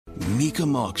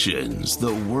Mecum Auctions,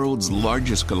 the world's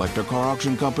largest collector car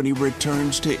auction company,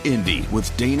 returns to Indy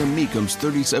with Dana Mecum's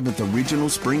 37th Regional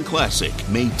Spring Classic,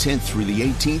 May 10th through the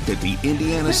 18th at the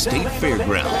Indiana State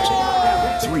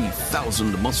Fairgrounds.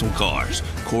 3,000 muscle cars,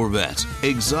 Corvettes,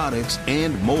 exotics,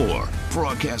 and more.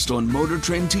 Broadcast on Motor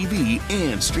Trend TV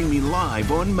and streaming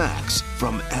live on Max.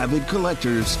 From avid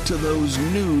collectors to those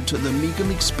new to the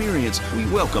Mecum experience, we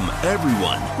welcome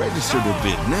everyone. Register to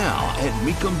bid now at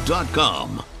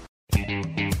Mecum.com.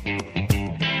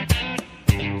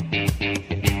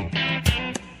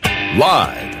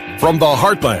 Live from the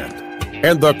heartland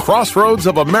and the crossroads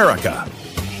of America,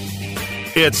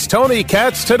 it's Tony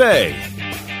Katz Today.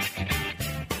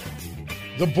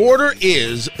 The border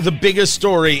is the biggest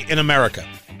story in America.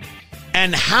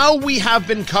 And how we have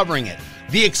been covering it,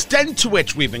 the extent to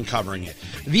which we've been covering it,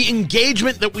 the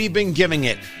engagement that we've been giving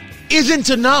it, isn't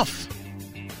enough.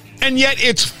 And yet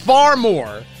it's far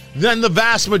more than the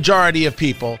vast majority of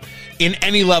people in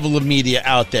any level of media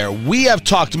out there. We have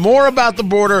talked more about the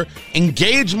border,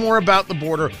 engaged more about the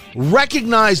border,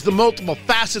 recognized the multiple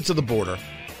facets of the border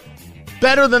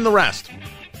better than the rest.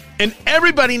 And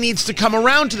everybody needs to come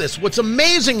around to this. What's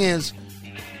amazing is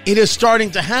it is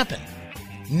starting to happen.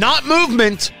 Not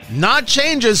movement, not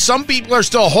changes. Some people are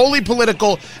still wholly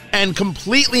political and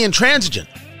completely intransigent.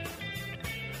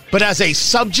 But as a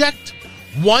subject,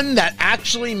 one that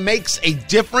actually makes a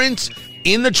difference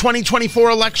in the 2024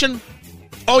 election,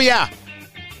 oh yeah,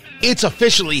 it's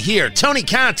officially here. Tony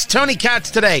Katz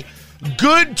Today.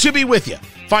 Good to be with you.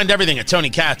 Find everything at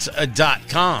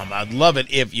TonyKatz.com. I'd love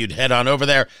it if you'd head on over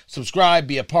there, subscribe,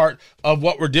 be a part of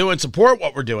what we're doing, support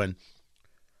what we're doing.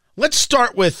 Let's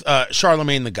start with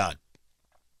Charlemagne the God,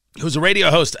 who's a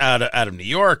radio host out of New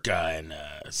York and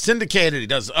syndicated. He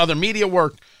does other media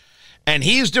work, and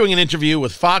he's doing an interview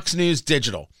with Fox News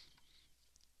Digital.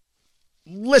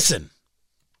 Listen.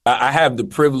 I have the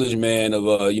privilege, man, of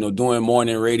doing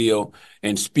morning radio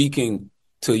and speaking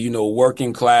to,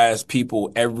 working class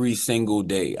people every single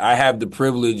day. I have the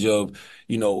privilege of,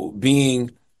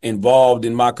 being involved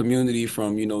in my community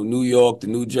from, New York to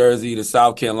New Jersey to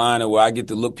South Carolina, where I get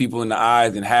to look people in the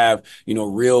eyes and have,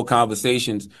 real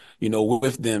conversations,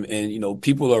 with them. And,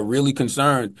 people are really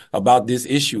concerned about this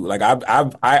issue. Like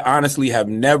I honestly have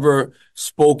never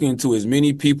spoken to as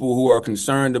many people who are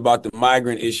concerned about the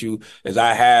migrant issue as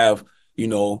I have,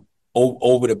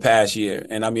 over the past year.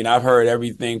 And I mean, I've heard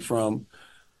everything from,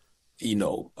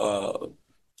 the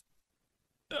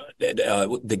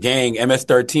gang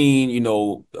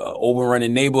MS-13,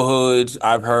 overrunning neighborhoods.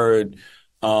 I've heard,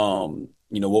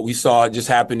 what we saw just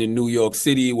happened in New York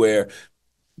City, where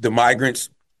the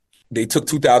migrants, they took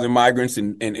 2,000 migrants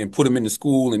and put them into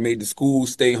school and made the school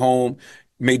stay home,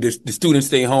 made the students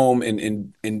stay home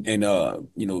and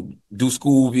do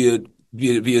school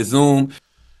via Zoom.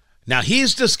 Now,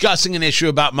 he's discussing an issue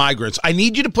about migrants. I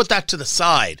need you to put that to the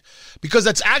side because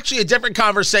that's actually a different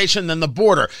conversation than the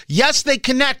border. Yes, they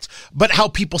connect, but how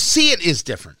people see it is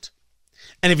different.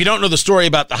 And if you don't know the story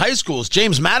about the high schools,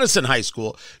 James Madison High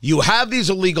School, you have these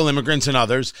illegal immigrants and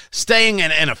others staying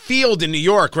in a field in New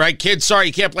York, right? Kids, sorry,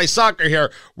 you can't play soccer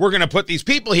here. We're going to put these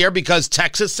people here because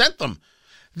Texas sent them.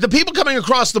 The people coming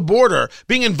across the border,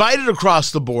 being invited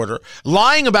across the border,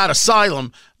 lying about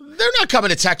asylum, they're not coming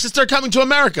to Texas. They're coming to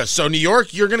America. So New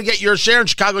York, you're going to get your share. In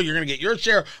Chicago, you're going to get your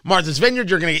share. Martha's Vineyard,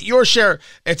 you're going to get your share,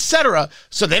 etc.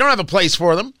 So they don't have a place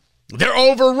for them. They're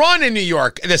overrun in New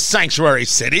York, this sanctuary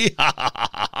city.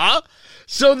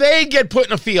 So they get put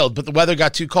in a field, but the weather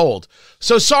got too cold.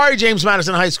 So sorry, James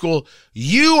Madison High School,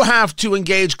 you have to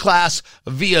engage class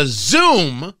via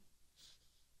Zoom.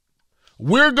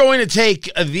 We're going to take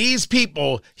these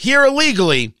people here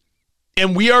illegally,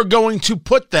 and we are going to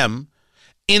put them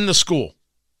in the school.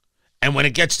 And when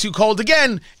it gets too cold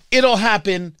again, it'll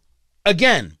happen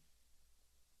again.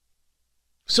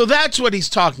 So that's what he's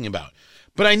talking about.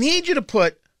 But I need you to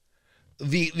put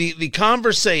the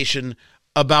conversation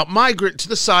about migrant to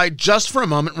the side just for a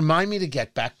moment. Remind me to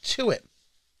get back to it.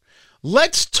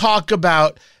 Let's talk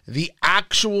about the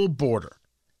actual border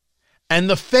and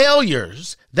the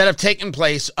failures that have taken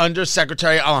place under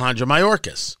Secretary Alejandro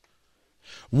Mayorkas.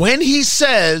 When he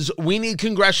says we need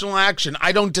congressional action,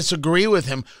 I don't disagree with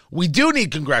him. We do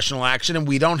need congressional action, and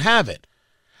we don't have it.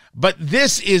 But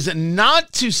this is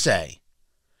not to say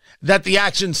that the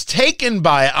actions taken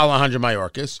by Alejandro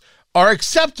Mayorkas are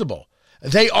acceptable.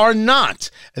 They are not.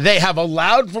 They have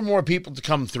allowed for more people to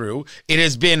come through. It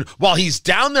has been, while he's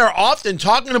down there often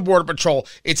talking to Border Patrol,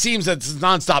 it seems that it's a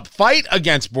nonstop fight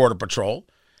against Border Patrol.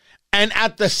 And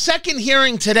at the second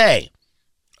hearing today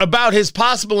about his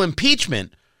possible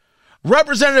impeachment,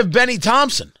 Representative Benny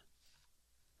Thompson,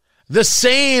 The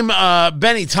same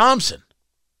Benny Thompson,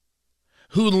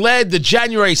 who led the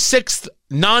January 6th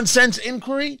nonsense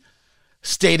inquiry,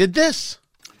 stated this.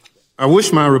 I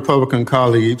wish my Republican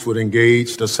colleagues would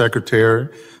engage the Secretary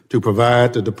to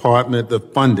provide the department the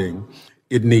funding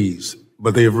it needs,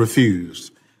 but they have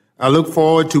refused. I look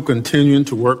forward to continuing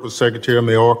to work with Secretary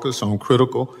Mayorkas on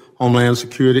critical Homeland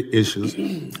Security issues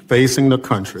facing the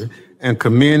country and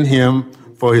commend him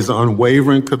for his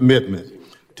unwavering commitment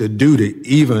to duty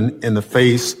even in the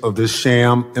face of this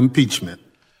sham impeachment.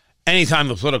 Anytime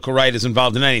the political right is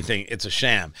involved in anything, it's a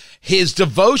sham. His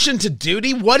devotion to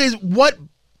duty, what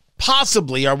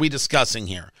possibly are we discussing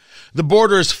here? The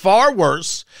border is far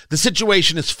worse. The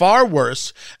situation is far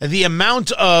worse. The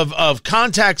amount of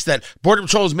contacts that Border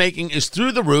Patrol is making is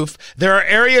through the roof. There are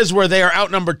areas where they are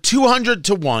outnumbered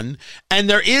 200-1, and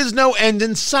there is no end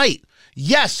in sight.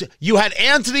 Yes, you had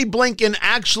Antony Blinken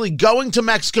actually going to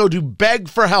Mexico to beg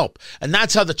for help, and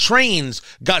that's how the trains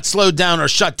got slowed down or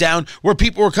shut down, where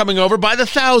people were coming over by the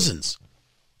thousands.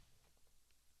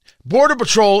 Border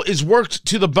Patrol is worked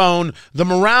to the bone. The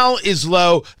morale is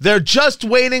low. They're just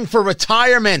waiting for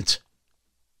retirement.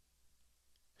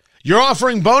 You're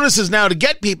offering bonuses now to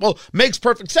get people. Makes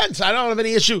perfect sense. I don't have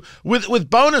any issue with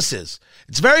bonuses.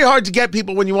 It's very hard to get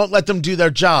people when you won't let them do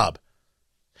their job.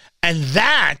 And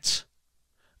that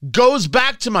goes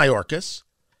back to Mayorkas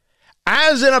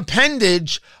as an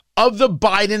appendage of the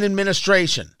Biden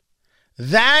administration.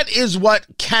 That is what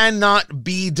cannot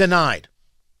be denied.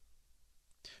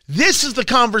 This is the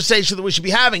conversation that we should be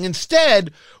having.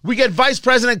 Instead, we get Vice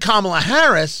President Kamala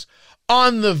Harris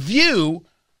on The View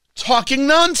talking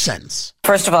nonsense.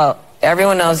 First of all,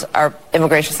 everyone knows our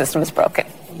immigration system is broken.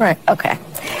 Right. Okay.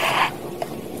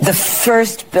 The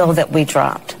first bill that we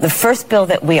dropped, the first bill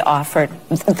that we offered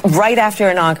right after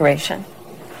inauguration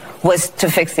was to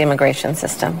fix the immigration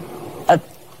system. A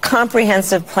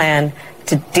comprehensive plan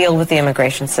to deal with the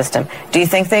immigration system. Do you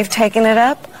think they've taken it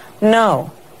up?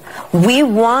 No. We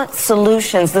want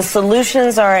solutions. The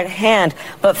solutions are at hand.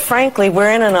 But frankly,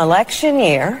 we're in an election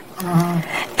year,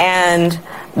 and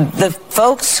the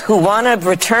folks who want to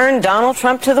return Donald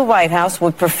Trump to the White House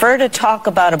would prefer to talk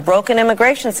about a broken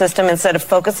immigration system instead of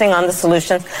focusing on the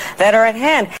solutions that are at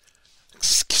hand.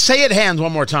 Say at hand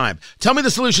one more time. Tell me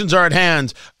the solutions are at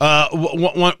hand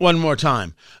one more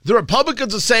time. The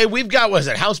Republicans will say, we've got, what is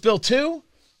it, House Bill 2?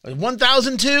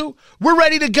 1002? We're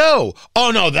ready to go.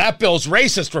 Oh, no, that bill's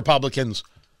racist, Republicans.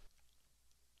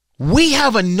 We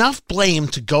have enough blame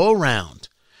to go around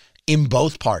in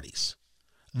both parties.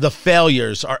 The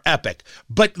failures are epic.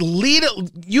 But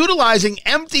utilizing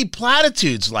empty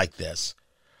platitudes like this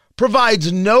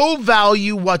provides no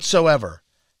value whatsoever.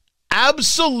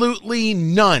 Absolutely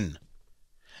none.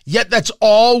 Yet that's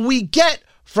all we get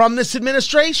from this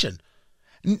administration.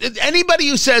 Anybody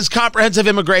who says comprehensive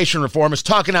immigration reform is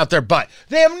talking out their butt.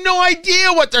 They have no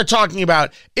idea what they're talking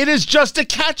about. It is just a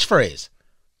catchphrase.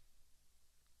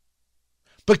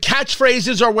 But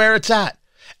catchphrases are where it's at.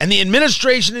 And the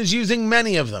administration is using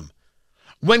many of them.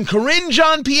 When Karine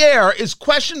Jean-Pierre is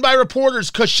questioned by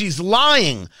reporters because she's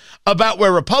lying about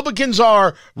where Republicans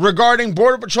are regarding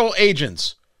Border Patrol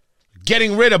agents,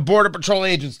 getting rid of Border Patrol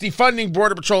agents, defunding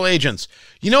Border Patrol agents,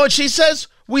 you know what she says?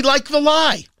 We like the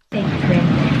lie. Thank you,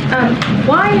 Karine.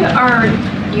 Why are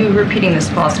you repeating this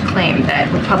false claim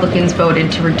that Republicans voted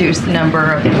to reduce the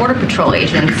number of Border Patrol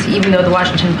agents, even though the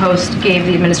Washington Post gave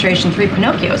the administration 3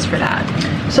 Pinocchios for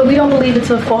that? So we don't believe it's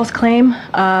a false claim.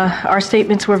 Our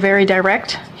statements were very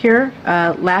direct here.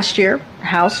 Last year,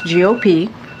 House GOP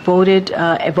voted,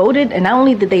 and not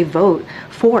only did they vote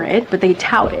for it, but they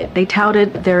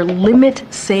touted their Limit,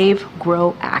 Save,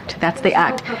 Grow Act. That's the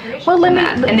act. Well,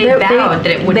 limit, and they vowed that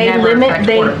it would never affect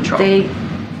Border Patrol.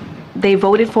 They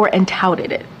voted for and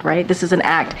touted it, right? This is an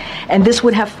act. And this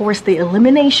would have forced the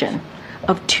elimination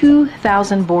of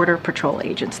 2,000 Border Patrol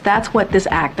agents. That's what this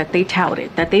act that they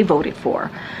touted, that they voted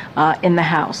for in the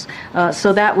House.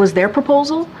 So that was their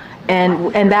proposal,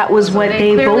 and that was what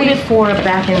they voted for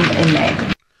back in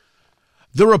May.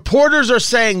 The reporters are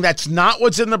saying that's not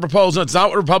what's in the proposal. It's not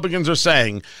what Republicans are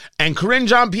saying. And Karine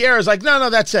Jean-Pierre is like, no,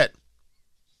 that's it.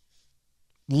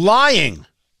 Lying.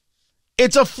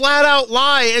 It's a flat out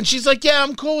lie. And she's like, yeah,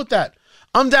 I'm cool with that.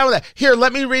 I'm down with that. Here,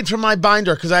 let me read from my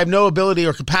binder because I have no ability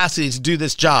or capacity to do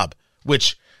this job,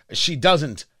 which she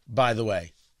doesn't, by the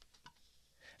way.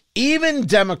 Even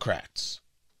Democrats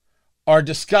are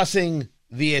discussing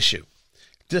the issue,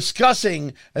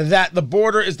 discussing that the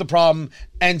border is the problem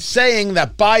and saying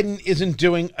that Biden isn't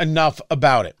doing enough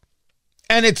about it.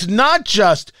 And it's not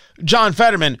just John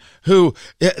Fetterman, who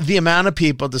the amount of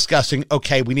people discussing,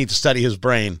 okay, we need to study his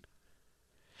brain.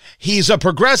 He's a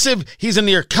progressive. He's a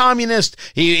near communist.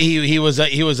 He was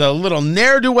a little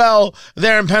ne'er-do-well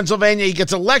there in Pennsylvania. He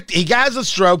gets elected. He has a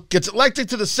stroke, gets elected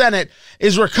to the Senate,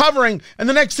 is recovering, and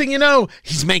the next thing you know,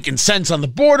 he's making sense on the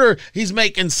border. He's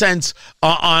making sense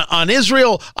on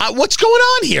Israel. What's going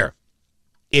on here?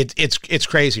 It's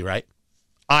crazy, right?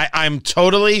 I'm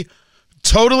totally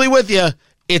with you.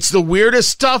 It's the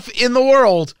weirdest stuff in the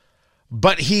world,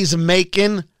 but he's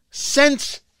making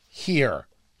sense here.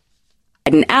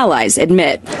 And allies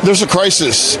admit there's a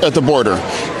crisis at the border,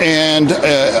 and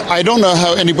I don't know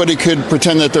how anybody could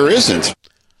pretend that there isn't.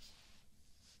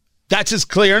 That's as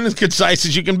clear and as concise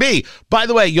as you can be. By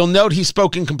the way, you'll note he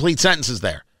spoke in complete sentences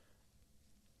there.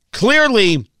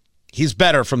 Clearly, he's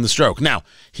better from the stroke. Now,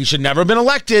 he should never have been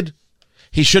elected.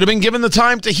 He should have been given the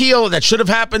time to heal. That should have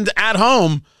happened at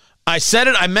home. I said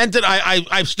it. I meant it.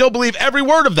 I still believe every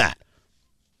word of that.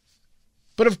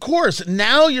 But of course,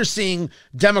 now you're seeing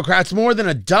Democrats, more than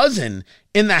a dozen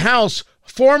in the House,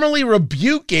 formally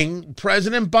rebuking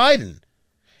President Biden.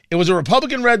 It was a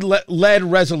Republican-led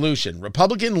resolution.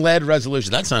 Republican-led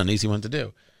resolution. That's not an easy one to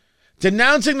do.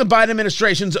 Denouncing the Biden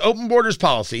administration's open borders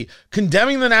policy,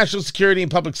 condemning the national security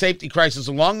and public safety crisis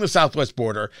along the southwest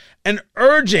border, and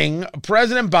urging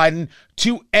President Biden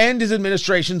to end his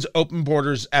administration's open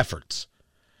borders efforts.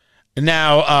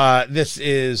 Now, this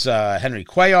is Henry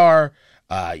Cuellar,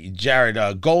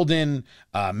 Jared Golden,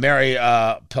 Mary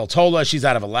Peltola, she's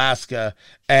out of Alaska,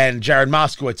 and Jared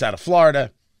Moskowitz out of Florida.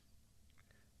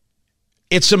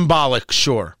 It's symbolic,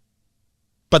 sure,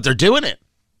 but they're doing it.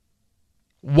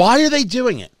 Why are they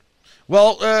doing it?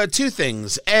 Well, two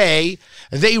things. A,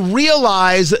 they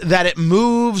realize that it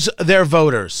moves their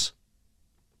voters.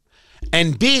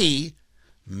 And B,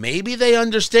 maybe they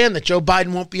understand that Joe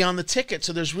Biden won't be on the ticket,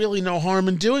 so there's really no harm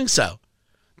in doing so.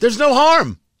 There's no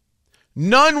harm.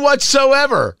 None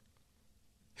whatsoever.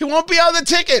 He won't be on the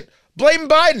ticket. Blame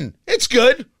Biden. It's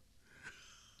good.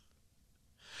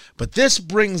 But this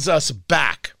brings us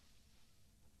back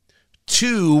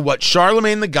to what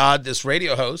Charlemagne the God, this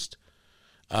radio host,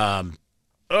 a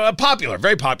popular,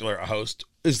 very popular host,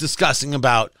 is discussing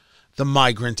about the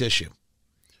migrant issue.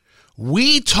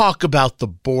 We talk about the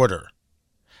border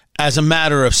as a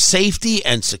matter of safety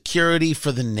and security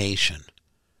for the nation.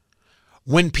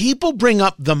 When people bring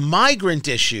up the migrant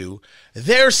issue,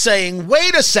 they're saying,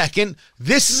 wait a second,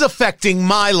 this is affecting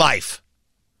my life.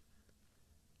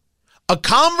 A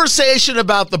conversation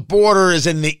about the border is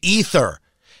in the ether.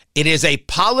 It is a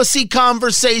policy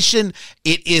conversation.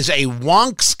 It is a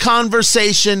wonks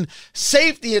conversation.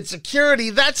 Safety and security,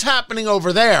 that's happening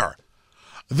over there.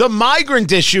 The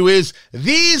migrant issue is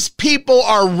these people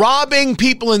are robbing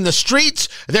people in the streets.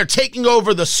 They're taking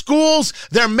over the schools.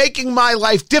 They're making my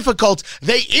life difficult.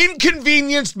 They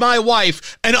inconvenienced my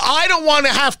wife, and I don't want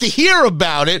to have to hear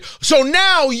about it. So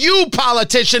now you,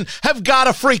 politician, have got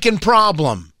a freaking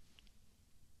problem.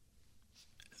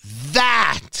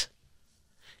 That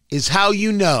is how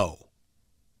you know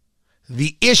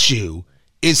the issue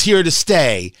is here to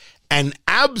stay and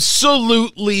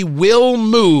absolutely will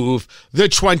move the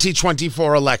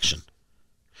 2024 election.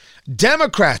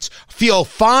 Democrats feel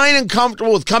fine and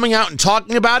comfortable with coming out and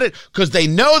talking about it because they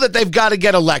know that they've got to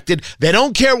get elected. They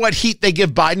don't care what heat they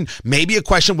give Biden, maybe a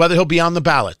question whether he'll be on the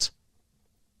ballot.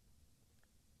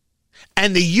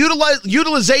 And the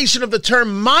utilization of the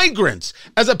term migrants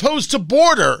as opposed to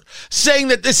border, saying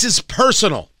that this is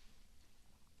personal.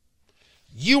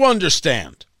 You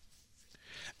understand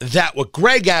that what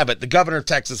Greg Abbott, the governor of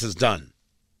Texas, has done,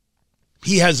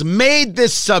 he has made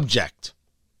this subject,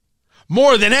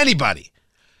 more than anybody,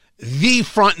 the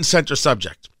front and center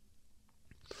subject.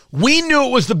 We knew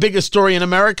it was the biggest story in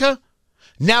America.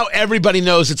 Now everybody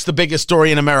knows it's the biggest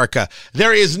story in America.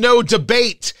 There is no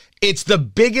debate. It's the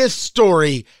biggest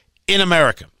story in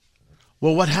America.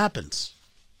 Well, what happens?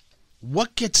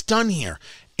 What gets done here?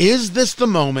 Is this the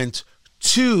moment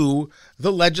to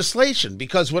the legislation?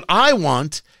 Because what I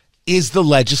want is the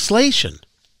legislation.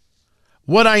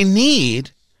 What I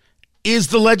need is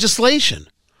the legislation.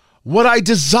 What I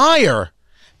desire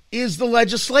is the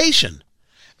legislation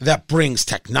that brings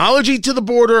technology to the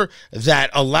border,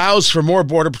 that allows for more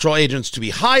Border Patrol agents to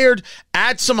be hired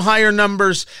at some higher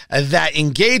numbers, that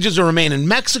engages a Remain in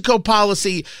Mexico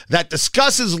policy, that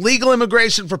discusses legal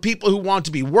immigration for people who want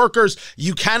to be workers.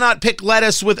 You cannot pick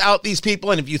lettuce without these people.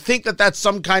 And if you think that that's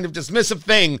some kind of dismissive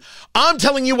thing, I'm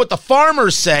telling you what the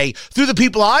farmers say through the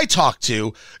people I talk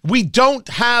to. We don't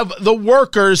have the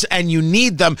workers and you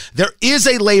need them. There is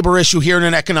a labor issue here and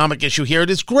an economic issue here. It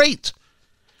is great.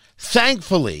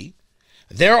 Thankfully,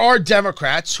 there are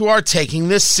Democrats who are taking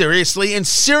this seriously and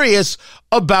serious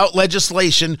about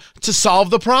legislation to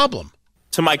solve the problem.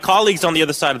 To my colleagues on the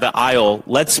other side of the aisle,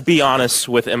 let's be honest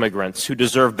with immigrants who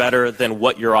deserve better than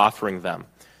what you're offering them.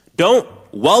 Don't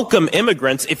welcome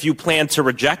immigrants if you plan to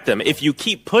reject them. If you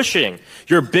keep pushing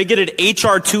your bigoted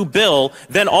H.R. 2 bill,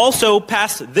 then also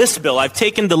pass this bill. I've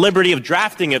taken the liberty of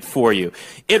drafting it for you.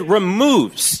 It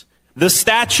removes the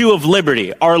Statue of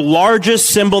Liberty, our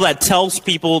largest symbol that tells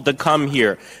people to come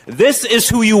here. This is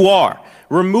who you are,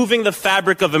 removing the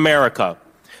fabric of America.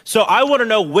 So I want to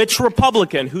know which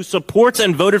Republican who supports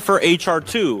and voted for H.R.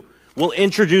 2 will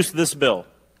introduce this bill.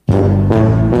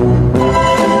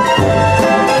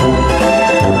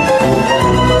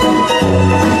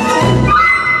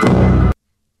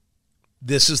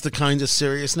 This is the kind of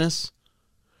seriousness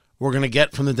we're going to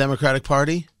get from the Democratic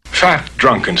Party? Fat,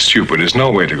 drunk, and stupid is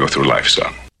no way to go through life,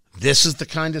 son. This is the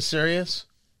kind of serious?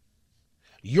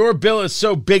 Your bill is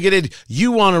so bigoted,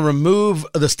 you want to remove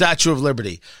the Statue of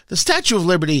Liberty. The Statue of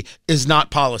Liberty is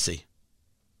not policy.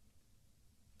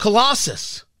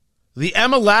 Colossus, the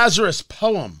Emma Lazarus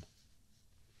poem,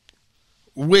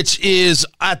 which is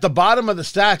at the bottom of the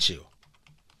statue,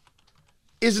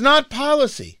 is not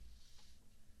policy.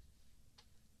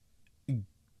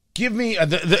 Give me,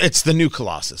 it's the new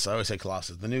Colossus. I always say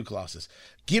Colossus, the new Colossus.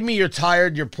 Give me your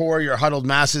tired, your poor, your huddled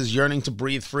masses yearning to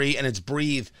breathe free, and it's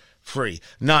breathe free,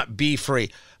 not be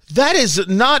free. That is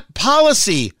not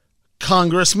policy,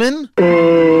 Congressman.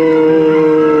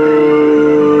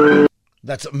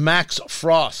 That's Max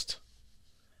Frost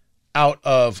out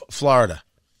of Florida,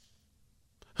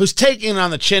 who's taking it on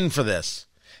the chin for this.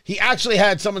 He actually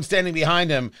had someone standing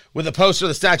behind him with a poster of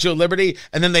the Statue of Liberty,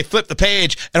 and then they flipped the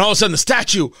page, and all of a sudden the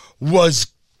statue was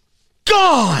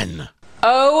gone.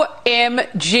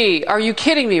 OMG. Are you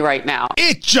kidding me right now?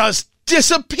 It just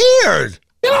disappeared.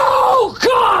 Oh,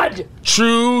 God!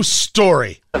 True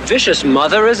story. A vicious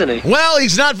mother, isn't he? Well,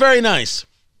 he's not very nice.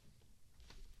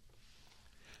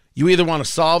 You either want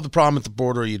to solve the problem at the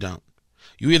border or you don't.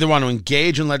 You either want to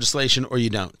engage in legislation or you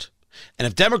don't. And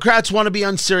if Democrats want to be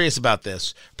unserious about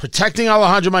this, protecting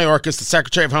Alejandro Mayorkas, the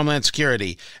Secretary of Homeland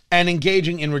Security, and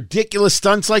engaging in ridiculous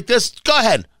stunts like this, go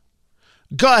ahead.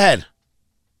 Go ahead.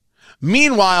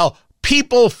 Meanwhile,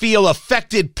 people feel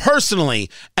affected personally,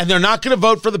 and they're not going to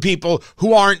vote for the people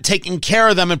who aren't taking care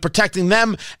of them and protecting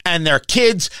them and their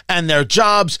kids and their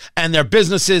jobs and their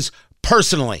businesses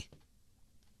personally.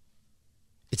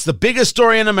 It's the biggest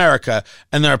story in America,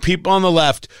 and there are people on the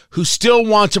left who still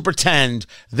want to pretend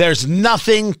there's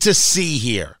nothing to see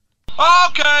here.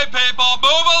 Okay, people,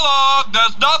 move along.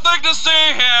 There's nothing to see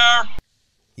here.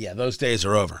 Yeah, those days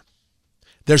are over.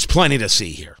 There's plenty to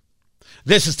see here.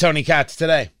 This is Tony Katz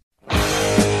Today.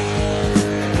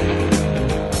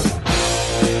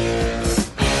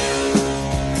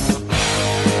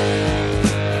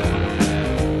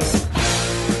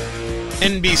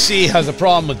 NBC has a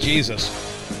problem with Jesus.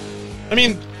 I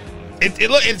mean,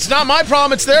 it's not my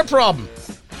problem, it's their problem.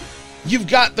 You've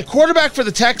got the quarterback for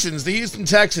the Texans, the Houston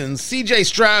Texans, C.J.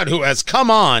 Stroud, who has come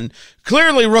on,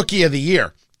 clearly Rookie of the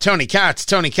Year. Tony Katz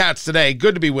Today.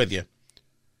 Good to be with you.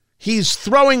 He's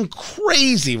throwing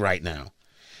crazy right now,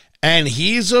 and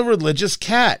he's a religious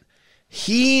cat.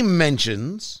 He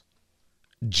mentions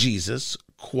Jesus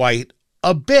quite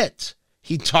a bit.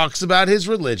 He talks about his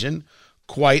religion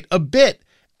quite a bit.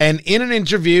 And in an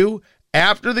interview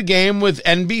after the game with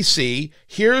NBC,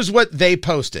 here's what they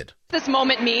posted. This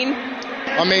moment mean?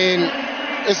 I mean,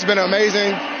 it's been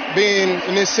amazing being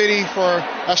in this city for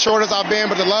as short as I've been,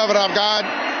 but the love that I've got,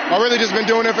 I've really just been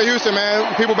doing it for Houston,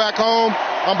 man. People back home,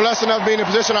 I'm blessed enough to be in the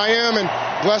position I am and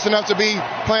blessed enough to be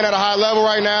playing at a high level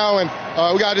right now, and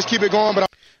we got to just keep it going.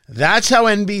 That's how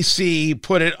NBC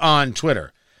put it on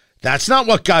Twitter. That's not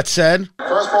what got said.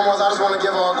 First and foremost, I just want to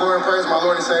give all glory and praise to my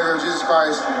Lord and Savior, Jesus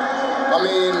Christ. I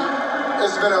mean,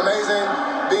 it's been amazing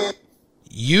being...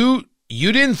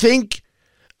 You didn't think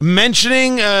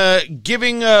mentioning,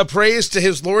 giving praise to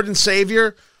his Lord and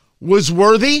Savior was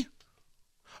worthy?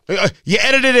 You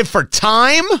edited it for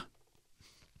time?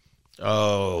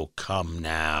 Oh, come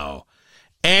now.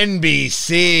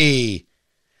 NBC,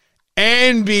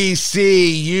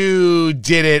 you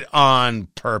did it on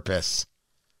purpose.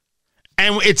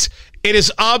 And it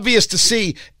is obvious to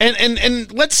see,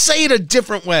 and let's say it a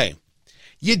different way.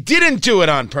 You didn't do it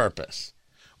on purpose.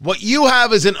 What you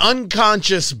have is an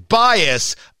unconscious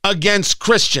bias against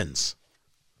Christians.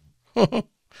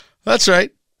 That's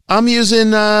right. I'm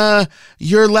using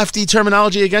your lefty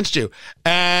terminology against you.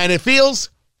 And it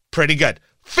feels pretty good.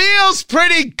 Feels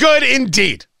pretty good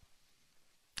indeed.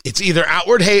 It's either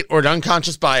outward hate or an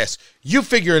unconscious bias. You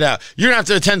figure it out. You're going to have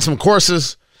to attend some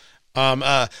courses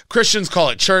Christians call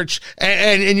it church,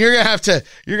 and you're gonna have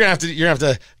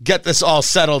to get this all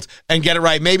settled and get it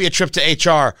right. Maybe a trip to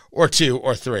HR or 2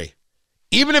 or 3.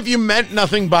 Even if you meant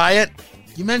nothing by it,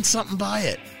 you meant something by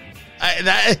it.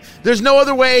 There's no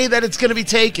other way that it's gonna be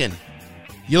taken.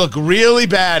 You look really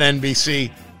bad,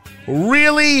 NBC.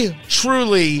 Really,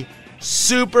 truly,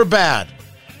 super bad.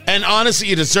 And honestly,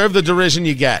 you deserve the derision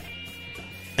you get.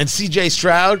 And CJ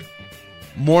Stroud,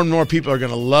 more and more people are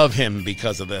going to love him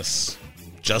because of this.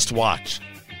 Just watch.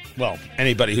 Well,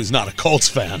 anybody who's not a Colts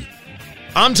fan.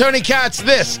 I'm Tony Katz.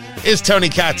 This is Tony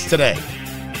Katz Today.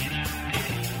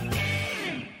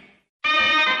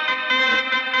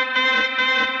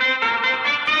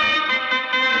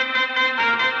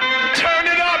 Turn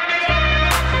it up!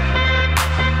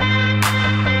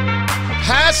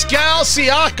 Pascal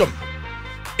Siakam.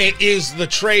 It is the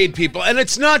trade, people. And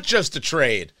it's not just a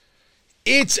trade.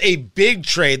 It's a big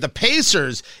trade. The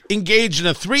Pacers engaged in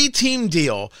a 3-team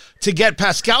deal to get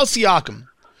Pascal Siakam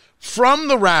from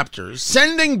the Raptors,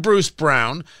 sending Bruce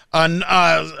Brown,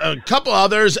 a couple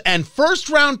others, and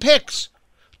first-round picks.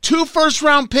 2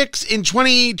 first-round picks in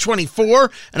 2024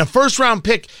 and a first-round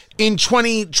pick in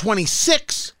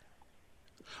 2026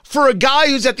 for a guy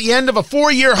who's at the end of a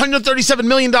 4-year, $137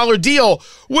 million deal,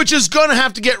 which is going to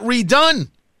have to get redone.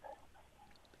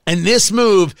 And this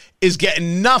move is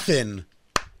getting nothing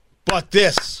but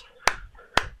this.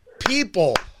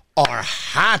 People are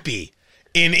happy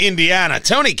in Indiana.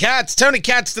 Tony Katz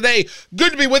Today.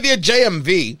 Good to be with you,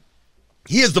 JMV.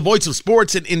 He is the voice of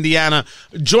sports in Indiana.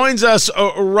 Joins us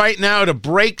right now to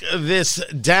break this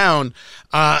down.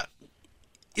 I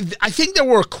think there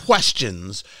were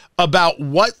questions about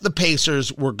what the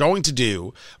Pacers were going to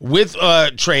do with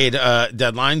trade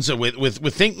deadlines,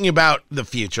 with thinking about the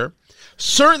future.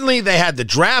 Certainly they had the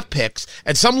draft picks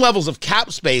and some levels of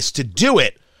cap space to do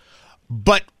it,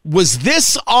 but was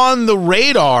this on the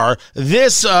radar,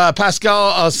 this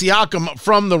Pascal Siakam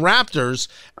from the Raptors,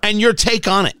 and your take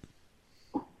on it?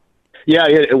 Yeah,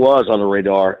 it was on the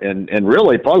radar, and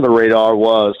really part of the radar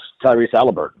was Tyrese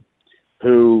Halliburton,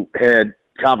 who had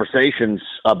conversations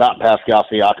about Pascal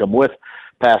Siakam with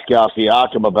Pascal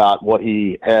Siakam about what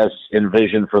he has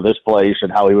envisioned for this place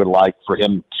and how he would like for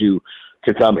him to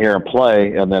come here and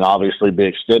play, and then obviously be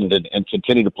extended and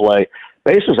continue to play.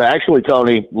 Pacers actually,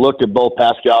 Tony, looked at both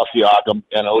Pascal Siakam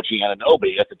and OG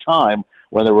Anunoby at the time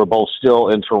when they were both still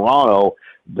in Toronto.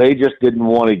 They just didn't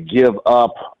want to give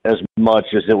up as much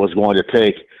as it was going to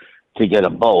take to get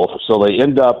them both. So they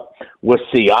end up with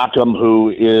Siakam,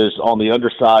 who is on the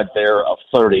underside there of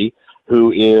 30,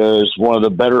 who is one of the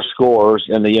better scorers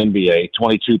in the NBA,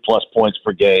 22-plus points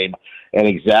per game, and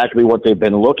exactly what they've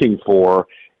been looking for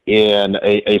in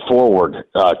a forward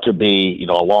to be,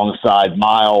 alongside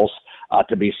Miles,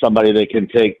 to be somebody that can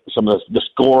take some of the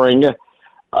scoring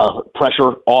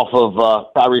pressure off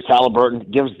of Tyrese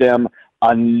Halliburton, gives them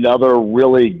another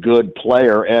really good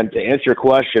player. And to answer your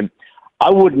question, I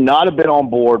would not have been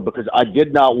on board because I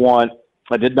did not want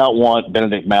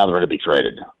Benedict Mathurin to be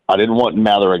traded. I didn't want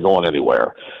Mathurin going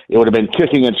anywhere. It would have been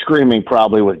kicking and screaming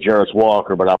probably with Jarris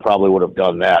Walker, but I probably would have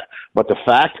done that. But the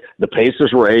fact the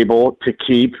Pacers were able to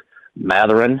keep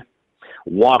Mathurin,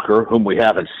 Walker, whom we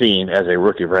haven't seen as a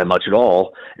rookie very much at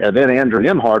all, and then Andrew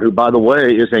Nembhard, who, by the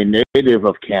way, is a native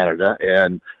of Canada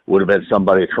and would have been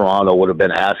somebody Toronto would have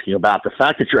been asking about. The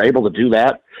fact that you're able to do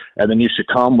that, and then you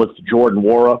succumb with Jordan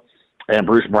Nwora and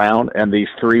Bruce Brown and these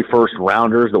 3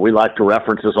 first-rounders that we like to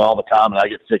reference this all the time, and I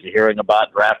get sick of hearing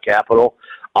about draft capital.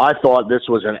 I thought this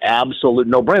was an absolute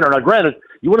no-brainer. Now, granted,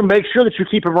 you want to make sure that you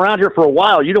keep him around here for a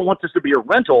while. You don't want this to be a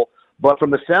rental, but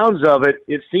from the sounds of it,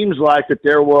 it seems like that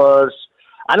there was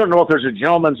 – I don't know if there's a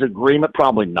gentleman's agreement,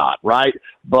 probably not, right?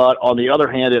 But on the other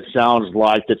hand, it sounds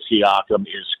like that Siakam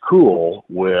is cool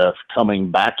with coming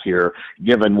back here,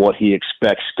 given what he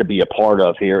expects to be a part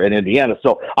of here in Indiana.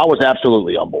 So I was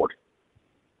absolutely on board.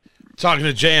 Talking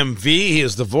to JMV, he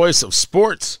is the voice of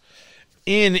sports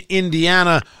in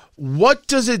Indiana. What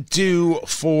does it do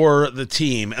for the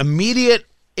team? Immediate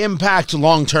impact,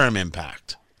 long-term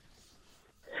impact?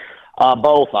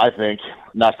 Both, I think.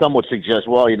 Now, some would suggest,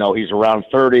 well, he's around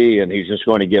 30 and he's just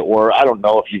going to get worse. I don't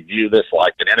know if you view this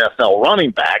like an NFL running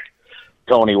back,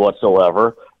 Tony,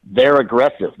 whatsoever. They're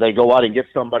aggressive. They go out and get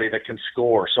somebody that can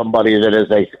score, somebody that is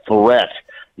a threat.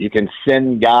 You can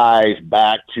send guys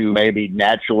back to maybe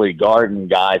naturally guarding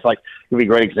guys. Like, give me a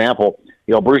great example.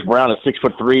 Bruce Brown is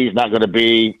 6'3". He's not going to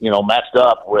be, matched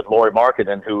up with Lauri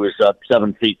Markkanen, who is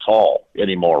 7 feet tall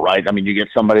anymore, right? I mean, you get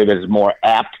somebody that is more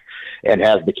apt and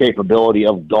has the capability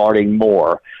of guarding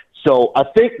more. So I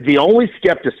think the only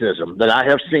skepticism that I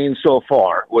have seen so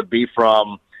far would be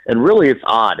from, and really it's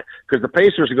odd, because the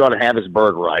Pacers are going to have his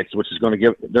bird rights, which is they're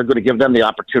going to give them the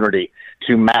opportunity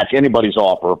to match anybody's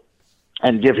offer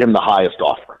and give him the highest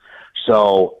offer.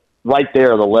 So right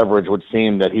there, the leverage would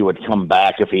seem that he would come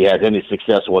back if he has any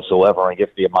success whatsoever and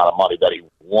gets the amount of money that he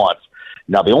wants.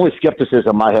 Now, the only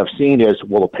skepticism I have seen is,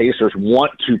 will the Pacers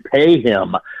want to pay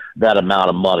him that amount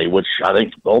of money, which I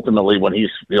think ultimately when he's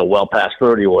well past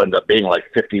 30 will end up being like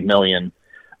 $50 million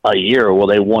a year. Will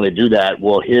they want to do that?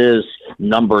 Will his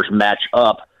numbers match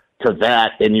up to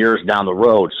that in years down the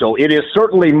road? So it is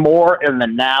certainly more in the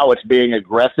now. It's being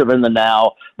aggressive in the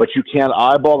now, but you can't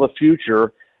eyeball the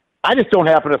future. I just don't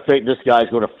happen to think this guy's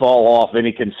going to fall off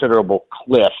any considerable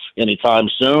cliff anytime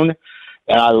soon.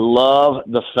 And I love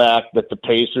the fact that the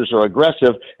Pacers are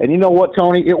aggressive. And you know what,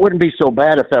 Tony? It wouldn't be so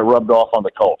bad if that rubbed off on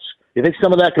the Colts. You think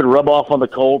some of that could rub off on the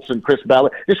Colts and Chris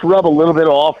Ballard? Just rub a little bit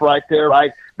off right there,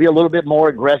 right? Be a little bit more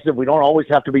aggressive. We don't always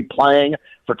have to be playing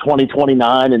for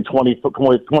 2029 and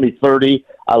 2030.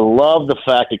 I love the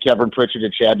fact that Kevin Pritchard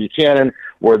and Chad Buchanan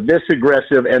were this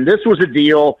aggressive. And this was a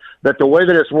deal that the way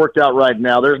that it's worked out right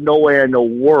now, there's no way in the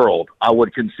world I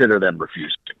would consider them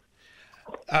refusing.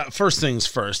 First things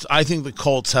first, I think the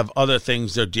Colts have other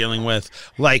things they're dealing with,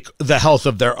 like the health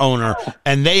of their owner,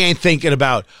 and they ain't thinking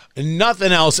about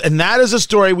nothing else. And that is a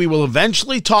story we will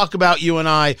eventually talk about, you and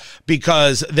I,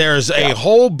 because there's a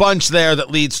whole bunch there that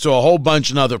leads to a whole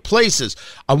bunch in other places.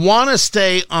 I want to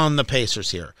stay on the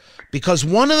Pacers here, because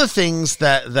one of the things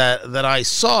that I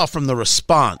saw from the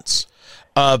response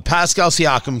of Pascal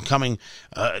Siakam coming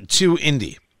to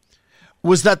Indy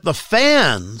was that the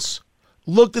fans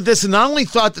looked at this and not only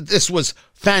thought that this was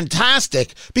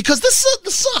fantastic, because this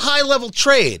is a high-level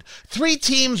trade. 3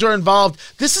 teams are involved.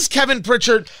 This is Kevin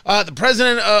Pritchard, the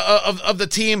president of the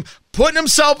team, putting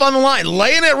himself on the line,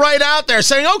 laying it right out there,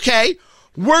 saying, okay,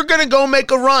 we're going to go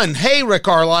make a run. Hey, Rick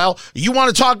Carlisle, you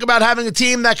want to talk about having a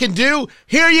team that can do?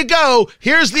 Here you go.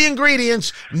 Here's the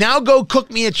ingredients. Now go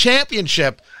cook me a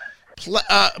championship.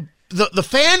 The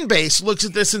fan base looks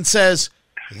at this and says,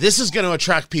 this is going to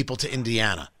attract people to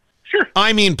Indiana. Sure.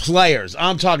 I mean players.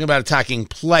 I'm talking about attracting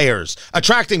players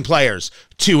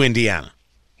to Indiana.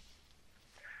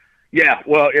 Yeah,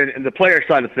 well, in the player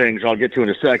side of things, I'll get to in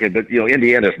a second, but,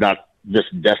 Indiana's not this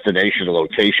destination or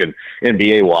location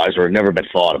NBA-wise, or never been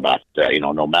thought about.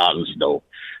 No mountains, no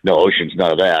oceans,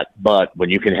 none of that. But when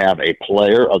you can have a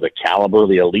player of the caliber,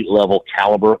 the elite level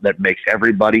caliber that makes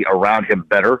everybody around him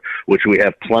better, which we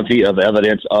have plenty of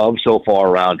evidence of so far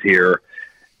around here,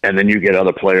 and then you get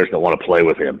other players that want to play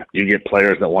with him. You get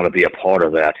players that want to be a part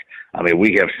of that. I mean,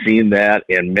 we have seen that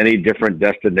in many different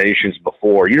destinations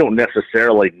before. You don't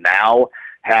necessarily now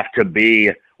have to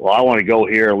be, well, I want to go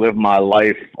here and live my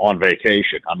life on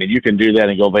vacation. I mean, you can do that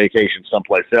and go vacation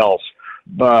someplace else,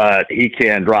 but he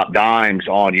can drop dimes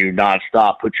on you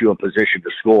nonstop, put you in position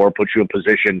to score, put you in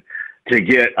position to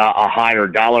get a higher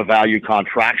dollar value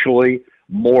contractually,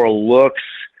 more looks,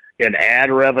 and ad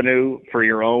revenue for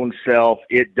your own self.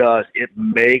 It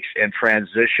makes and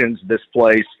transitions this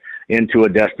place into a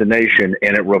destination,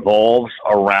 and it revolves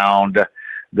around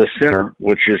the center,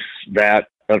 which is that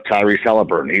of Tyrese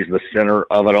Halliburton. He's the center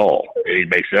of it all. He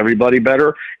makes everybody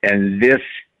better, and this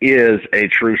is a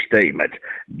true statement.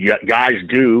 Guys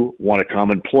do want to come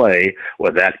and play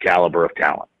with that caliber of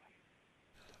talent.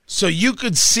 So you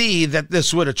could see that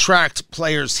this would attract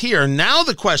players here. Now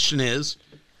the question is,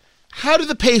 how do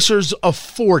the Pacers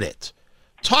afford it?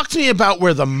 Talk to me about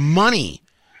where the money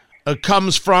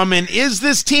comes from, and is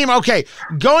this team, okay,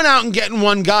 going out and getting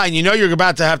one guy, and you're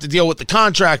about to have to deal with the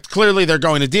contract, clearly they're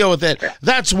going to deal with it,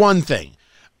 that's one thing.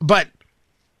 But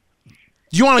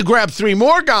you want to grab 3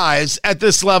 more guys at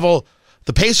this level,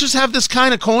 the Pacers have this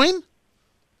kind of coin?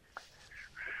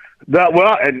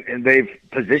 Well, and they've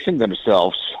positioned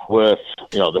themselves with,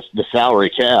 the salary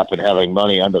cap and having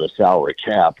money under the salary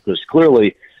cap, because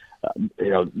clearly,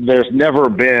 there's never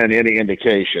been any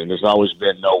indication. There's always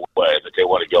been no way that they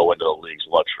want to go into the league's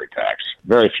luxury tax.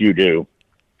 Very few do.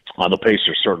 The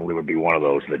Pacers certainly would be one of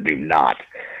those that do not.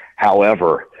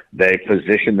 However, they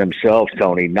position themselves,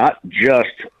 Tony, not just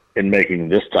in making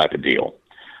this type of deal,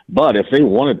 but if they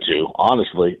wanted to,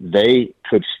 honestly, they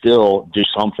could still do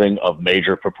something of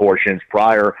major proportions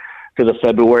prior to the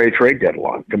February trade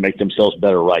deadline to make themselves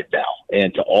better right now,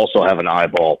 and to also have an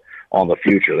eyeball on the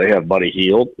future. They have Buddy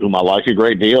Hield, whom I like a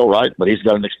great deal, right? But he's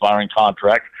got an expiring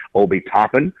contract. Obi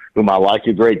Toppin, whom I like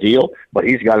a great deal, but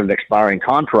he's got an expiring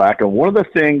contract. And one of the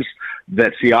things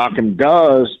that Siakam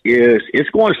does is it's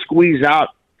going to squeeze out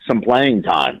some playing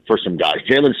time for some guys.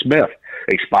 Jalen Smith,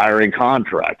 expiring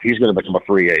contract. He's going to become a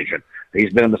free agent.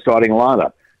 He's been in the starting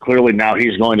lineup. Clearly now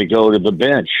he's going to go to the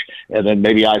bench, and then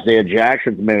maybe Isaiah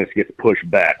Jackson's minutes get pushed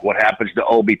back. What happens to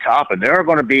Obi Toppin? There are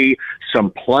going to be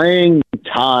some playing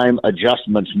time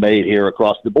adjustments made here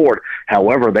across the board.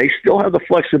 However, they still have the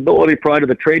flexibility prior to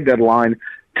the trade deadline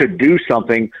to do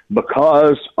something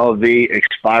because of the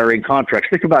expiring contracts.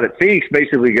 Think about it. Phoenix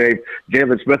basically gave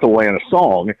Jalen Smith away in a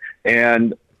song,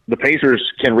 and the Pacers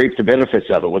can reap the benefits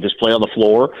of it with his play on the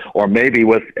floor, or maybe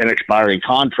with an expiring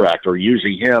contract, or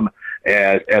using him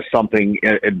as something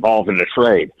involved in a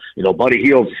trade. You know, Buddy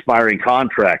Hield's expiring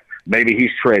contract, maybe he's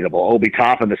tradable. Obi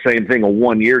Toppin, the same thing, a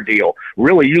one-year deal.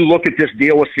 Really, you look at this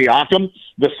deal with Siakam,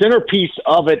 the centerpiece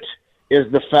of it is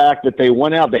the fact that they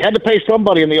went out. They had to pay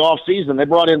somebody in the offseason. They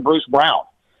brought in Bruce Brown.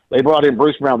 They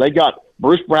got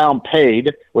Bruce Brown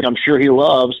paid, which I'm sure he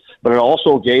loves, but it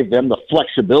also gave them the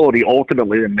flexibility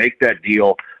ultimately to make that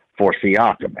deal for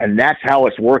Siakam. And that's how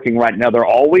it's working right now. They're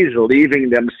always leaving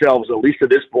themselves, at least at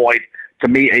this point, to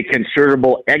me, a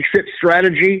considerable exit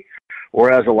strategy,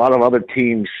 whereas a lot of other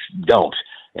teams don't.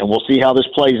 And we'll see how this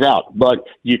plays out. But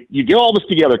you get all this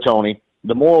together, Tony.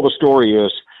 The moral of the story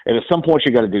is, and at some point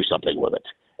you got to do something with it.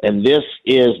 And this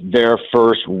is their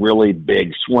first really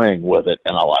big swing with it,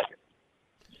 and I like it.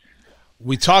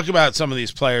 We talk about some of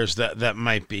these players that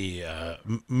might be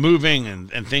moving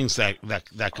and things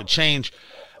that could change.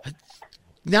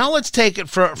 Now let's take it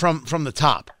from the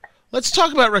top. Let's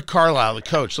talk about Rick Carlisle, the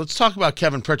coach. Let's talk about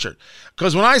Kevin Pritchard.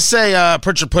 Because when I say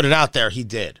Pritchard put it out there, he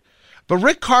did. But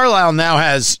Rick Carlisle now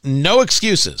has no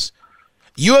excuses.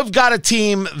 You have got a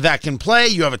team that can play.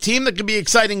 You have a team that can be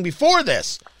exciting before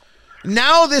this.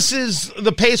 Now this is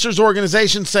the Pacers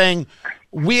organization saying,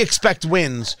 we expect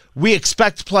wins. We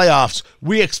expect playoffs.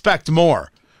 We expect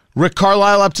more. Rick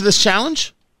Carlisle up to this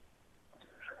challenge?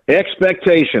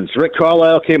 Expectations. Rick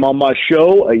Carlisle came on my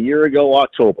show a year ago,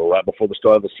 October, right before the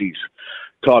start of the season.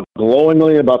 Talked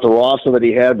glowingly about the roster that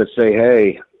he had, but say,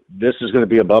 hey, this is going to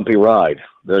be a bumpy ride.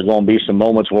 There's going to be some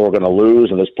moments where we're going to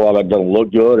lose and this product doesn't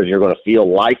look good, and you're going to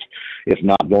feel like it's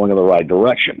not going in the right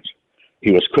direction.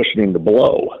 He was cushioning the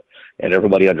blow, and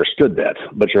everybody understood that.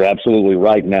 But you're absolutely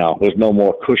right now. There's no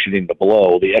more cushioning the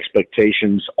blow. The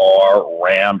expectations are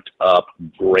ramped up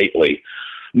greatly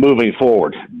moving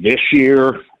forward. This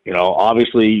year, you know,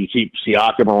 obviously you keep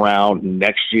Siakam around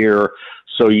next year.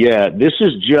 So, yeah, this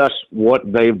is just what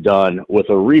they've done with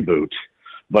a reboot,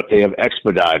 but they have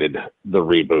expedited the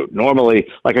reboot. Normally,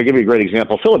 like I'll give you a great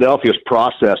example, Philadelphia's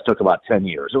process took about 10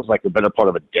 years. It was like the better part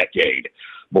of a decade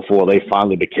before they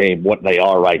finally became what they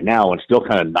are right now, and still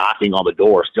kind of knocking on the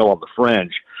door, still on the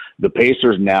fringe. The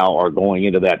Pacers now are going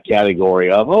into that category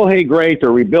of, oh, hey, great,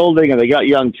 they're rebuilding, and they got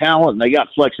young talent, and they got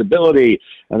flexibility,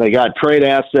 and they got trade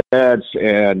assets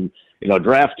and, you know,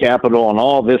 draft capital and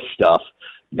all this stuff.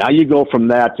 Now you go from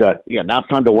that to, now it's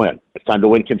time to win. It's time to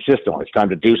win consistently. It's time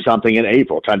to do something in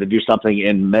April, time to do something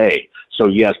in May. So,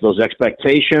 yes, those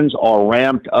expectations are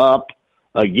ramped up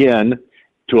again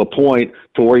to a point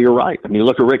to where you're right. I mean, you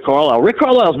look at Rick Carlisle. Rick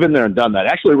Carlisle's been there and done that.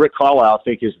 Actually, Rick Carlisle, I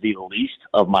think, is the least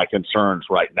of my concerns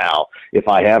right now, if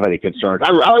I have any concerns. I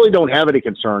really don't have any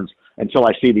concerns until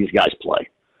I see these guys play.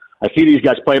 I see these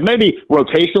guys play. Maybe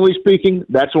rotationally speaking,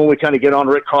 that's when we kind of get on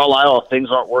Rick Carlisle if things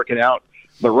aren't working out.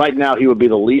 But right now, he would be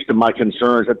the least of my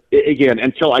concerns, again,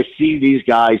 until I see these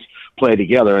guys play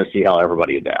together and see how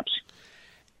everybody adapts.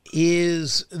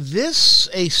 Is this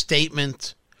a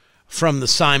statement from the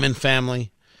Simon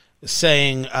family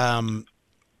saying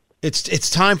it's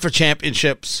time for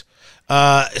championships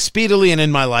speedily and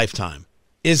in my lifetime?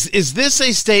 Is this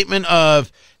a statement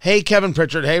of, hey, Kevin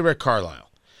Pritchard, hey, Rick Carlisle,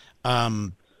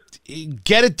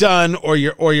 get it done or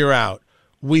you're out.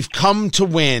 We've come to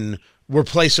win. We're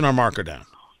placing our marker down.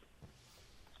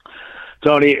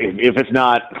 Tony, if it's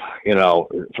not,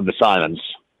 from the Simons,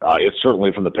 it's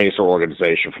certainly from the Pacer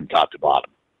organization from top to bottom,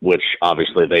 which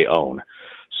obviously they own.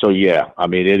 So, yeah, I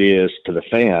mean, it is to the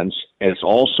fans, and it's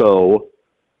also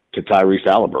to Tyrese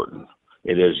Halliburton.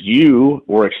 It is, you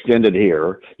were extended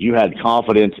here. You had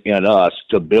confidence in us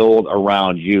to build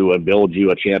around you and build you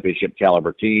a championship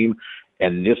caliber team,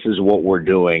 and this is what we're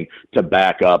doing to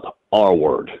back up our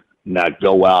word. Now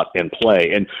go out and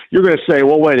play. And you're going to say,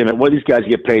 well, wait a minute, these guys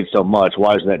get paid so much.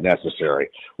 Why isn't that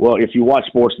necessary? Well, if you watch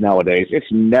sports nowadays, it's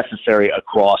necessary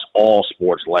across all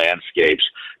sports landscapes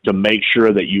to make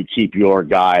sure that you keep your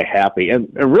guy happy. And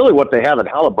really what they have at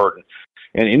Halliburton,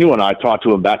 and anyone I talked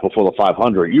to him back before the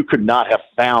 500, you could not have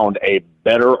found a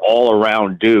better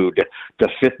all-around dude to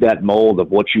fit that mold of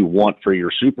what you want for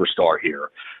your superstar here.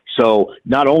 So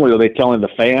not only are they telling the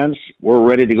fans, we're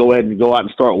ready to go ahead and go out and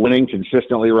start winning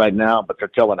consistently right now, but they're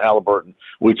telling Halliburton,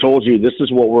 we told you this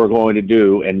is what we're going to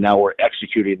do, and now we're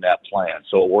executing that plan.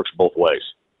 So it works both ways.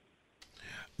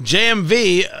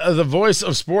 JMV, the voice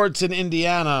of sports in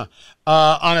Indiana,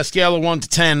 on a scale of 1 to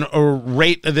 10,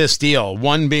 rate this deal.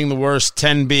 1 being the worst,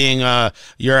 10 being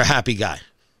you're a happy guy.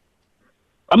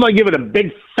 I'm going to give it a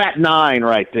big fat 9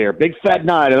 right there. Big fat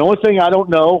 9. And the only thing I don't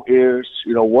know is,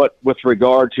 what with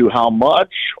regard to how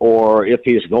much or if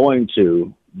he's going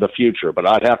to the future. But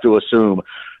I'd have to assume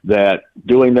that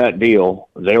doing that deal,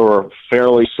 they were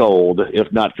fairly sold,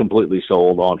 if not completely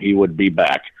sold, on he would be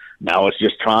back. Now it's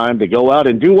just time to go out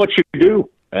and do what you do,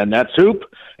 and that's hoop.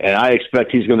 And I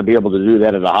expect he's going to be able to do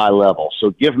that at a high level.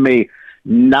 So give me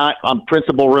I'm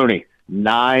Principal Rooney,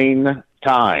 9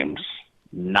 times.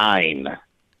 9.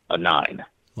 A 9.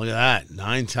 Look at that,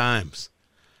 9 times.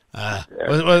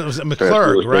 Was it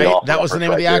McClurg, right? That was the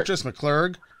name of the actress,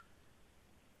 McClurg?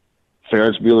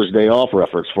 Ferris Bueller's Day Off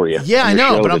reference for you. Yeah, I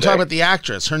know, but I'm talking about the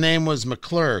actress. Her name was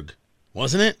McClurg,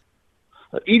 wasn't it?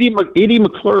 Edie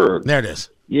McClurg. There it is.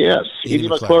 Yes, Edie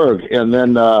McClurg. And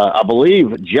then I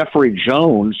believe Jeffrey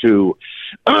Jones, who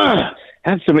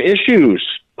had some issues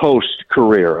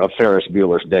post-career of Ferris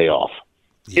Bueller's Day Off.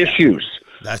 Yeah. Issues.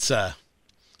 That's a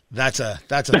thing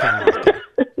right there.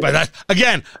 But that,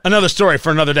 again, another story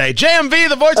for another day. JMV,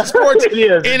 the voice of sports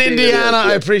in Indiana.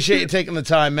 I appreciate you taking the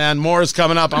time, man. More is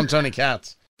coming up. I'm Tony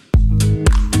Katz.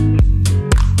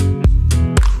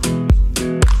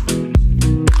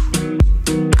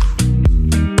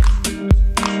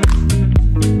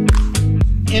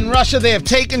 In Russia, they have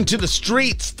taken to the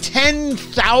streets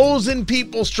 10,000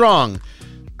 people strong,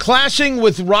 clashing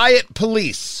with riot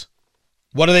police.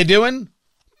 What are they doing?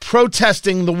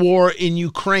 Protesting the war in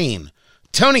Ukraine.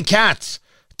 Tony Katz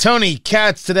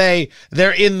today.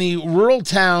 They're in the rural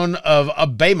town of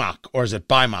Baymak, or is it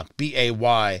Baymak?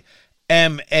 Baymak.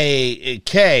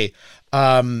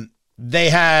 They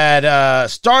had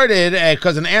started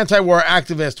because an anti-war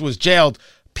activist was jailed.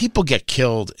 People get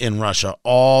killed in Russia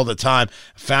all the time.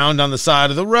 Found on the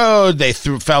side of the road. They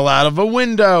fell out of a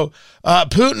window.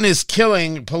 Putin is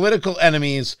killing political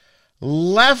enemies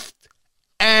left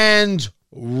and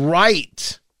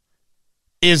right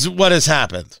is what has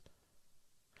happened.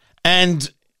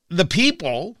 And the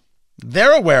people,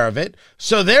 they're aware of it,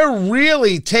 so they're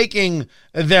really taking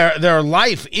their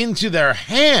life into their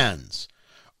hands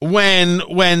when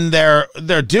they're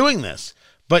doing this.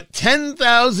 But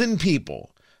 10,000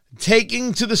 people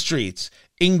taking to the streets,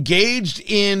 engaged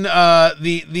in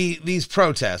these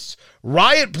protests,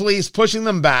 riot police pushing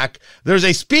them back. There's a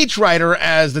speechwriter,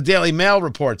 as the Daily Mail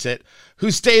reports it, who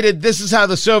stated this is how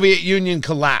the Soviet Union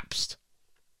collapsed.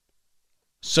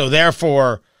 So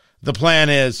therefore, the plan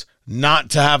is not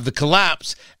to have the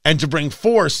collapse and to bring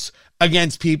force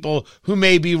against people who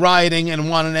may be rioting and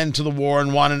want an end to the war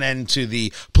and want an end to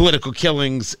the political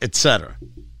killings, etc.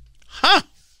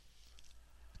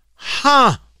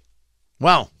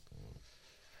 Well,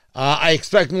 I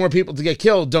expect more people to get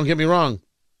killed. Don't get me wrong.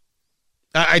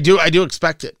 I do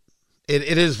expect it.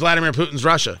 It is Vladimir Putin's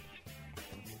Russia.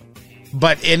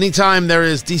 But anytime there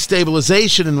is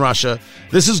destabilization in Russia,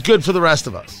 this is good for the rest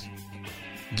of us.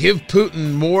 Give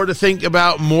Putin more to think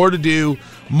about, more to do,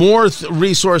 more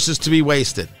resources to be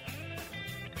wasted.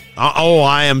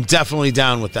 I am definitely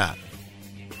down with that.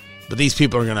 But these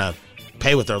people are going to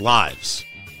pay with their lives.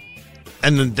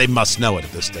 And then they must know it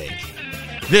at this stage.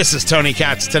 This is Tony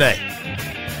Katz Today.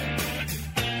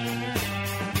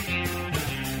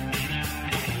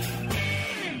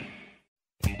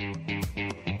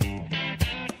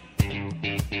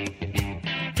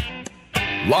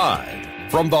 Live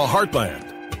from the heartland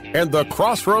and the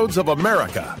crossroads of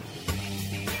America,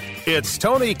 it's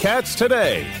Tony Katz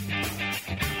Today.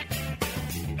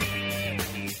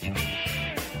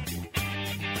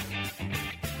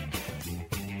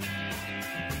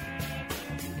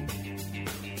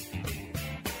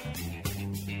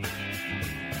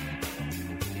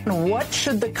 What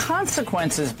should the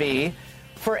consequences be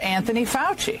for Anthony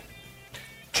Fauci?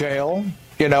 Jail.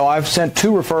 You know, I've sent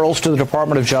 2 referrals to the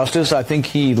Department of Justice. I think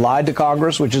he lied to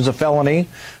Congress, which is a felony.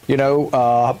 You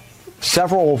know,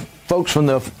 several folks from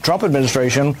the Trump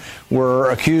administration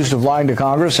were accused of lying to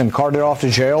Congress and carted off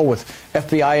to jail with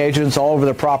FBI agents all over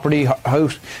the property,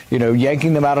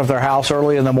 yanking them out of their house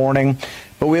early in the morning.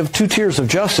 But we have 2 tiers of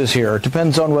justice here. It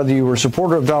depends on whether you were a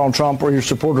supporter of Donald Trump or you're a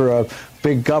supporter of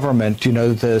big government,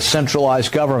 the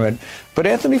centralized government. But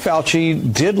Anthony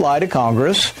Fauci did lie to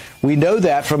Congress. We know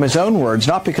that from his own words,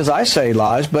 not because I say he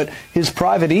lies, but his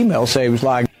private emails say he was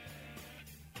lying.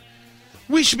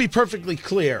 We should be perfectly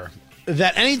clear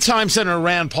that anytime Senator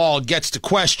Rand Paul gets to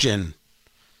question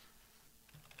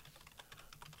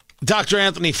Dr.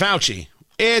 Anthony Fauci,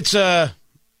 it's a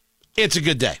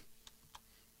good day.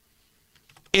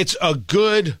 It's a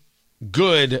good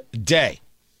day.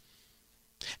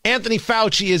 Anthony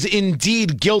Fauci is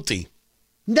indeed guilty.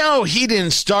 No, he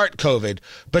didn't start COVID,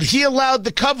 but he allowed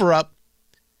the cover-up.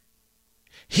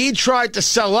 He tried to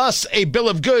sell us a bill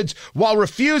of goods while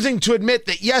refusing to admit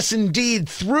that, yes, indeed,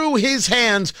 through his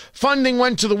hands, funding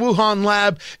went to the Wuhan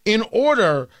lab in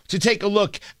order to take a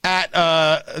look at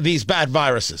these bad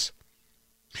viruses.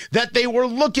 That they were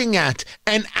looking at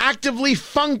and actively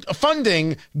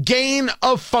funding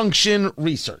gain-of-function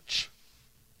research.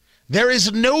 There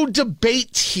is no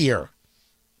debate here.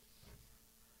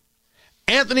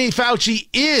 Anthony Fauci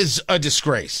is a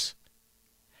disgrace.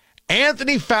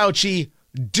 Anthony Fauci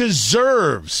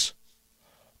deserves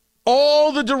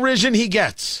all the derision he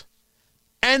gets,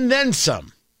 and then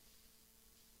some.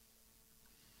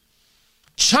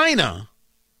 China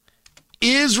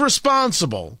is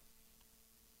responsible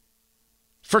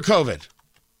for COVID.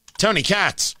 Tony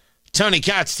Katz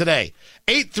today.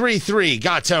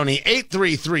 833-GOT-TONY,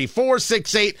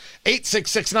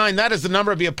 833-468-8669. That is the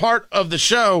number to be a part of the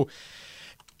show.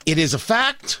 It is a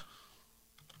fact.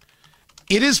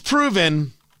 It is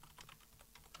proven.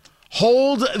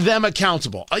 Hold them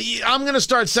accountable. I'm going to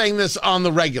start saying this on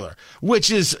the regular,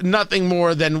 which is nothing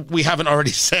more than we haven't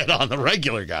already said on the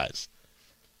regular, guys.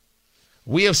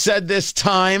 We have said this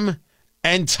time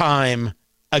and time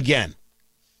again.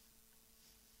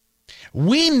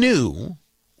 We knew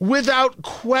without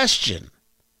question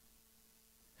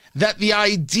that the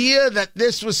idea that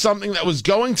this was something that was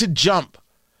going to jump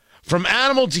from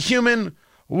animal to human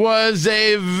was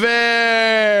a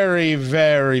very,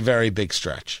 very, very big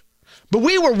stretch. But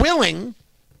we were willing,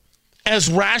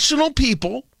 as rational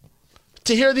people,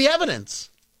 to hear the evidence.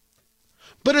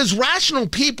 But as rational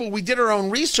people, we did our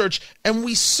own research and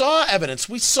we saw evidence.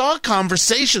 We saw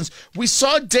conversations. We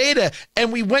saw data,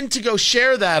 and we went to go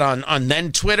share that on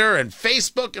then Twitter and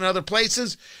Facebook and other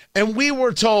places. And we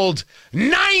were told,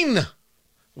 nein,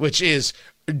 which is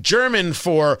German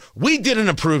for we didn't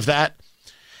approve that.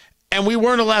 And we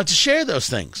weren't allowed to share those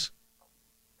things.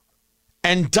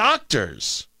 And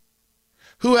doctors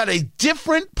who had a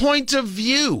different point of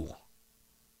view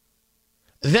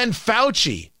than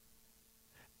Fauci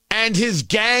and his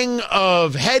gang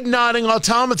of head-nodding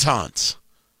automatons,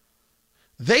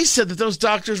 they said that those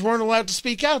doctors weren't allowed to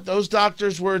speak out. Those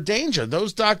doctors were a danger.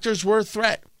 Those doctors were a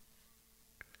threat.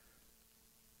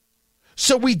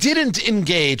 So we didn't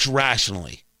engage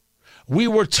rationally. We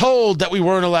were told that we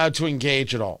weren't allowed to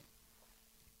engage at all.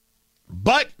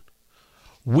 But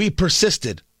we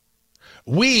persisted.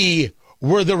 We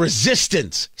were the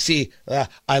resistance. See,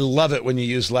 I love it when you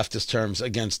use leftist terms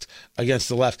against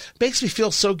the left. Makes me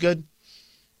feel so good.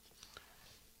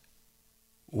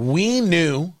 We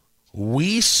knew,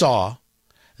 we saw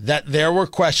that there were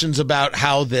questions about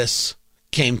how this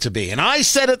came to be. And I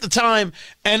said at the time,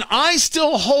 and I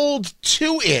still hold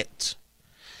to it,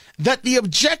 that the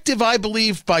objective, I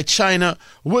believe, by China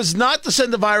was not to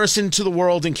send the virus into the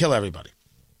world and kill everybody.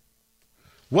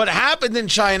 What happened in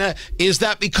China is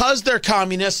that because they're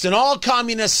communists, and all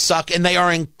communists suck, and they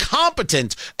are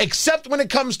incompetent, except when it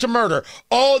comes to murder.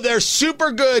 Oh, they're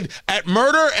super good at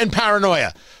murder and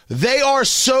paranoia. They are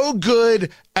so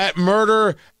good at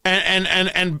murder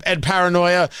and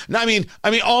paranoia. I mean,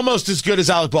 almost as good as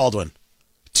Alec Baldwin.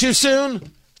 Too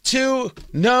soon?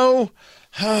 No?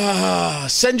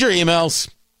 Send your emails.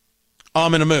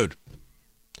 I'm in a mood.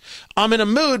 I'm in a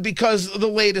mood because the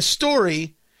latest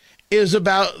story is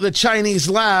about the Chinese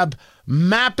lab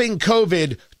mapping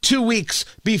COVID 2 weeks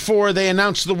before they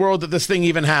announced to the world that this thing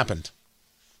even happened.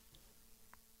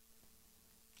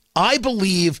 I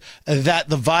believe that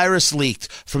the virus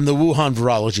leaked from the Wuhan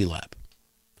virology lab.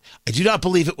 I do not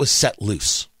believe it was set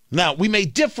loose. Now, we may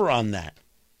differ on that,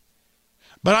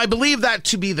 but I believe that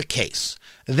to be the case,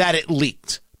 that it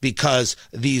leaked because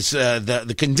these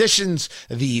the conditions,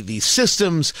 the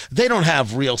systems, they don't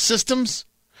have real systems.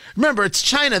 Remember, it's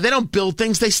China. They don't build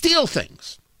things, they steal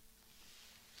things.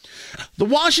 The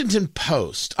Washington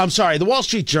Post, the Wall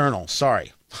Street Journal,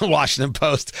 Washington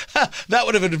Post. That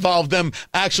would have involved them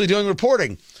actually doing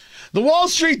reporting. The Wall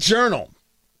Street Journal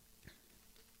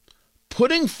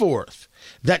putting forth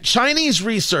that Chinese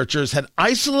researchers had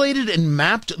isolated and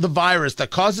mapped the virus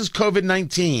that causes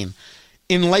COVID-19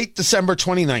 in late December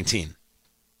 2019.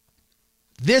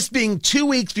 This being 2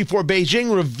 weeks before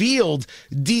Beijing revealed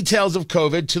details of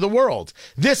COVID to the world.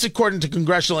 This, according to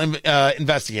congressional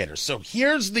investigators. So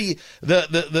here's the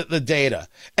data,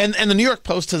 and the New York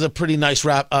Post has a pretty nice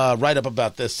write-up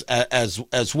about this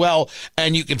as well.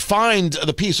 And you can find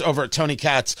the piece over at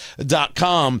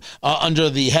TonyKatz.com under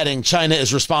the heading "China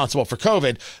is responsible for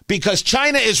COVID," because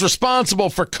China is responsible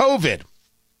for COVID.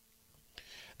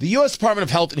 The U.S. Department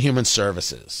of Health and Human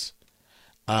Services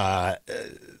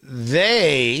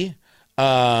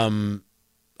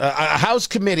A House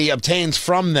committee obtains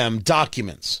from them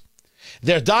documents.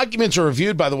 Their documents are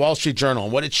reviewed by the Wall Street Journal.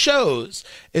 And what it shows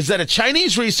is that a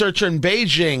Chinese researcher in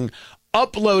Beijing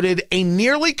uploaded a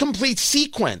nearly complete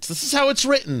sequence, this is how it's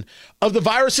written, of the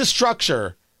virus's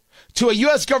structure to a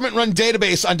U.S. government-run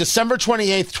database on December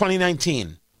 28th,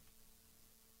 2019.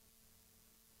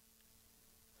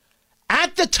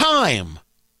 At the time,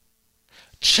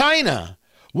 China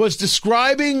was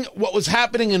describing what was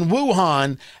happening in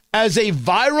Wuhan as a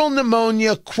viral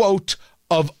pneumonia, quote,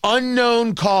 of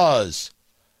unknown cause,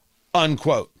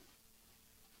 unquote.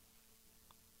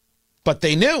 But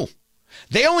they knew.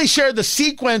 They only shared the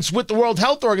sequence with the World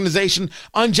Health Organization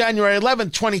on January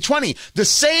 11th, 2020. The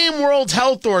same World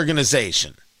Health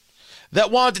Organization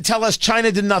that wanted to tell us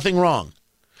China did nothing wrong.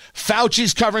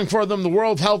 Fauci's covering for them. The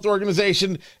World Health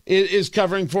Organization is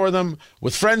covering for them.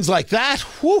 With friends like that,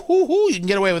 you can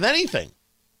get away with anything.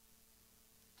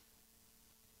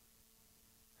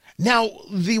 Now,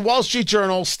 the Wall Street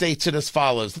Journal states it as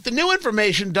follows, that the new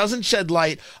information doesn't shed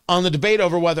light on the debate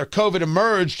over whether COVID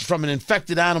emerged from an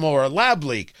infected animal or a lab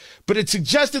leak, but it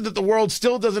suggested that the world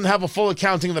still doesn't have a full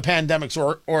accounting of the pandemic's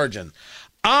origin.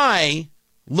 I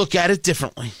look at it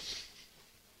differently.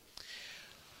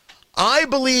 I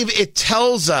believe it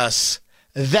tells us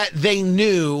that they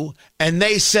knew and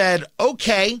they said,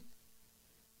 okay,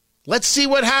 let's see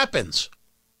what happens.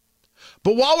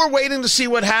 But while we're waiting to see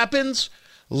what happens,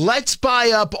 let's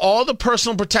buy up all the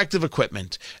personal protective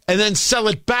equipment and then sell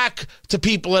it back to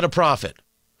people at a profit.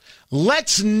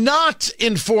 Let's not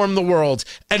inform the world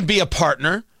and be a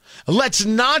partner. Let's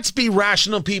not be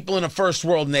rational people in a first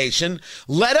world nation.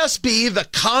 Let us be the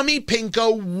commie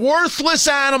pinko, worthless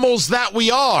animals that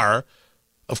we are.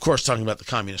 Of course, talking about the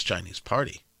Communist Chinese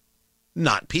Party,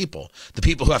 not people. The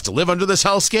people who have to live under this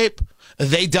hellscape,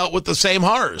 they dealt with the same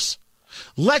horrors.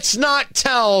 Let's not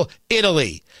tell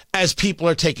Italy as people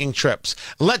are taking trips.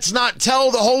 Let's not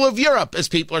tell the whole of Europe as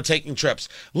people are taking trips.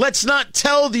 Let's not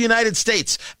tell the United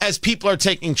States as people are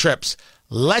taking trips.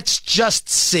 Let's just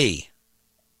see.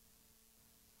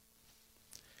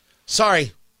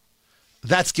 Sorry,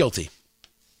 that's guilty.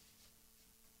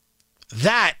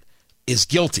 That is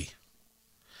guilty.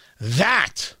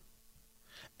 That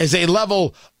is a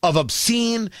level of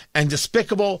obscene and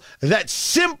despicable that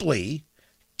simply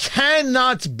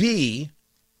cannot be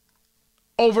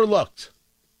overlooked.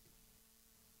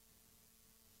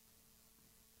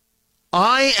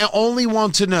 I only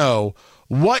want to know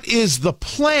what is the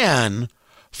plan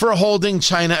for holding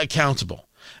China accountable.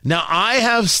 Now, I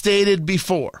have stated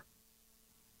before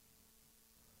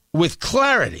with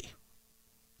clarity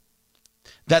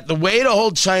that the way to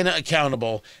hold China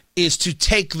accountable is to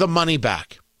take the money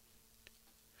back.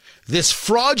 This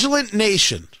fraudulent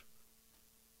nation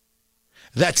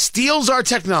that steals our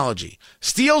technology,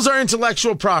 steals our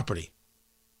intellectual property,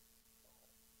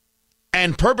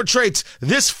 and perpetrates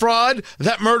this fraud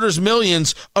that murders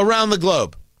millions around the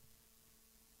globe.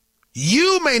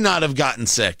 You may not have gotten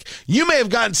sick. You may have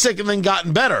gotten sick and then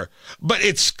gotten better, but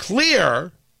it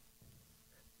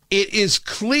is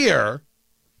clear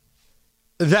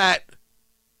that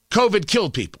COVID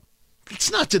killed people.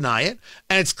 Let's not deny it.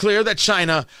 And it's clear that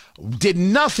China did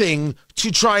nothing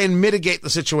to try and mitigate the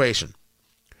situation.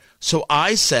 So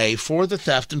I say, for the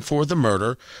theft and for the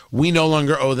murder, we no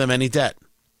longer owe them any debt.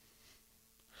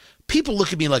 People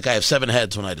look at me like I have 7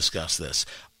 heads when I discuss this.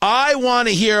 I want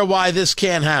to hear why this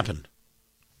can't happen.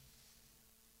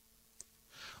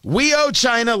 We owe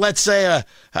China, let's say,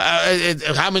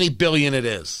 how many billion it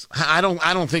is. I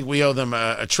don't think we owe them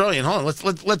a trillion. Hold on,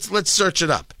 let's search it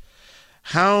up.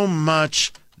 How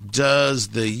much does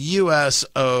the U.S.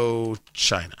 owe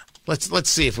China? Let's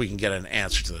see if we can get an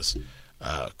answer to this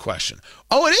question.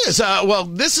 Oh, it is. Well,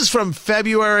 this is from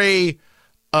February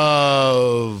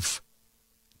of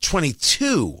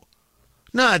 22.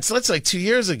 No, that's like 2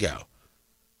 years ago.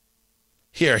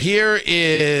 Here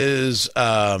is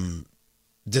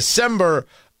December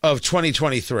of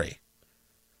 2023.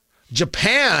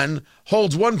 Japan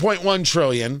holds 1.1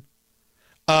 trillion.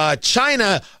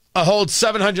 China holds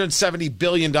 $770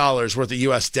 billion worth of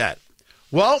U.S. debt.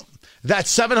 Well,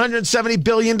 that's $770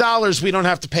 billion we don't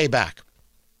have to pay back.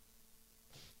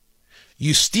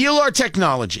 You steal our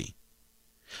technology.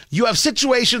 You have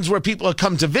situations where people have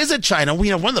come to visit China.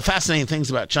 One of the fascinating things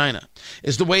about China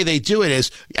is the way they do it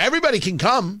is everybody can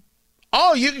come.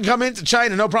 Oh, you can come into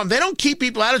China, no problem. They don't keep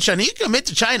people out of China. You can come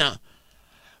into China.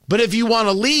 But if you want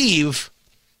to leave,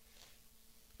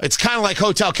 it's kind of like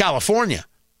Hotel California.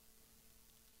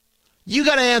 You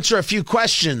got to answer a few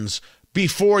questions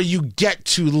before you get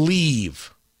to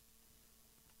leave.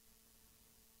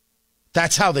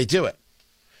 That's how they do it.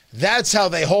 That's how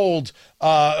they hold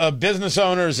business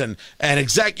owners and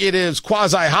executives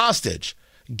quasi-hostage,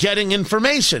 getting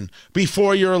information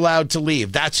before you're allowed to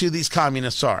leave. That's who these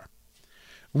communists are.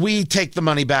 We take the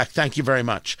money back. Thank you very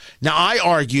much. Now, I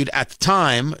argued at the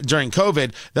time during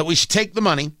COVID that we should take the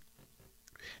money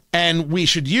and we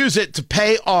should use it to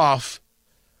pay off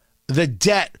the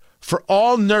debt for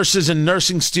all nurses and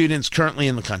nursing students currently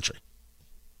in the country.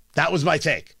 That was my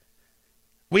take.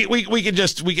 We could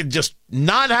just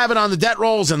not have it on the debt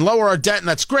rolls and lower our debt, and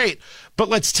that's great. But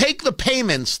let's take the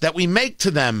payments that we make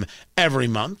to them every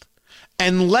month,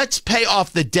 and let's pay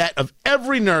off the debt of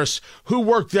every nurse who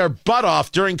worked their butt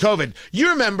off during COVID. You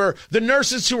remember the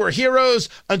nurses who were heroes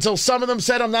until some of them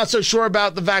said, I'm not so sure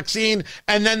about the vaccine,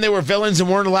 and then they were villains and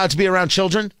weren't allowed to be around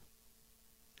children?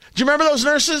 Do you remember those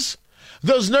nurses?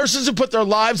 Those nurses who put their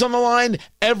lives on the line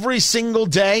every single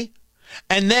day?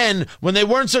 And then, when they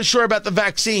weren't so sure about the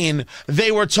vaccine,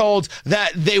 they were told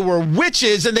that they were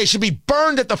witches and they should be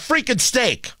burned at the freaking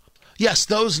stake. Yes,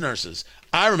 those nurses.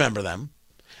 I remember them.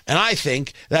 And I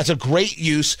think that's a great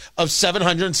use of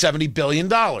 $770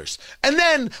 billion. And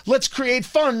then let's create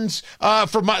funds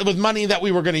with money that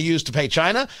we were going to use to pay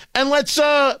China. And let's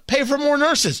pay for more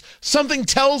nurses. Something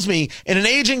tells me in an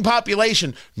aging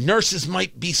population, nurses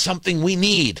might be something we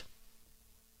need.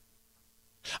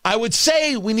 I would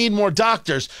say we need more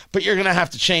doctors, but you're going to have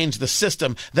to change the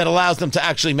system that allows them to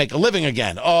actually make a living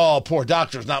again. Oh, poor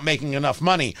doctor's not making enough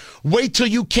money. Wait till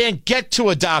you can't get to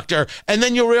a doctor, and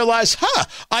then you'll realize,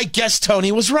 I guess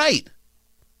Tony was right.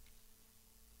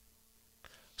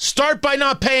 Start by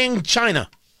not paying China.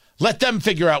 Let them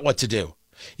figure out what to do.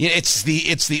 It's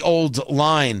the old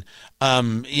line,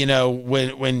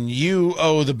 when you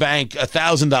owe the bank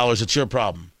 $1,000, it's your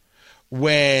problem.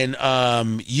 When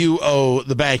you owe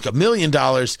the bank $1 million,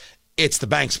 it's the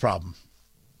bank's problem.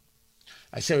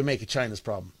 I say we make it China's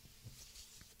problem.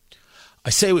 I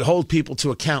say we hold people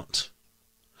to account.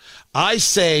 I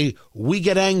say we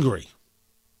get angry.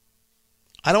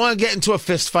 I don't want to get into a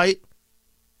fist fight.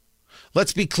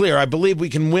 Let's be clear. I believe we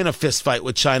can win a fist fight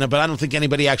with China, but I don't think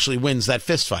anybody actually wins that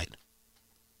fist fight.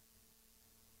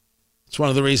 It's one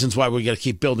of the reasons why we got to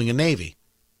keep building a Navy.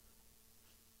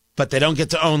 But they don't get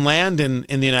to own land in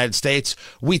the United States.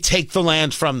 We take the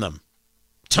land from them.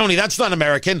 Tony, that's not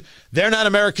American. They're not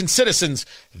American citizens.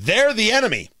 They're the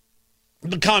enemy.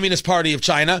 The Communist Party of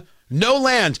China. No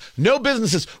land, no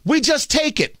businesses. We just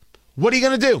take it. What are you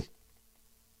going to do?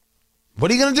 What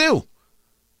are you going to do?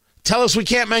 Tell us we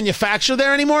can't manufacture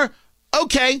there anymore?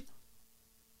 Okay.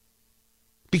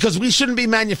 Because we shouldn't be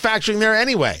manufacturing there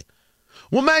anyway.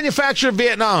 We'll manufacture in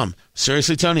Vietnam.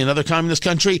 Seriously, Tony, another communist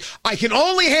country? I can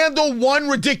only handle one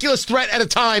ridiculous threat at a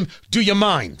time. Do you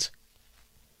mind?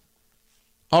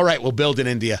 All right, we'll build in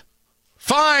India.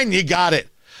 Fine, you got it.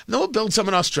 Then we'll build some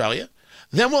in Australia.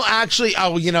 Then we'll actually, I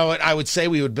would say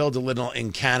we would build a little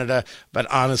in Canada,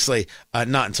 but honestly,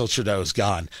 not until Trudeau's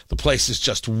gone. The place is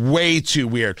just way too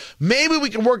weird. Maybe we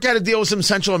can work out a deal with some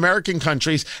Central American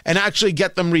countries and actually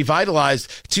get them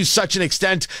revitalized to such an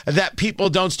extent that people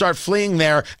don't start fleeing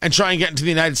there and try and get into the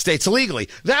United States illegally.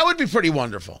 That would be pretty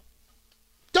wonderful.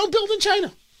 Don't build in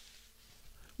China.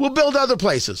 We'll build other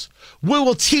places. We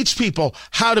will teach people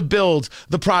how to build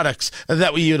the products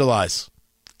that we utilize.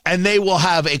 And they will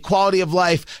have a quality of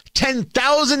life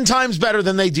 10,000 times better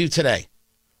than they do today.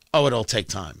 Oh, it'll take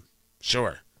time.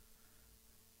 Sure.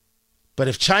 But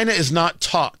if China is not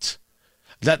taught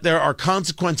that there are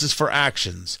consequences for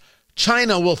actions,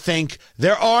 China will think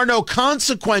there are no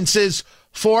consequences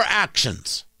for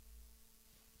actions.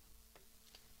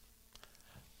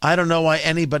 I don't know why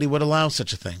anybody would allow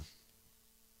such a thing.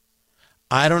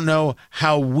 I don't know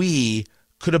how we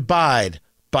could abide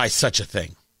by such a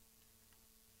thing.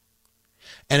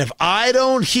 And if I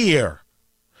don't hear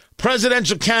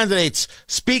presidential candidates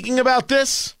speaking about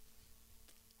this,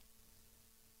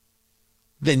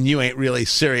 then you ain't really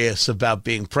serious about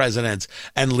being president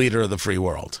and leader of the free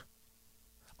world.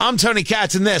 I'm Tony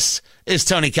Katz, and this is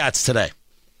Tony Katz Today.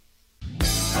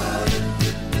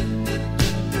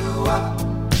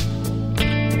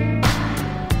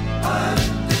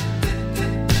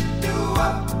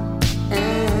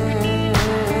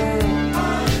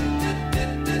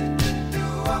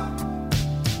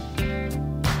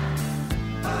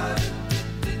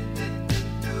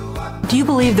 Do you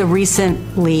believe the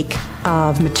recent leak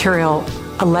of material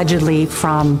allegedly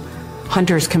from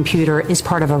Hunter's computer is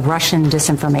part of a Russian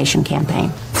disinformation campaign?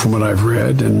 From what I've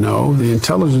read and know, the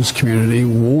intelligence community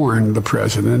warned the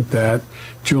president that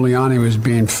Giuliani was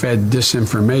being fed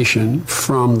disinformation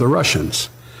from the Russians.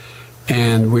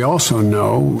 And we also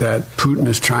know that Putin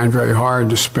is trying very hard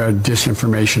to spread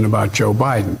disinformation about Joe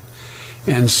Biden.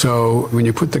 And so when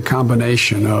you put the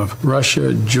combination of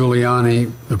Russia,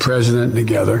 Giuliani, the president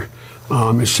together,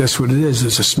 it's just what it is.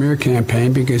 It's a smear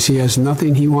campaign because he has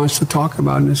nothing he wants to talk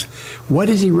about. What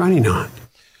is he running on?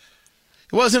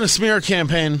 It wasn't a smear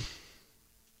campaign.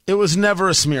 It was never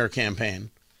a smear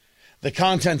campaign. The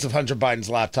contents of Hunter Biden's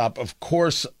laptop, of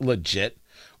course, legit.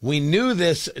 We knew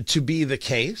this to be the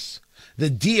case. The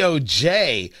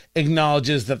DOJ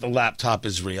acknowledges that the laptop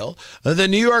is real. The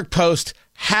New York Post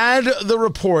had the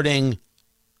reporting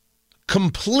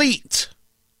complete.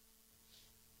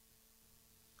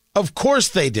 Of course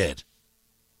they did.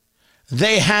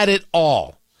 They had it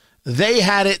all. They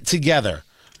had it together.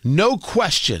 No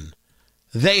question.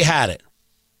 They had it.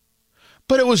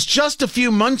 But it was just a few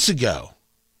months ago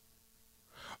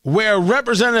where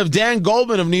Representative Dan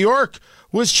Goldman of New York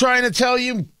was trying to tell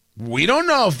you, we don't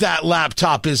know if that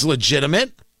laptop is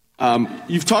legitimate.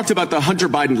 You've talked about the Hunter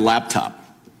Biden laptop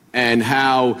and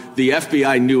how the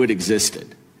FBI knew it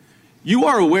existed. You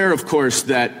are aware, of course,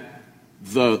 that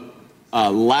the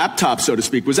laptop, so to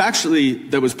speak,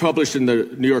 that was published in the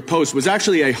New York Post was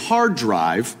actually a hard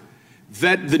drive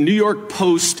that the New York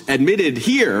Post admitted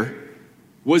here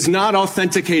was not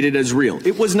authenticated as real.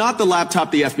 It was not the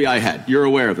laptop the FBI had. You're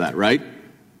aware of that, right?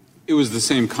 It was the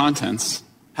same contents.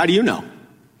 How do you know?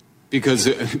 Because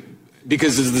it's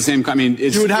the same. I mean,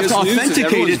 you would have to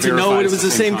authenticate it to know it was the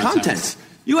same contents.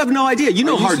 You have no idea. You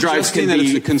know hard drives can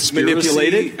be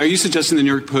manipulated. Are you suggesting the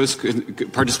New York Post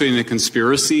could participate in a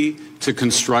conspiracy to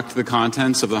construct the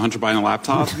contents of the Hunter Biden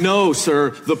laptop? No,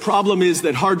 sir. The problem is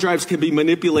that hard drives can be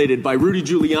manipulated by Rudy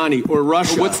Giuliani or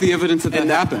Russia. But what's the evidence that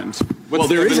happened? Well,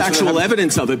 there is actual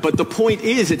evidence of it, but the point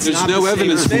is there's not no the same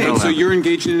evidence thing. So you're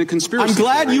engaging in a conspiracy. I'm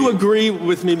glad you agree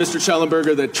with me, Mr.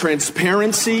 Schellenberger, that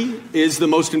transparency is the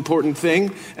most important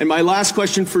thing. And my last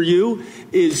question for you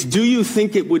is, do you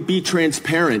think it would be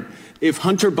transparent if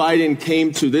Hunter Biden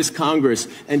came to this Congress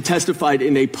and testified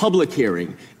in a public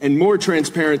hearing, and more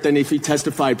transparent than if he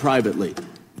testified privately?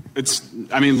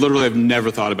 Literally, I've never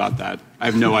thought about that. I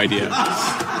have no idea.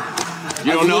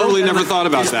 You don't know? Literally never thought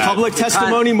about that. Public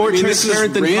testimony more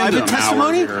transparent than private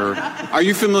testimony? Are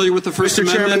you familiar with the First Mr.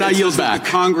 Amendment? Chairman, I yield back.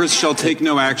 Congress shall take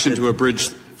no action to abridge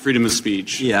freedom of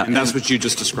speech. Yeah. And that's what you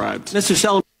just described.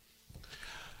 Mr.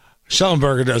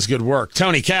 Schellenberger does good work.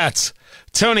 Tony Katz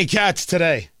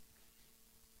today.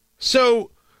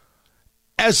 So,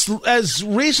 as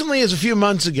recently as a few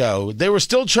months ago, they were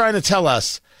still trying to tell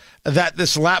us that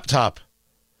this laptop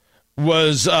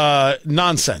was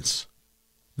nonsense.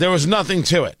 There was nothing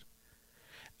to it.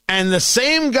 And the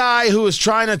same guy who was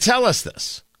trying to tell us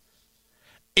this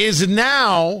is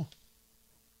now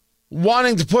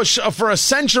wanting to push for a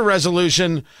censure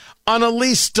resolution on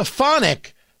Elise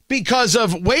Stefanik because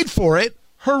of, wait for it,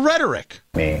 her rhetoric.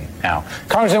 Now,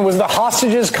 Congressman, was the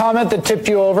hostages comment that tipped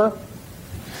you over?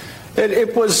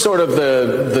 It was sort of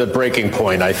the breaking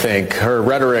point, I think. Her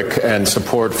rhetoric and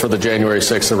support for the January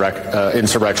 6th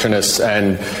insurrectionists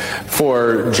and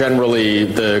for generally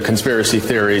the conspiracy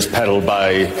theories peddled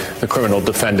by the criminal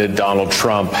defendant Donald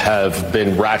Trump have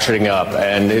been ratcheting up.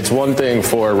 And it's one thing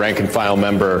for a rank-and-file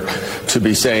member to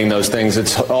be saying those things.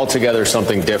 It's altogether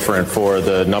something different for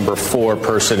the number 4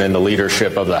 person in the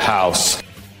leadership of the House.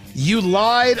 You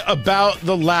lied about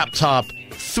the laptop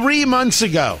 3 months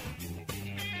ago.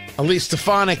 Elise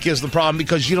Stefanik is the problem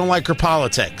because you don't like her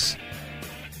politics.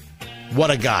 What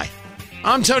a guy.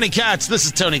 I'm Tony Katz. This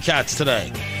is Tony Katz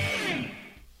Today.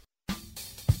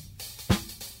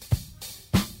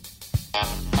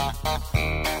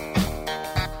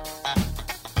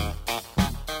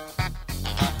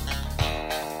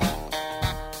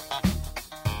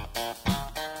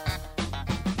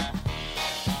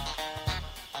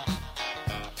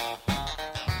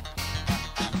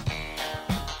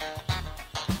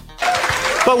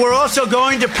 But we're also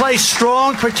going to place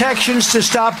strong protections to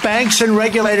stop banks and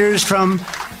regulators from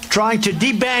trying to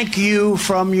debank you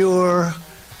from your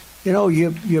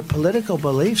political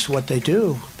beliefs, what they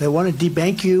do. They want to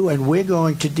debank you, and we're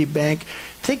going to debank.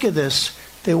 Think of this.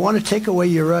 They want to take away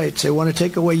your rights. They want to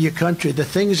take away your country. The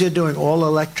things they're doing, all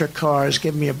electric cars,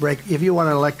 give me a break. If you want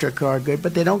an electric car, good.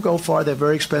 But they don't go far. They're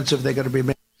very expensive. They're going to be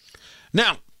made.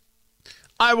 Now,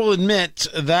 I will admit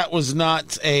that was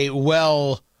not a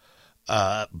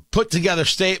put together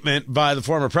statement by the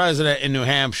former president in New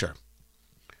Hampshire.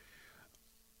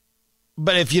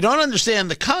 But if you don't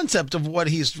understand the concept of what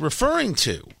he's referring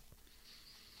to,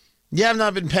 you have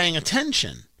not been paying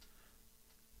attention.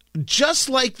 Just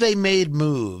like they made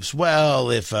moves. Well,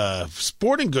 if a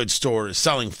sporting goods store is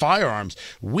selling firearms,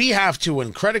 we have to,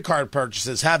 in credit card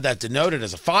purchases, have that denoted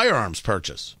as a firearms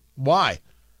purchase. Why?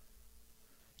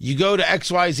 You go to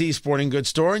XYZ sporting goods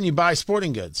store and you buy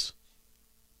sporting goods.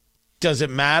 Does it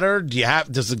matter?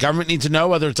 Does the government need to know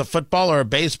whether it's a football or a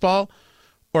baseball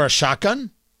or a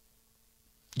shotgun?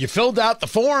 You filled out the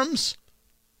forms.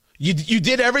 You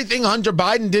did everything Hunter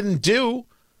Biden didn't do.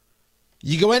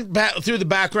 You went back through the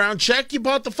background check. You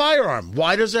bought the firearm.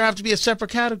 Why does there have to be a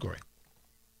separate category?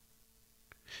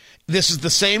 This is the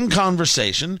same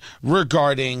conversation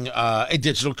regarding a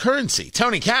digital currency.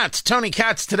 Tony Katz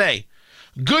today.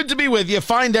 Good to be with you.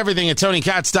 Find everything at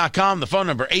TonyKatz.com. The phone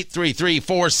number,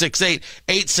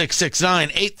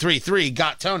 833-468-8669,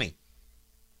 833-GOT-TONY.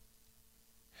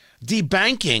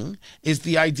 Debanking is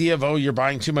the idea of, you're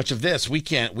buying too much of this. We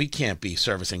can't be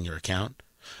servicing your account.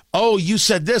 Oh, you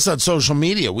said this on social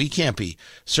media. We can't be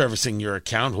servicing your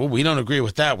account. Well, we don't agree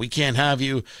with that. We can't have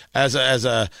you as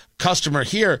a customer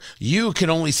here. You can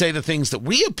only say the things that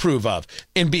we approve of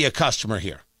and be a customer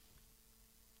here.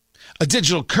 A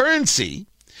digital currency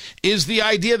is the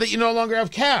idea that you no longer have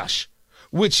cash,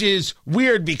 which is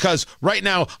weird because right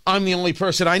now I'm the only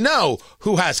person I know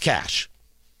who has cash.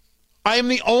 I am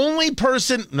the only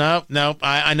person,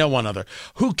 I know one other,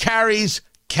 who carries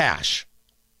cash.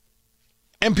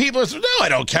 And people are saying, no, I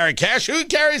don't carry cash. Who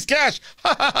carries cash?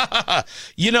 I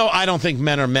don't think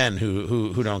men are men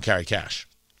who don't carry cash.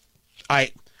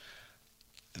 I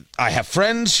have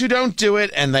friends who don't do it,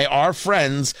 and they are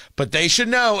friends, but they should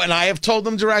know, and I have told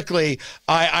them directly,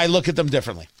 I look at them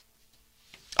differently.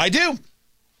 I do.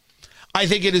 I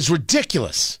think it is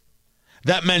ridiculous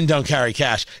that men don't carry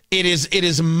cash. It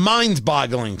is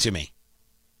mind-boggling to me.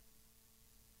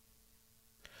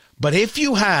 But if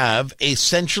you have a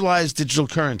centralized digital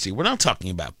currency, we're not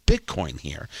talking about Bitcoin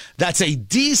here. That's a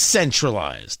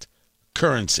decentralized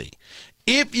currency.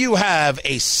 If you have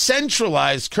a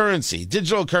centralized currency,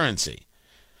 digital currency,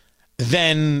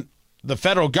 then the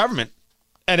federal government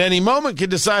at any moment can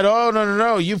decide,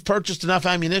 no, you've purchased enough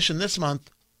ammunition this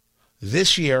month,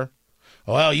 this year.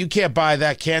 Well, you can't buy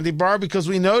that candy bar because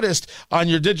we noticed on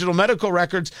your digital medical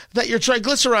records that your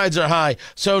triglycerides are high.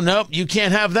 So, nope, you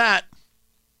can't have that.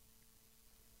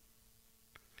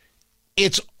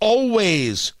 It's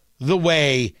always the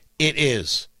way it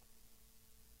is.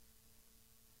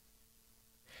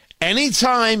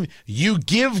 Anytime you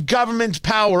give government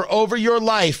power over your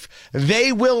life,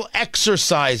 they will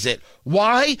exercise it.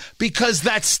 Why? Because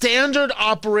that's standard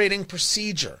operating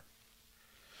procedure.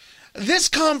 This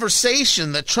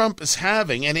conversation that Trump is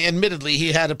having, and admittedly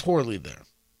he had it poorly there,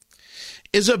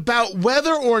 is about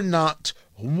whether or not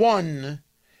one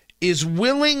is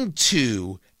willing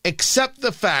to accept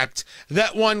the fact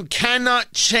that one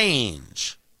cannot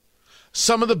change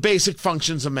some of the basic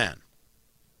functions of man.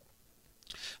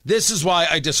 This is why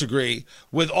I disagree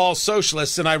with all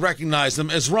socialists, and I recognize them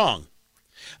as wrong.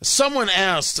 Someone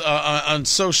asked on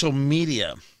social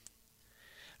media,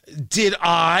 did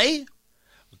I,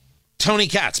 Tony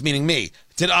Katz, meaning me,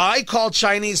 did I call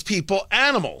Chinese people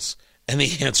animals? And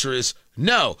the answer is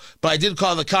no, but I did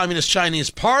call the Communist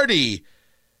Chinese Party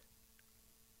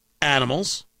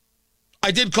animals.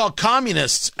 I did call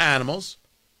communists animals.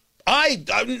 I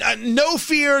no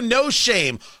fear, no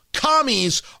shame.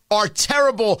 Commies are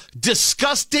terrible,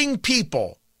 disgusting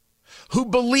people who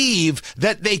believe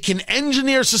that they can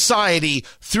engineer society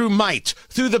through might,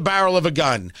 through the barrel of a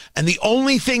gun. And the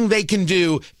only thing they can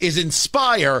do is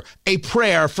inspire a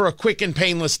prayer for a quick and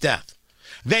painless death.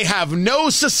 They have no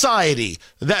society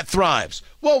that thrives.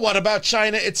 Well, what about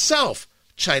China itself?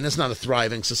 China's not a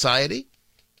thriving society.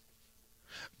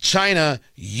 China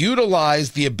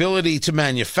utilized the ability to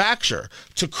manufacture,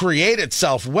 to create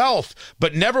itself wealth,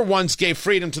 but never once gave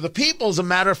freedom to the people. As a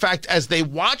matter of fact, as they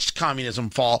watched communism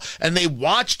fall and they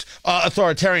watched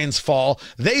authoritarians fall,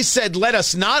 they said, let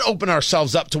us not open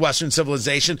ourselves up to Western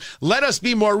civilization. Let us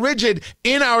be more rigid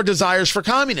in our desires for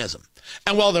communism.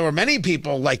 And while there were many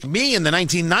people like me in the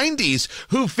 1990s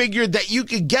who figured that you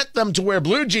could get them to wear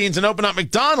blue jeans and open up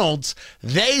McDonald's,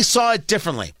 they saw it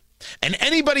differently. And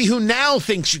anybody who now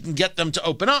thinks you can get them to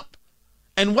open up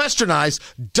and westernize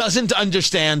doesn't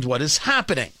understand what is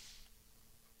happening.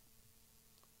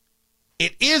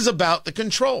 It is about the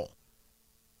control.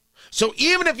 So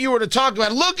even if you were to talk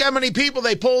about, look how many people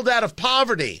they pulled out of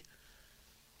poverty,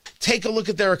 take a look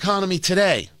at their economy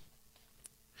today.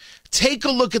 Take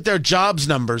a look at their jobs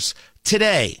numbers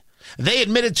today. They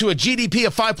admitted to a GDP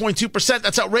of 5.2%.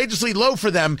 That's outrageously low for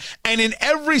them. And in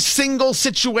every single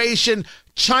situation,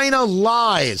 China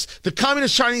lies. The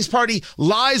Communist Chinese Party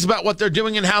lies about what they're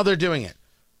doing and how they're doing it.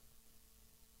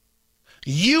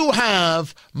 You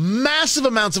have massive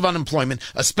amounts of unemployment,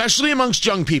 especially amongst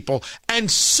young people.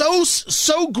 And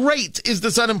so great is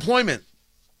this unemployment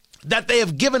that they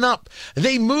have given up.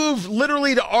 They move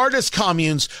literally to artist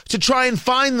communes to try and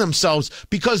find themselves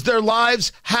because their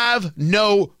lives have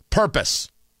no purpose.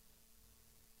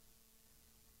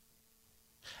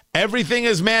 Everything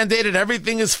is mandated.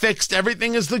 Everything is fixed.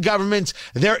 Everything is the government.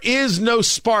 There is no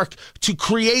spark to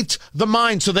create the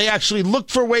mind. So they actually look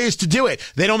for ways to do it.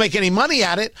 They don't make any money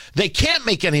at it. They can't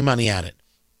make any money at it.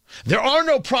 There are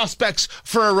no prospects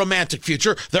for a romantic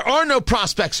future. There are no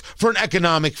prospects for an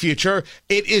economic future.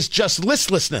 It is just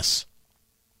listlessness.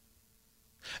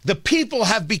 The people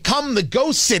have become the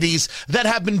ghost cities that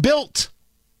have been built.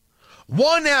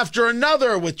 One after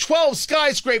another with 12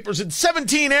 skyscrapers and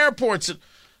 17 airports.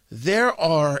 There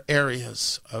are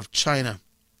areas of China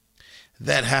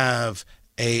that have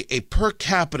a per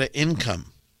capita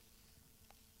income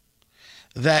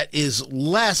that is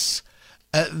less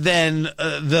than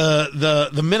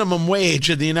the minimum wage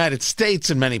in the United States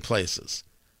in many places.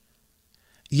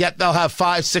 Yet they'll have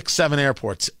 5, 6, 7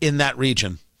 airports in that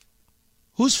region.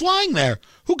 Who's flying there?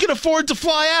 Who can afford to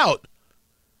fly out?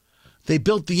 They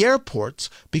built the airports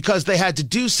because they had to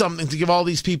do something to give all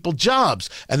these people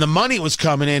jobs. And the money was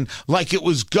coming in like it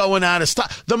was going out of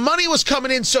stock. The money was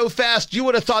coming in so fast, you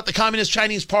would have thought the Communist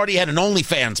Chinese Party had an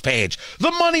OnlyFans page.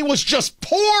 The money was just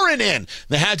pouring in.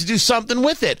 They had to do something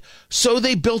with it. So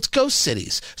they built ghost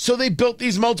cities. So they built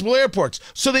these multiple airports.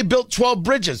 So they built 12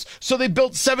 bridges. So they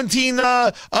built 17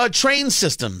 train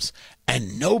systems.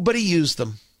 And nobody used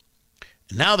them.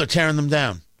 And now they're tearing them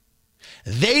down.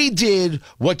 They did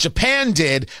what Japan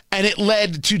did, and it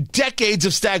led to decades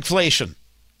of stagflation.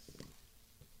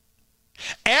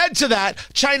 Add to that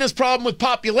China's problem with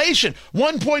population,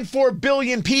 1.4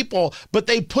 billion people, but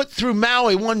they put through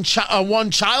Maui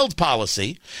one-child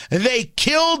policy. They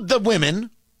killed the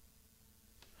women,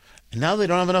 and now they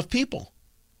don't have enough people.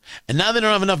 And now they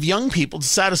don't have enough young people to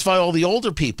satisfy all the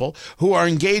older people who are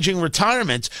engaging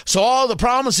retirement. So all the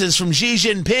promises from Xi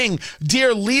Jinping,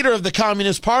 dear leader of the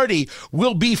Communist Party,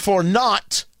 will be for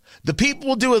naught. The people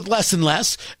will do it less and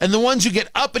less, and the ones who get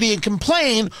uppity and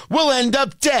complain will end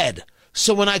up dead.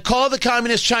 So when I call the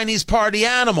Communist Chinese Party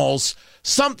animals,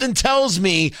 something tells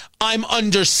me I'm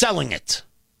underselling it.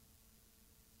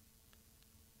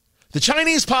 The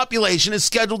Chinese population is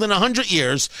scheduled in 100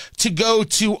 years to go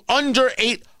to under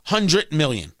 800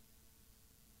 million.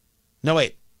 No,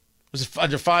 wait. Was it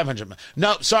under 500 million?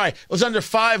 No, sorry. It was under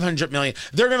 500 million.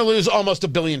 They're going to lose almost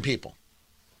 1 billion people.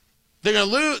 They're going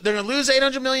to lose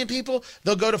 800 million people.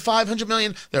 They'll go to 500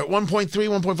 million. They're at 1.3,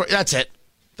 1.4. That's it.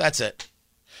 That's it.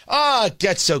 It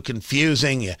gets so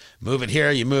confusing. You move it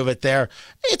here, you move it there.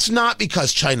 It's not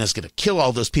because China's going to kill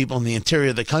all those people in the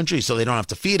interior of the country so they don't have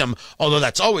to feed them, although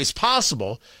that's always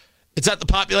possible. It's that the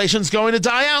population's going to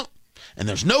die out, and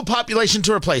there's no population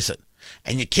to replace it.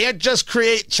 And you can't just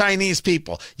create Chinese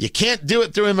people. You can't do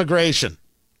it through immigration.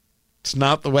 It's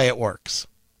not the way it works.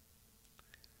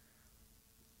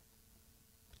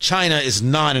 China is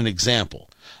not an example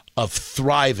of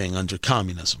thriving under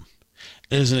communism.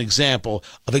 It is an example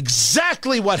of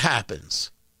exactly what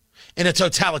happens in a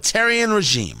totalitarian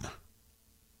regime.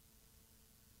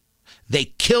 They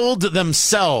killed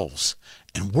themselves,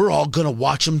 and we're all going to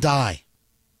watch them die.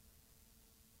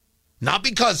 Not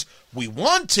because we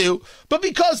want to, but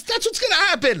because that's what's going to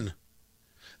happen.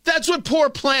 That's what poor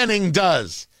planning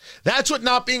does. That's what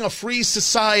not being a free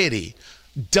society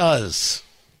does.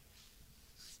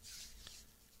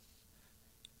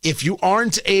 If you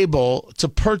aren't able to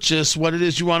purchase what it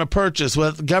is you want to purchase,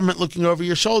 with the government looking over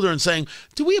your shoulder and saying,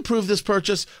 do we approve this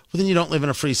purchase? Well, then you don't live in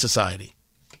a free society.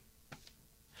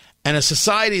 And a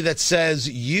society that says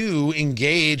you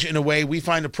engage in a way we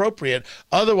find appropriate.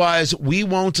 Otherwise, we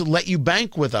won't let you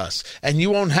bank with us. And you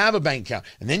won't have a bank account.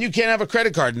 And then you can't have a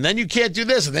credit card. And then you can't do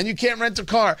this. And then you can't rent a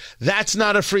car. That's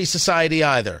not a free society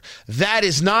either. That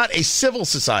is not a civil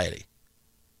society.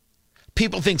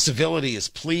 People think civility is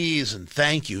please and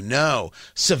thank you. No.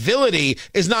 Civility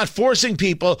is not forcing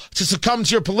people to succumb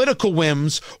to your political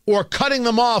whims or cutting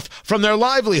them off from their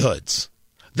livelihoods.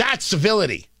 That's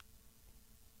civility.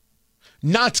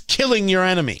 Not killing your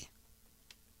enemy.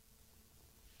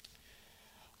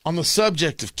 On the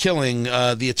subject of killing,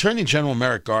 the Attorney General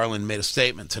Merrick Garland made a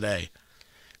statement today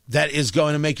that is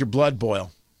going to make your blood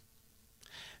boil.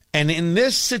 And in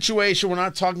this situation, we're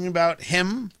not talking about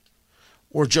him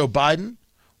or Joe Biden,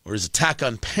 or his attack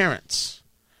on parents.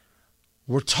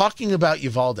 We're talking about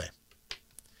Uvalde.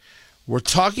 We're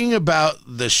talking about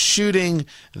the shooting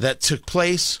that took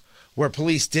place where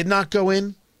police did not go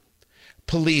in.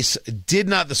 Police did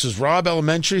not. This was Robb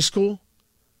Elementary School.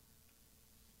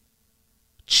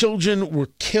 Children were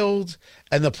killed,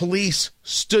 and the police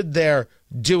stood there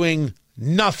doing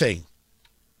nothing.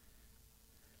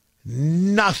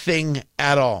 Nothing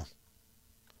at all.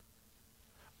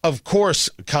 Of course,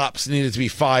 cops needed to be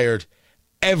fired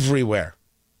everywhere.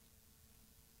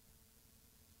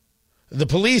 the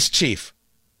police chief,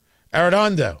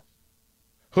 Arredondo,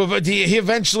 he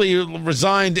eventually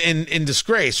resigned in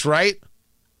disgrace, right?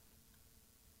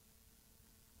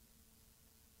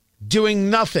 Doing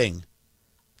nothing.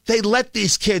 They let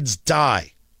these kids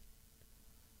die.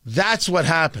 That's what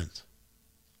happened.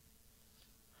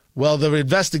 Well, the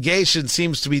investigation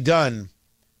seems to be done.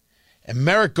 And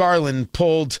Merrick Garland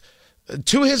pulled,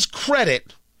 to his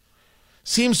credit,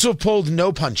 seems to have pulled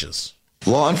no punches.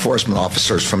 Law enforcement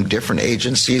officers from different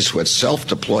agencies who had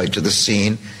self-deployed to the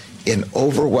scene in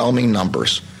overwhelming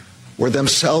numbers were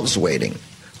themselves waiting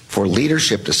for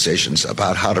leadership decisions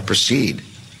about how to proceed.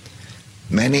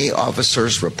 Many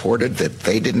officers reported that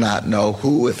they did not know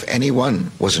who, if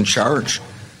anyone, was in charge,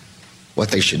 what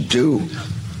they should do,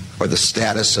 or the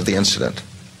status of the incident.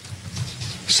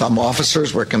 Some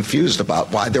officers were confused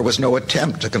about why there was no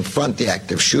attempt to confront the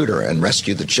active shooter and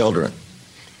rescue the children.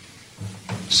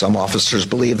 Some officers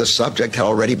believed the subject had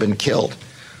already been killed,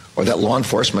 or that law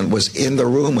enforcement was in the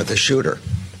room with the shooter.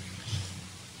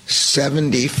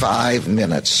 75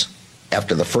 minutes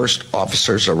after the first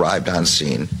officers arrived on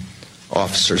scene,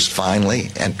 officers finally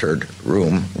entered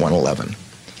room 111.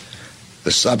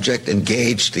 The subject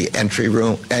engaged the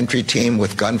entry team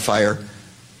with gunfire,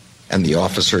 and the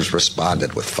officers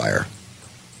responded with fire.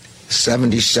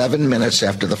 77 minutes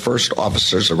after the first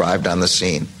officers arrived on the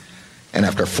scene, and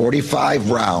after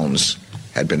 45 rounds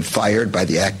had been fired by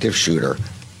the active shooter,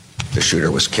 the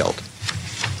shooter was killed.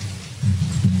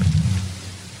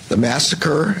 The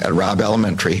massacre at Robb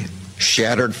Elementary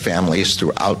shattered families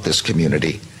throughout this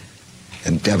community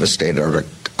and devastated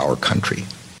our country.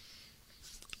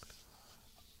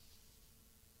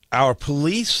 Our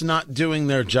police not doing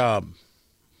their job.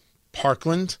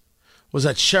 Parkland? Was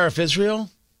that Sheriff Israel?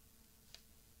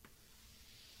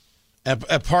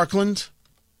 At Parkland?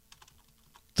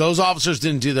 Those officers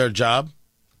didn't do their job.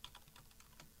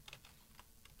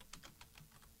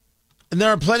 And there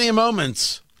are plenty of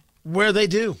moments where they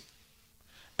do.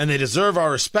 And they deserve our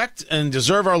respect and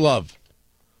deserve our love.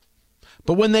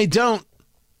 But when they don't,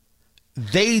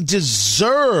 they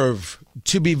deserve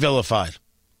to be vilified.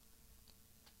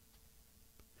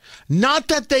 Not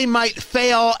that they might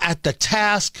fail at the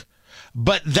task,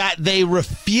 but that they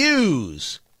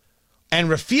refused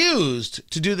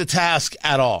to do the task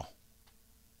at all.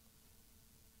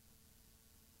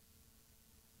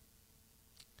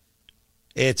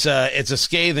 It's a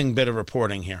scathing bit of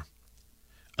reporting here,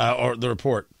 or the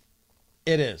report.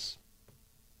 It is.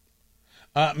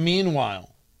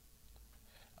 Meanwhile,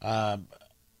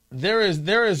 there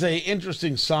is a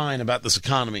interesting sign about this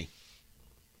economy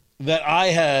that I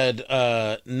had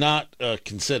not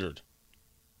considered.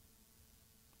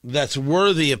 That's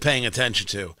worthy of paying attention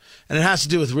to, and it has to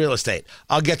do with real estate.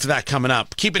 I'll get to that coming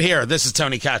up. Keep it here. This is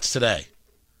Tony Katz Today.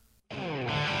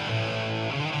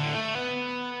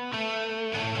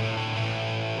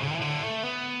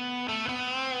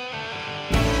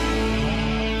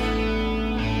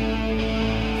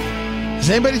 Has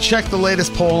anybody checked the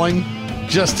latest polling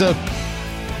just to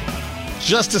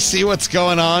see what's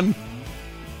going on?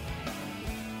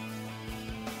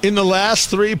 In the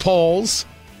last three polls,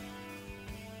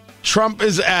 Trump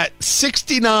is at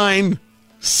 69,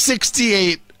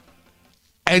 68,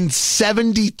 and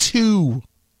 72.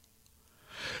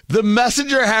 The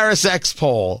Messenger Harris X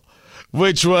poll,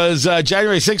 which was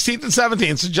January 16th and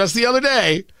 17th, so just the other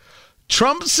day,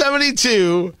 Trump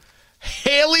 72,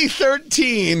 Haley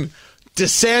 13,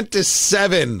 DeSantis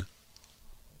 7.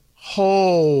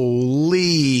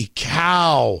 Holy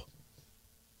cow.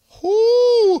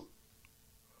 Whoo.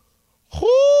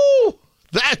 Whoo.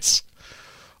 That's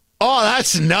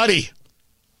nutty.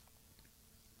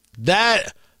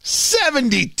 That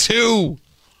 72.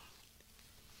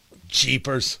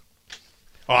 Jeepers.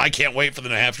 Oh, I can't wait for the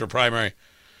New Hampshire primary.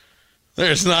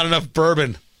 There's not enough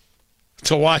bourbon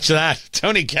to watch that.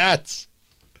 Tony Katz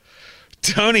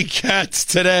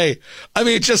today. I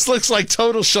mean, it just looks like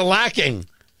total shellacking.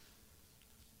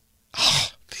 Oh,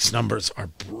 these numbers are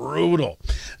brutal.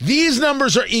 These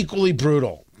numbers are equally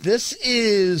brutal. This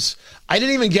is... I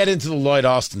didn't even get into the Lloyd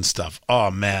Austin stuff. Oh,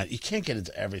 man. You can't get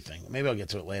into everything. Maybe I'll get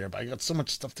to it later, but I got so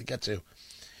much stuff to get to.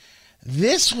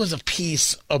 This was a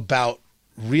piece about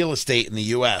real estate in the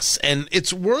U.S., and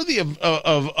it's worthy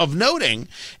of noting,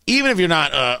 even if you're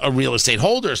not a real estate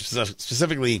holder,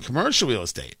 specifically in commercial real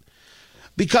estate,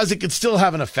 because it could still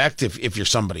have an effect if you're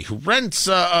somebody who rents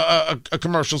a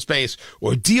commercial space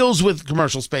or deals with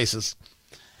commercial spaces,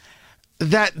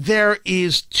 that there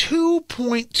is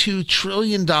 $2.2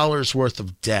 trillion worth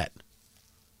of debt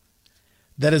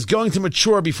that is going to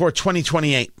mature before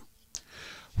 2028,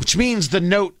 which means the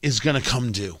note is going to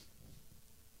come due.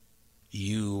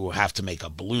 You have to make a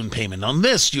balloon payment on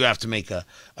this. You have to make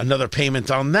another payment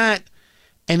on that.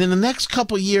 And in the next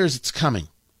couple years, it's coming.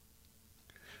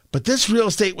 But this real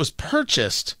estate was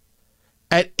purchased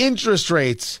at interest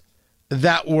rates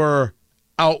that were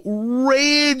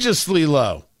outrageously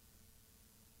low.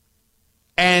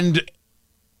 And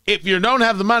if you don't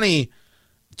have the money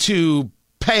to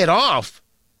pay it off,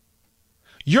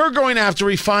 you're going to have to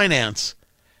refinance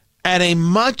at a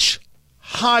much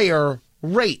higher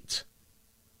rate.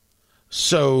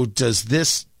 So does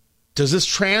this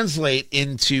translate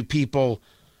into people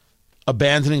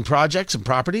abandoning projects and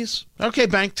properties? Okay,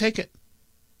 bank, take it.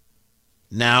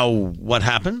 Now what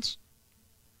happens?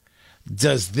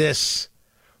 Does this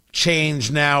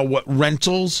change now what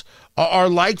rentals are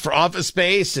like for office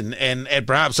space and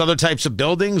perhaps other types of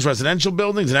buildings, residential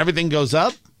buildings, and everything goes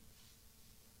up?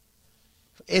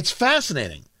 It's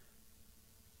fascinating.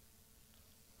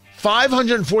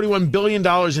 $541 billion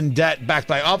in debt backed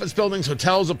by office buildings,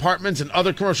 hotels, apartments, and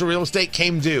other commercial real estate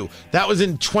came due. That was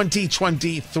in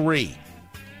 2023.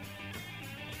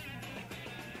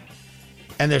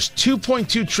 And there's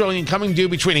 $2.2 trillion coming due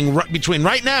between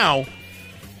right now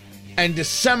and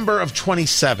December of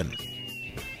 27.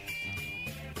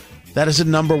 That is a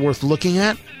number worth looking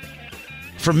at.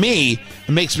 For me,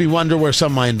 it makes me wonder where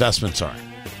some of my investments are.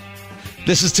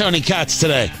 This is Tony Katz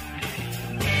today.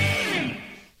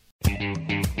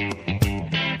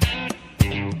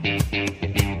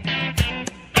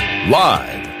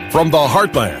 Live from the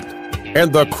heartland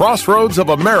and the crossroads of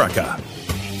America,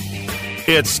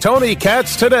 it's Tony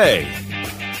Katz Today.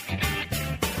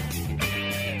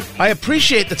 I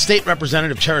appreciate that State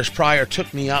Representative Cherish Pryor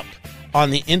took me up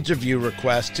on the interview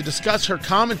request to discuss her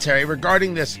commentary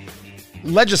regarding this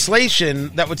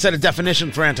legislation that would set a definition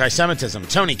for anti-Semitism.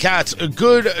 Tony Katz,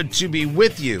 good to be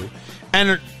with you.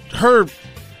 And her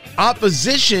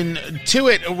opposition to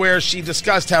it, where she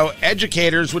discussed how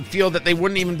educators would feel that they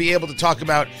wouldn't even be able to talk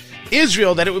about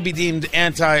Israel, that it would be deemed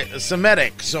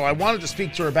anti-Semitic. So I wanted to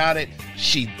speak to her about it.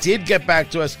 She did get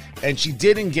back to us, and she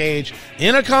did engage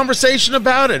in a conversation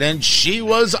about it, and she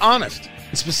was honest.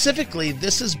 Specifically,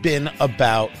 this has been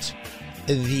about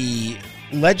the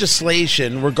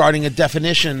legislation regarding a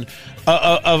definition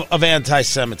of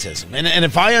anti-Semitism. And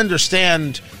if I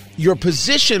understand your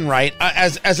position right,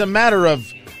 as a matter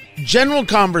of general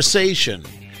conversation,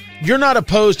 you're not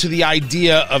opposed to the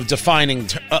idea of defining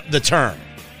the term.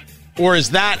 Or is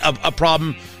that a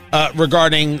problem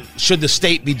regarding should the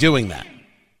state be doing that?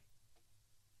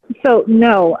 So,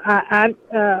 no,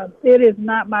 it is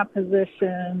not my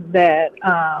position that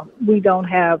we don't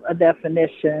have a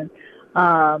definition.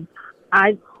 My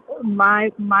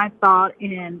thought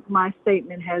and my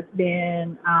statement has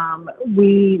been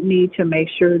we need to make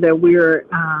sure that we're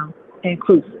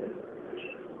inclusive.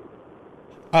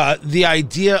 The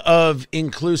idea of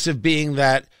inclusive being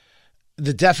that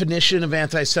the definition of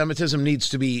anti-Semitism needs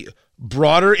to be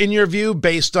broader in your view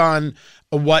based on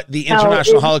what the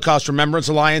International Holocaust Remembrance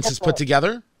Alliance has put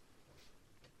together?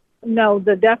 No,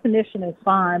 the definition is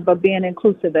fine, but being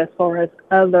inclusive as far as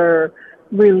other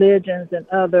religions and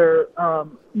other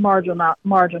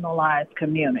marginalized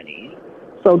communities.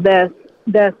 So that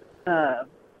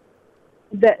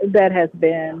has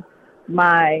been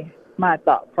my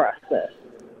thought process.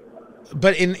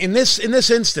 But in this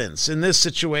instance, in this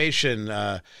situation,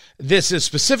 this is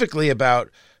specifically about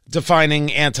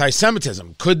defining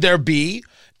anti-Semitism. Could there be,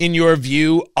 in your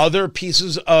view, other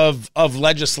pieces of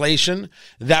legislation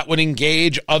that would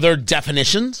engage other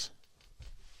definitions?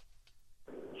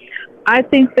 I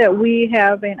think that we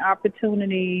have an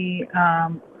opportunity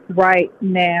right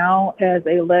now as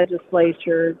a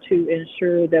legislature to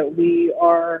ensure that we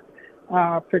are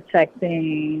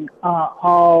protecting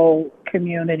all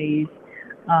communities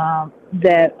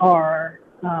that are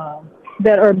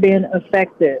being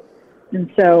affected,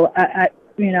 and so I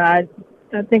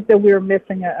think that we're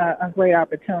missing a great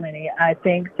opportunity. I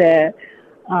think that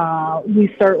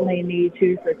we certainly need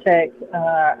to protect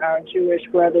our Jewish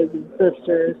brothers and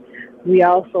sisters. We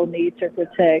also need to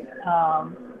protect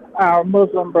our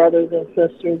Muslim brothers and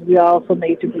sisters. We also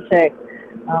need to protect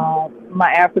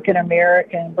my African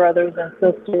American brothers and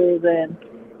sisters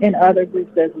and other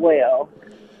groups as well.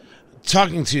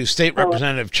 Talking to State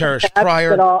Representative Cherish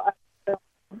Pryor. I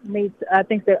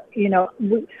think that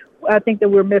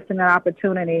we're missing an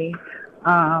opportunity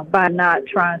by not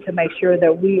trying to make sure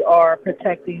that we are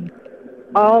protecting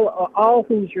all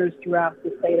Hoosiers throughout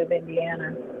the state of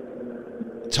Indiana.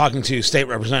 Talking to State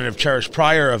Representative Cherish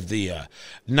Pryor of the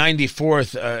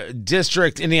 94th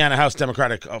District, Indiana House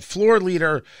Democratic floor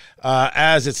leader,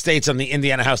 as it states on the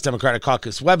Indiana House Democratic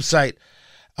Caucus website.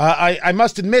 I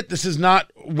must admit, this is not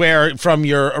where from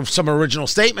some original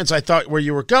statements, I thought where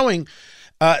you were going.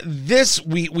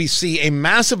 We see a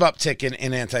massive uptick in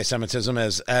anti-Semitism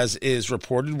as is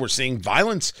reported. We're seeing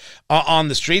violence on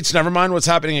the streets, never mind what's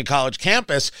happening in college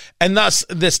campus. And thus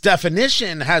this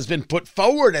definition has been put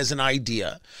forward as an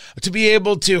idea to be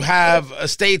able to have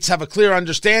states have a clear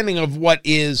understanding of what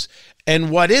is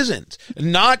and what isn't.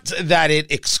 Not that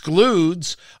it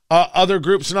excludes other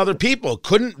groups and other people.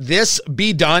 Couldn't this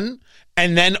be done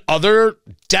and then other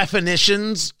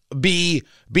definitions be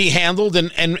handled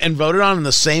and voted on in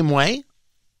the same way?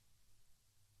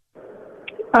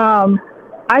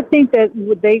 I think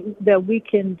that we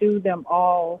can do them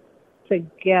all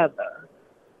together.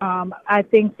 I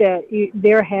think that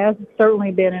there has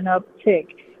certainly been an uptick,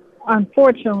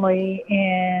 unfortunately,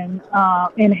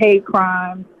 in hate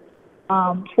crimes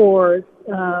towards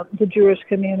the Jewish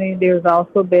community. There's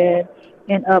also been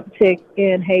an uptick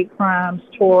in hate crimes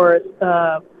towards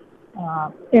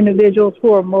individuals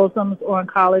who are Muslims on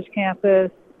college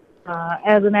campus.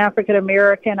 As an African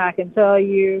American, I can tell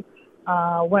you,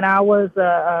 when I was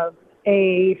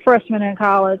a freshman in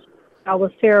college, I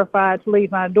was terrified to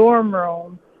leave my dorm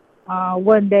room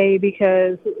one day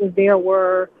because there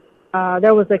was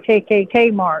a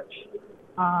KKK march,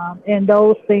 and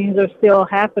those things are still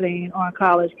happening on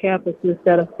college campuses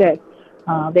that affect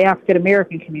the African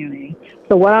American community.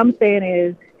 So what I'm saying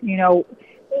is,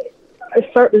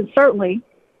 certainly,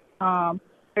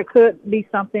 there could be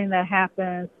something that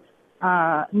happens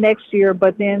next year,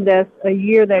 but then that's a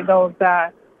year that goes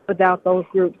by without those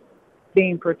groups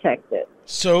being protected.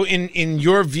 So, in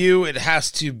your view, it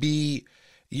has to be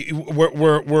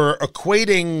we're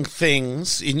equating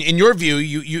things. In your view,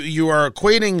 you are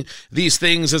equating these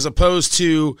things as opposed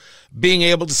to being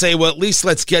able to say, well, at least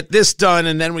let's get this done,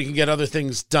 and then we can get other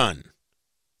things done.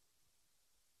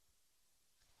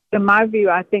 In my view,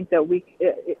 I think that we,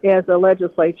 as a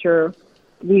legislature,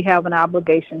 we have an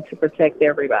obligation to protect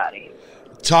everybody.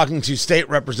 Talking to State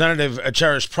Representative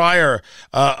Cherish Pryor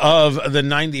of the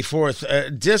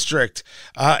 94th District.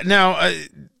 Now,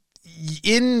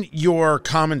 in your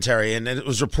commentary, and it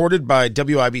was reported by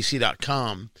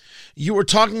WIBC.com, you were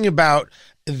talking about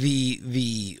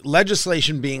the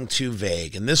legislation being too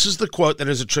vague. And this is the quote that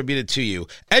is attributed to you.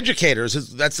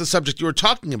 Educators, that's the subject you were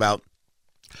talking about,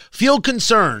 feel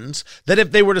concerns that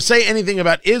if they were to say anything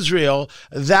about Israel,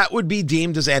 that would be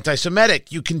deemed as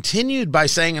anti-Semitic. You continued by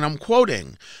saying, and I'm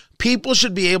quoting, people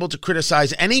should be able to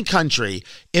criticize any country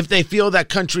if they feel that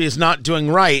country is not doing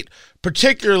right,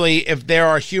 particularly if there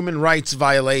are human rights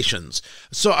violations.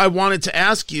 So I wanted to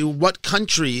ask you what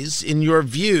countries, in your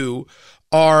view,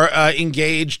 are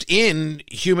engaged in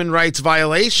human rights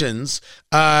violations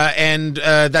and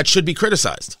that should be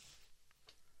criticized.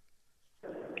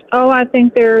 Oh, I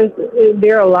think there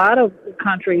are a lot of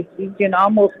countries. You can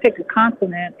almost pick a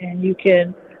continent and you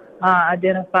can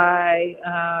identify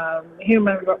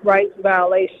human rights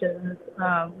violations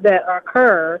that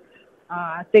occur.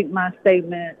 I think my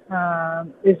statement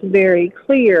is very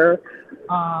clear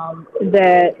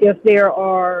that if there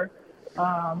are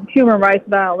human rights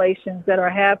violations that are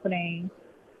happening,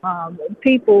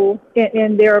 people,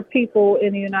 and there are people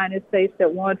in the United States that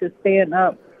want to stand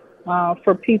up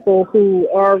for people who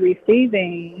are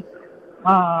receiving,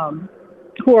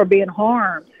 who are being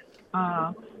harmed,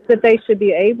 that they should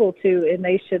be able to, and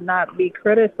they should not be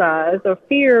criticized or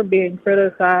fear being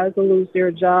criticized or lose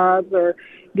their jobs or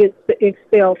get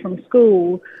expelled from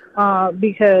school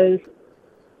because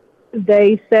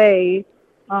they say,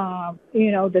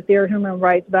 that there are human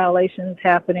rights violations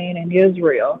happening in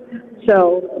Israel.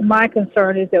 So my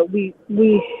concern is that we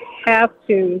have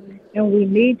to and we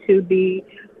need to be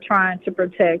trying to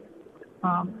protect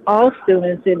all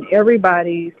students and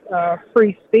everybody's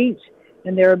free speech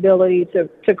and their ability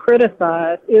to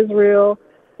criticize Israel,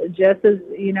 just as,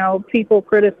 people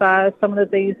criticize some of the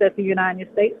things that the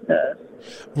United States does.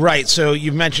 Right. So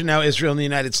you've mentioned now Israel and the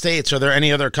United States. Are there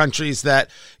any other countries that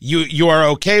you are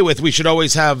okay with? We should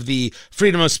always have the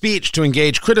freedom of speech to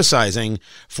engage criticizing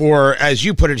for, as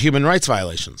you put it, human rights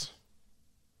violations.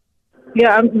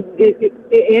 Yeah,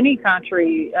 any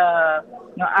country.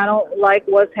 I don't like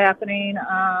what's happening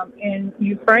in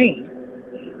Ukraine.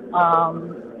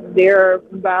 There are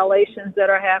violations that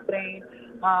are happening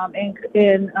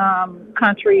in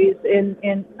countries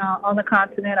on the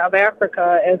continent of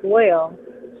Africa as well.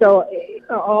 So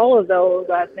all of those,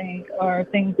 I think, are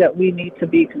things that we need to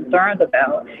be concerned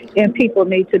about, and people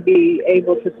need to be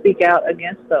able to speak out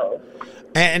against those.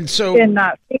 And so, and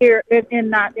not fear, and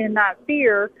not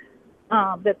fear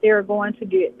that they're going to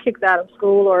get kicked out of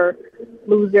school or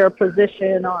lose their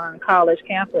position on college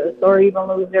campus or even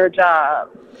lose their job.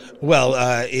 Well,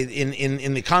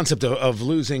 in the concept of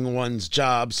losing one's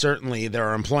job, certainly there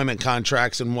are employment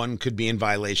contracts, and one could be in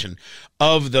violation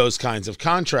of those kinds of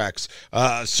contracts.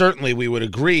 Certainly, we would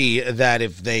agree that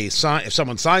if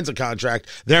someone signs a contract,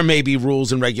 there may be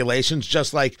rules and regulations,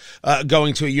 just like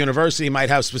going to a university might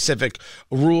have specific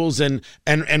rules and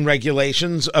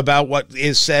regulations about what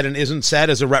is said and isn't said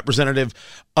as a representative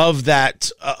of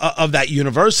that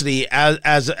university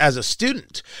as a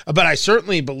student. But I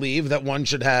certainly believe that one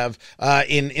should have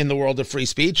in the world of free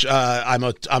speech. I'm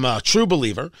a true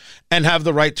believer and have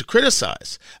the right to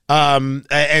criticize. And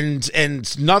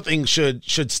nothing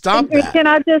should stop that. Can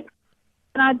I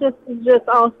just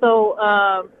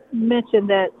also mention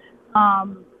that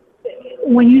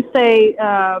when you say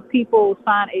people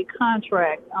sign a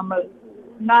contract,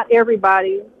 not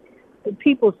everybody.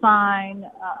 People sign,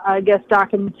 I guess,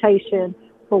 documentation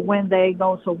for when they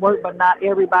go to work, but not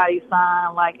everybody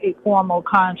sign like a formal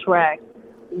contract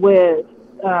with,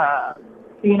 there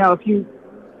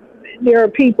are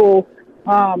people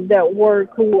that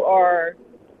work who are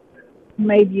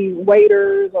maybe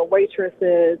waiters or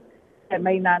waitresses that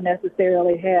may not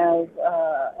necessarily have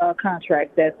a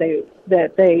contract that they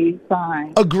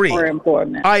sign for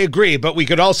employment. I agree, but we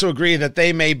could also agree that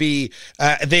they may be,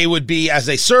 they would be, as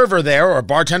a server there or a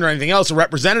bartender or anything else, a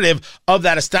representative of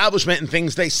that establishment, and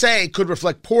things they say could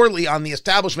reflect poorly on the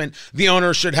establishment. The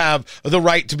owner should have the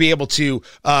right to be able to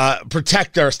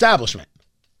protect their establishment.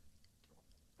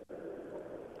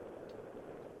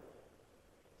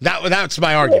 That's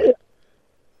my argument.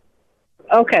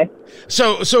 Okay.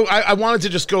 So I wanted to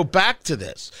just go back to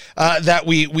this, that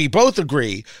we both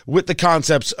agree with the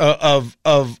concepts of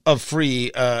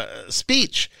free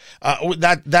speech.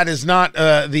 That is not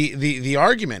the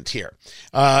argument here.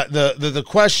 The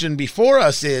question before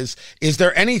us is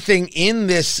there anything in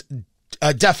this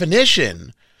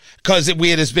definition? Because it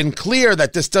has been clear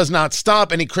that this does not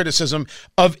stop any criticism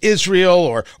of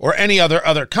Israel or any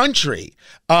other country.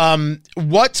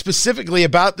 What specifically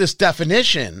about this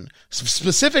definition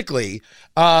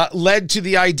led to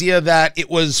the idea that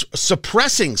it was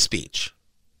suppressing speech?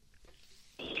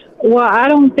 Well, I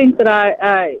don't think that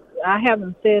I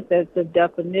haven't said that the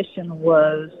definition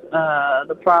was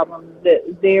the problem.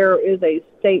 That there is a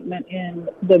statement in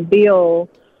the bill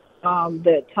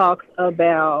that talks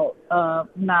about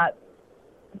not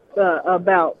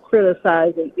about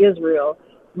criticizing Israel.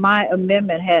 My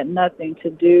amendment had nothing to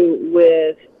do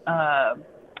with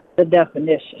the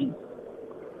definition.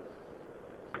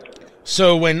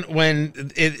 So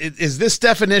when is this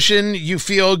definition you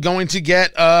feel going to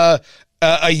get a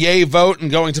yay vote and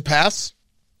going to pass?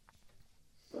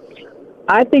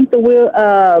 I think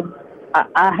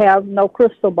I have no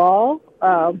crystal ball.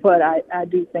 But I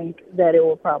do think that it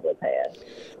will probably pass.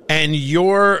 And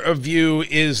your view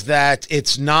is that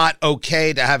it's not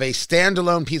okay to have a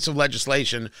standalone piece of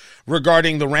legislation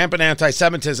regarding the rampant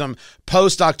anti-Semitism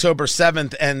post-October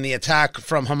 7th and the attack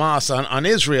from Hamas on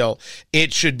Israel.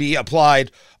 It should be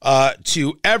applied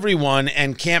to everyone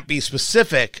and can't be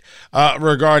specific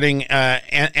regarding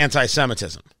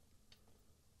anti-Semitism.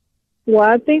 Well,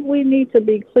 I think we need to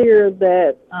be clear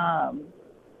that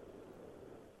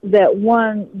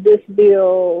this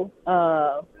bill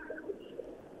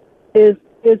is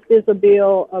a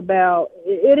bill about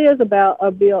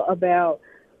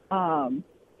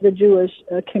the Jewish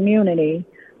community.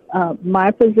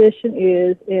 My position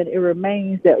is, and it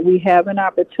remains, that we have an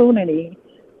opportunity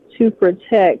to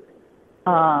protect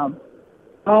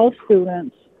all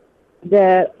students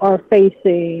that are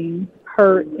facing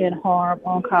hurt and harm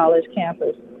on college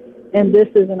campus, and this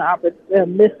is a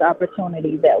missed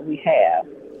opportunity that we have.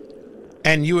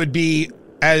 And you would be,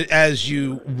 as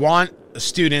you want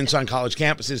students on college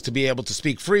campuses to be able to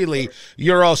speak freely,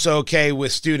 you're also okay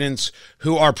with students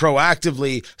who are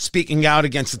proactively speaking out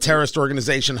against the terrorist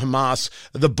organization Hamas,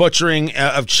 the butchering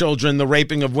of children, the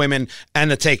raping of women,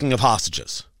 and the taking of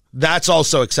hostages. That's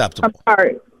also acceptable.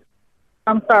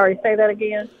 I'm sorry. Say that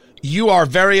again. You are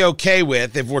very okay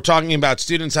with, if we're talking about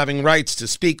students having rights to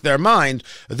speak their mind,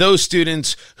 those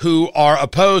students who are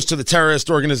opposed to the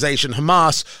terrorist organization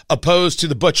Hamas, opposed to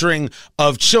the butchering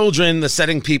of children, the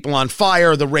setting people on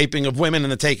fire, the raping of women,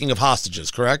 and the taking of hostages,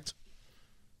 correct?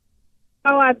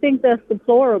 Oh, I think that's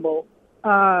deplorable.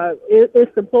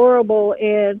 It's deplorable,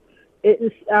 and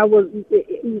I would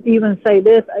even say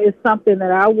this, it's something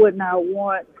that I would not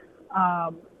want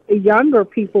younger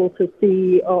people to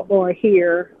see or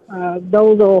hear.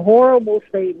 Those are horrible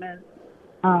statements,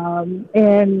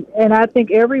 and I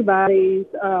think everybody's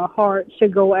heart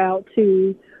should go out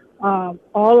to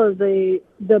all of the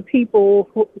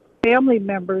people, family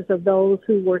members of those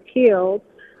who were killed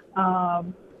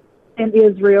in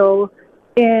Israel.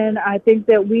 And I think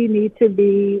that we need to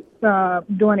be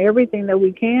doing everything that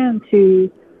we can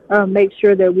to make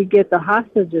sure that we get the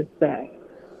hostages back.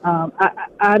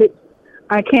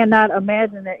 I cannot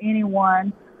imagine that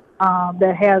anyone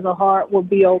that has a heart will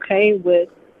be okay with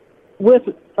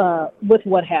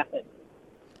what happened.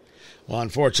 Well,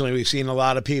 unfortunately, we've seen a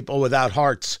lot of people without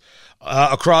hearts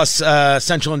across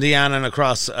central Indiana and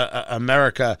across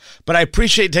America. But I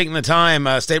appreciate taking the time.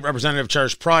 State Representative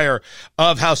Cherish Pryor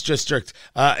of House District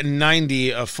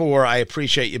 94, I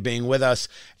appreciate you being with us.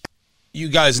 You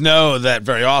guys know that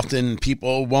very often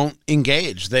people won't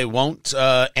engage. They won't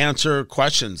answer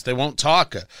questions. They won't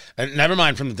talk. And never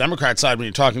mind from the Democrat side, when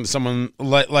you're talking to someone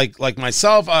like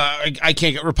myself, I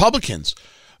can't get Republicans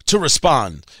to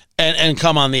respond and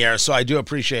come on the air. So I do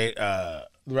appreciate the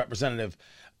representative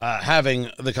having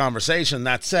the conversation.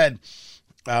 That said,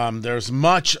 there's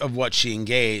much of what she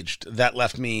engaged that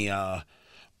left me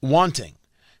wanting.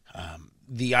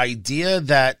 The idea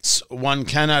that one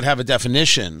cannot have a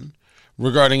definition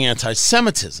regarding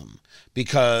anti-Semitism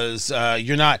because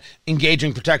you're not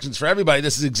engaging protections for everybody.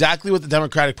 This is exactly what the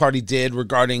Democratic Party did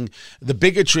regarding the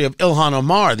bigotry of Ilhan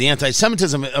Omar, the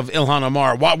anti-Semitism of Ilhan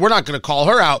Omar. We're not going to call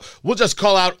her out. We'll just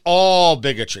call out all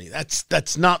bigotry.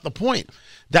 That's not the point.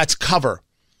 That's cover.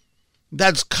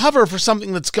 That's cover for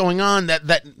something that's going on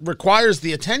that requires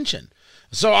the attention.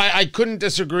 So I couldn't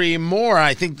disagree more.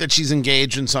 I think that she's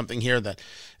engaged in something here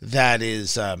that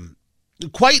is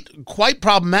quite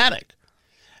problematic.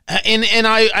 And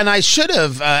I should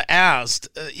have asked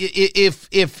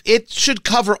if it should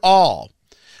cover all.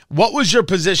 What was your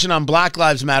position on Black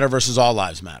Lives Matter versus All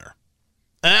Lives Matter?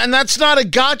 And that's not a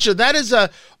gotcha. That is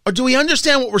or do we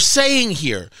understand what we're saying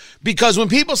here? Because when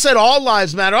people said all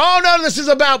lives matter, oh no, this is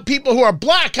about people who are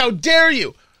black. How dare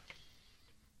you?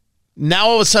 Now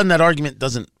all of a sudden that argument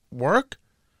doesn't work.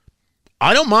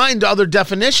 I don't mind other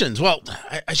definitions. Well,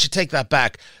 I should take that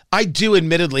back. I do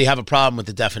admittedly have a problem with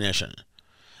the definition,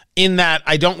 in that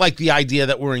I don't like the idea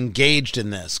that we're engaged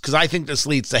in this, because I think this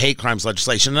leads to hate crimes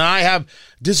legislation. And I have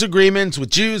disagreements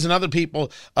with Jews and other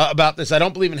people about this. I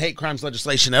don't believe in hate crimes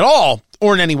legislation at all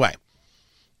or in any way.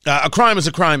 A crime is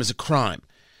a crime is a crime.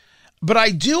 But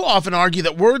I do often argue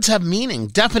that words have meaning.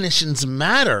 Definitions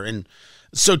matter. And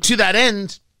so to that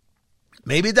end,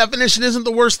 maybe a definition isn't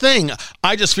the worst thing.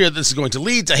 I just fear this is going to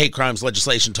lead to hate crimes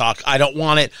legislation talk. I don't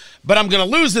want it, but I'm going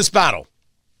to lose this battle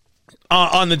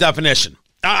on the definition.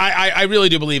 I really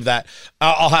do believe that.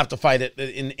 I'll have to fight it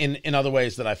in other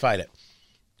ways that I fight it.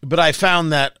 But I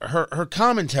found that her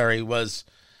commentary was,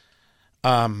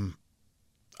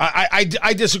 I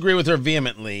disagree with her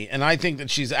vehemently, and I think that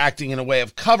she's acting in a way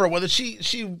of cover. Whether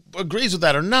she agrees with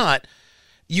that or not,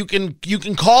 you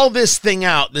can call this thing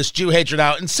out, this Jew hatred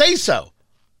out, and say so.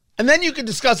 And then you can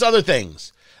discuss other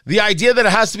things. The idea that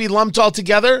it has to be lumped all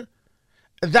together,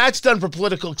 that's done for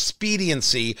political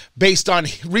expediency based on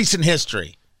recent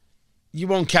history. You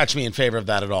won't catch me in favor of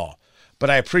that at all. But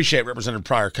I appreciate Representative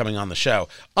Pryor coming on the show.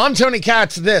 I'm Tony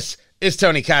Katz. This is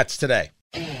Tony Katz Today.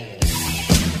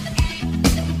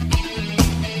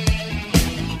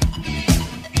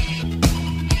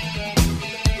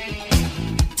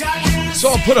 So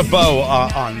I'll put a bow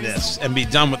on this and be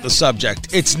done with the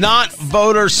subject. It's not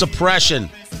voter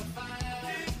suppression.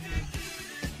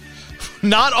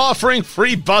 Not offering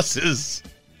free buses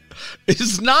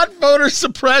is not voter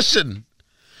suppression.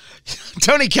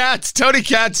 Tony Katz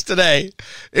Today.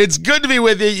 It's good to be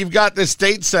with you. You've got this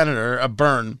state senator,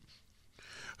 Byrne,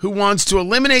 who wants to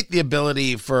eliminate the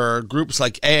ability for groups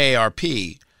like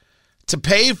AARP to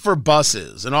pay for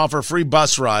buses and offer free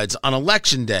bus rides on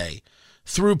Election Day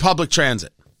through public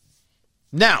transit.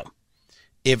 Now,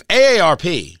 if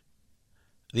AARP,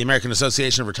 the American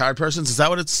Association of Retired Persons, is that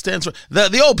what it stands for?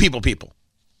 The old people,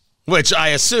 which I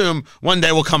assume one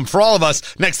day will come for all of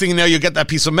us. Next thing you know, you'll get that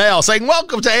piece of mail saying,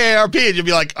 welcome to AARP, and you'll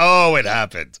be like, oh, it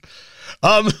happened.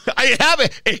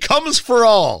 It comes for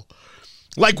all.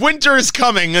 Like winter is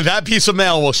coming, and that piece of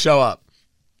mail will show up.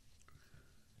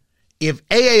 If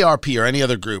AARP or any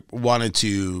other group wanted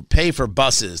to pay for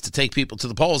buses to take people to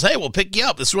the polls, hey, we'll pick you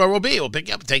up. This is where we'll be. We'll pick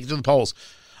you up and take you to the polls.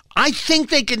 I think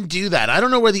they can do that. I don't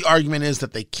know where the argument is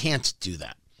that they can't do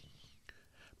that.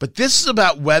 But this is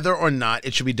about whether or not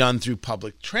it should be done through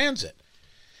public transit.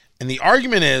 And the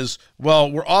argument is, well,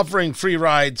 we're offering free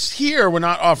rides here. We're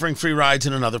not offering free rides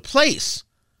in another place.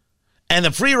 And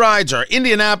the free rides are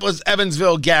Indianapolis,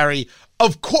 Evansville, Gary.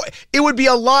 Of course, it would be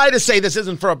a lie to say this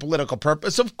isn't for a political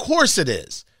purpose. Of course it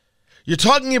is. You're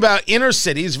talking about inner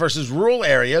cities versus rural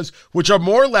areas, which are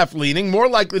more left-leaning, more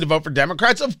likely to vote for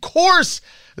Democrats. Of course,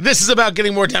 this is about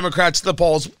getting more Democrats to the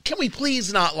polls. Can we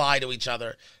please not lie to each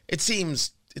other? It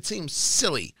seems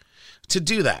silly to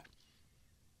do that.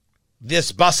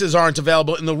 This buses aren't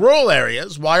available in the rural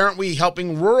areas. Why aren't we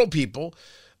helping rural people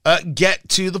get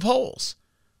to the polls?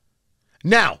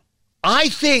 Now, I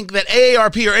think that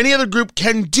AARP or any other group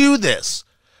can do this,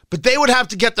 but they would have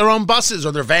to get their own buses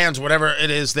or their vans, whatever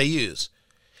it is they use.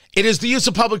 It is the use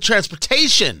of public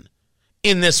transportation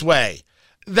in this way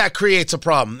that creates a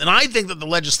problem. And I think that the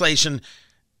legislation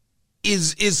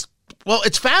is well,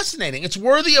 it's fascinating. It's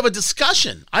worthy of a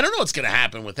discussion. I don't know what's going to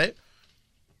happen with it.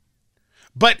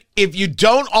 But if you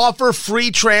don't offer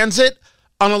free transit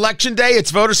on Election Day,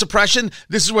 it's voter suppression.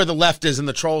 This is where the left is and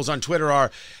the trolls on Twitter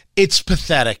are. It's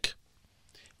pathetic.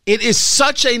 It is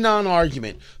such a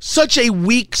non-argument, such a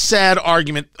weak, sad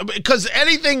argument, because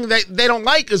anything that they don't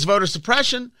like is voter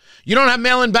suppression. You don't have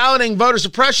mail-in balloting, voter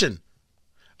suppression.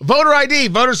 Voter ID,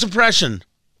 voter suppression.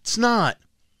 It's not.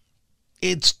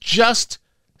 It's just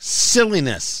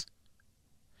silliness.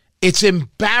 It's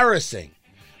embarrassing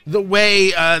the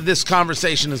way this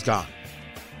conversation has gone.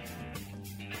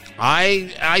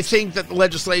 I think that the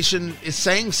legislation is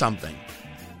saying something.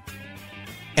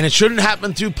 And it shouldn't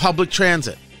happen through public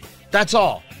transit. That's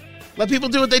all. Let people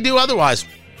do what they do otherwise.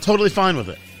 Totally fine with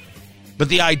it. But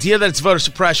the idea that it's voter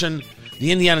suppression,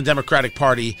 the Indiana Democratic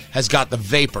Party has got the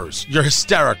vapors. You're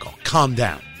hysterical. Calm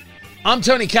down. I'm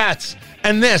Tony Katz,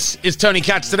 and this is Tony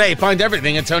Katz Today. Find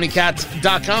everything at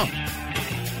TonyKatz.com.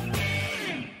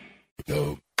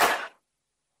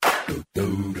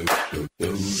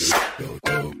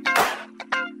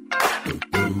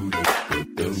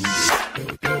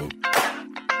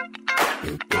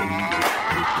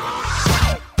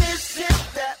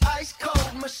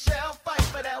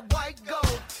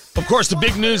 Of course, the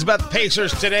big news about the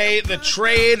Pacers today, the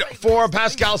trade for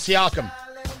Pascal Siakam.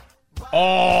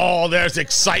 Oh, there's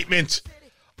excitement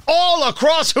all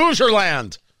across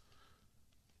Hoosierland.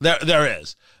 There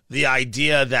is. The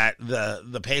idea that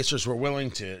the Pacers were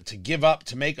willing to give up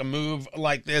to make a move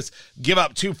like this, give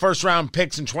up 2 first-round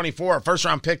picks in 24, a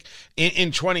first-round pick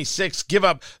in 26, give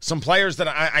up some players that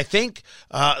I think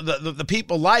the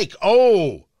people like.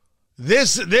 Oh,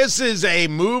 this is a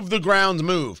move the ground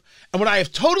move. And what I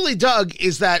have totally dug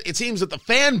is that it seems that the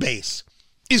fan base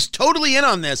is totally in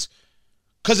on this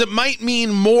because it might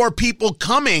mean more people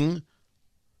coming,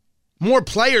 more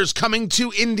players coming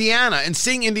to Indiana and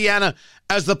seeing Indiana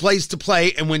as the place to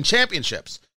play and win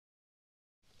championships.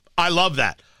 I love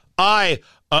that. I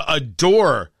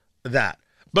adore that.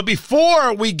 But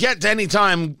before we get to any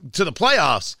time to the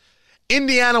playoffs,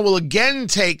 Indiana will again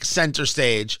take center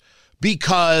stage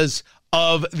because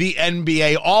of the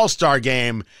NBA All-Star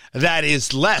Game that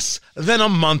is less than a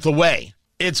month away.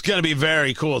 It's going to be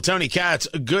very cool. Tony Katz,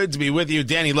 good to be with you.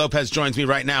 Danny Lopez joins me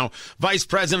right now, Vice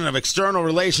President of External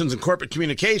Relations and Corporate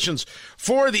Communications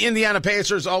for the Indiana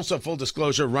Pacers. Also, full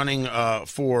disclosure, running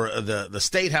for the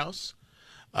State House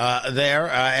there.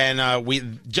 And we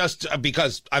just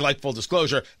because I like full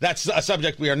disclosure, that's a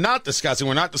subject we are not discussing.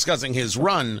 We're not discussing his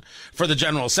run for the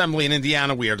General Assembly in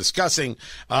Indiana. We are discussing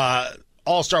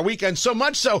All-Star Weekend. So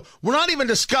much so, we're not even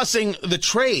discussing the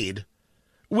trade,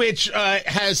 which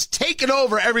has taken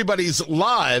over everybody's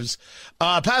lives.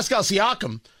 Pascal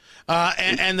Siakam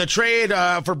and the trade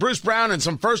for Bruce Brown and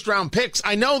some first-round picks.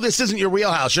 I know this isn't your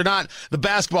wheelhouse. You're not the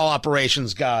basketball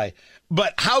operations guy.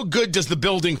 But how good does the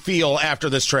building feel after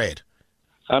this trade?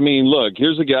 I mean, look,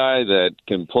 here's a guy that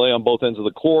can play on both ends of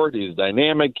the court. He's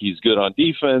dynamic. He's good on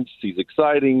defense. He's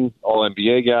exciting,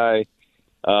 all-NBA guy.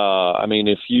 I mean,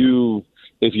 if you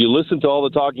listen to all the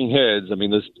talking heads, I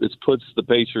mean, this puts the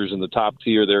Pacers in the top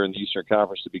tier there in the Eastern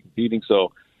Conference to be competing.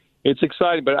 So it's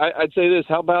exciting. But I'd say this: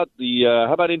 how about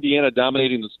Indiana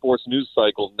dominating the sports news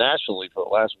cycle nationally for the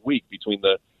last week between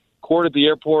the court at the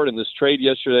airport and this trade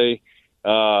yesterday?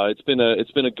 It's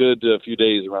been a good few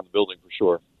days around the building for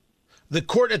sure. The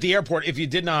court at the airport, if you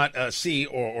did not see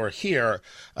or hear,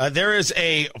 there is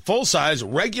a full-size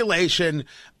regulation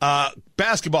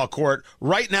basketball court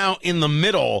right now in the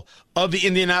middle of the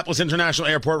Indianapolis International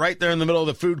Airport, right there in the middle of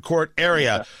the food court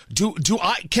area.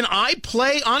 Can I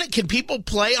play on it? Can people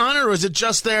play on it, or is it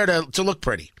just there to look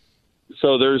pretty?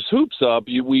 So there's hoops up.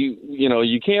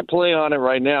 You can't play on it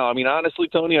right now. I mean, honestly,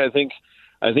 Tony, I think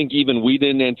even we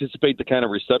didn't anticipate the kind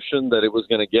of reception that it was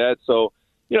going to get. So,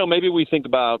 maybe we think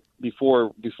about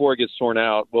before it gets torn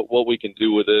out, what we can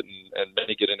do with it and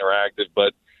make it interactive.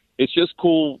 But it's just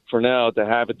cool for now to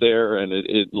have it there. And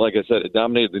it like I said, it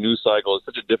dominated the news cycle. It's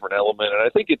such a different element. And I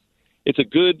think it's a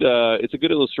good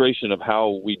illustration of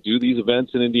how we do these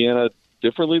events in Indiana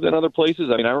differently than other places.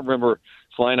 I mean, I remember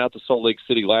flying out to Salt Lake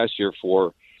City last year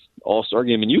for All-Star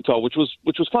game in Utah, which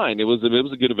was fine. It was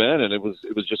a good event, and it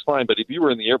was just fine. But if you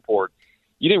were in the airport,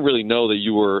 you didn't really know that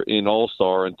you were in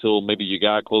All-Star until maybe you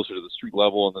got closer to the street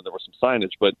level, and then there was some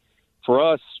signage. But for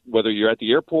us, whether you're at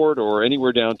the airport or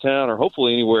anywhere downtown, or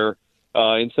hopefully anywhere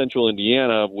in central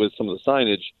Indiana with some of the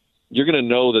signage, you're going to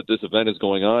know that this event is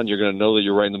going on. You're going to know that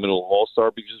you're right in the middle of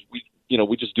All-Star, because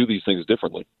we just do these things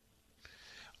differently.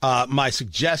 My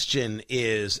suggestion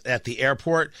is at the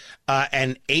airport,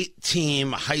 an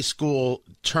 8-team high school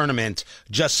tournament.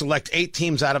 Just select 8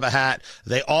 teams out of a hat.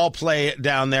 They all play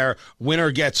down there.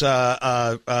 Winner gets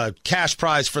a cash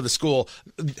prize for the school.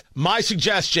 My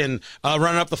suggestion,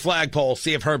 run up the flagpole,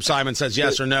 see if Herb Simon says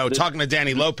yes or no. Talking to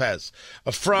Danny Lopez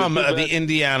from the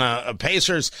Indiana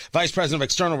Pacers, Vice President of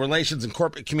External Relations and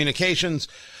Corporate Communications.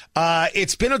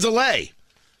 It's been a delay.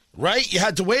 Right? You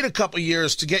had to wait a couple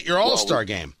years to get your All-Star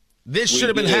game. This should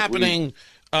have been happening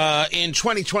in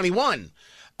 2021.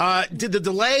 Did the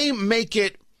delay make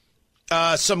it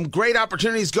some great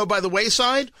opportunities go by the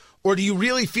wayside, or do you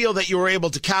really feel that you were able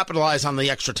to capitalize on the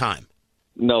extra time?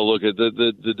 No, look,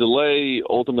 the delay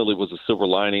ultimately was a silver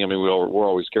lining. I mean, we're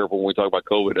always careful when we talk about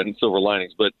COVID and silver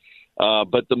linings, but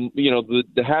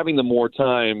the having the more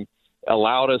time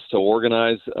allowed us to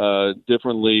organize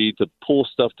differently, to pull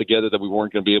stuff together that we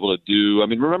weren't going to be able to do. I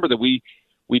mean, remember that we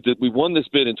won this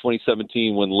bid in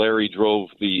 2017 when Larry drove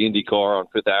the Indy car on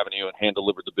Fifth Avenue and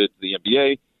hand-delivered the bid to the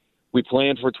NBA. We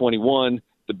planned for 21.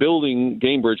 The building,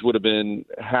 Gainbridge, would have been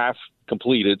half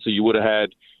completed, so you would have had,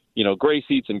 gray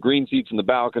seats and green seats in the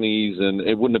balconies, and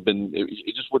it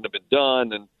just wouldn't have been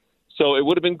done. And so it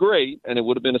would have been great, and it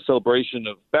would have been a celebration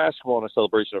of basketball and a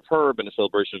celebration of Herb and a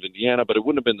celebration of Indiana, but it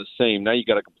wouldn't have been the same. Now you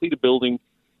got a completed building,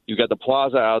 you got the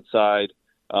plaza outside,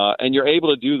 and you're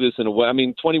able to do this in a way. I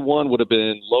mean, 21 would have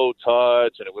been low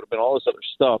touch, and it would have been all this other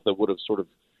stuff that would have sort of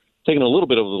taken a little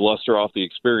bit of the luster off the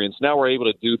experience. Now we're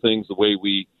able to do things the way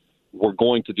we were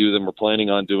going to do them, we're planning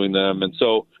on doing them. And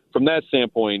so from that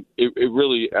standpoint, it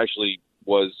really actually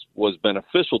was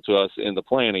beneficial to us in the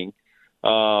planning.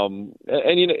 And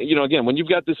again, when you've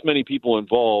got this many people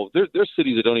involved, there's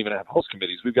cities that don't even have host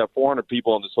committees. We've got 400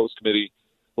 people on this host committee,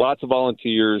 lots of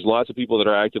volunteers, lots of people that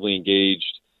are actively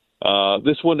engaged.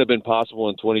 This wouldn't have been possible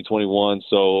in 2021.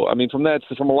 So, I mean, from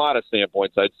a lot of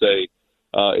standpoints, I'd say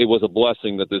it was a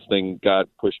blessing that this thing got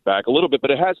pushed back a little bit.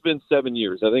 But it has been 7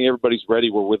 years. I think everybody's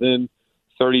ready. We're within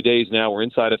 30 days now. We're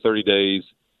inside of 30 days.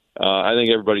 I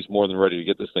think everybody's more than ready to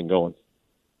get this thing going.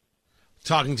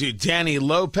 Talking to Danny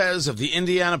Lopez of the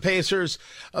Indiana Pacers.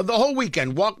 The whole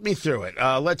weekend, walk me through it.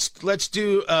 Let's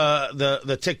do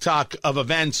the TikTok of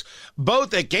events,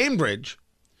 both at Gainbridge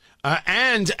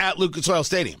and at Lucas Oil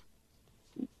Stadium.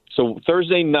 So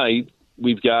Thursday night,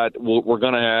 we're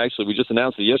going to actually, we just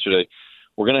announced it yesterday,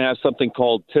 we're going to have something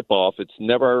called Tip-Off. It's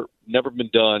never been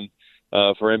done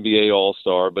for NBA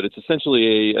All-Star, but it's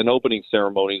essentially an opening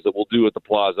ceremony that we'll do at the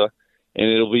Plaza. And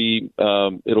it'll be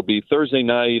Thursday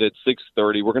night at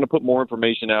 6:30. We're going to put more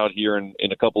information out here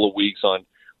in a couple of weeks on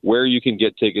where you can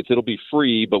get tickets. It'll be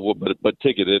free, but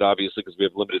ticketed, obviously, because we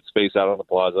have limited space out on the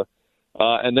plaza.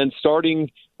 And then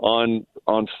starting on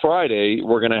Friday,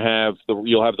 we're going to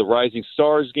you'll have the Rising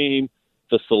Stars game,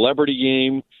 the Celebrity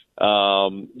game.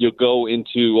 You'll go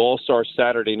into All-Star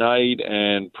Saturday night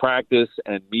and practice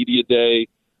and media day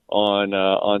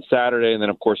on Saturday, and then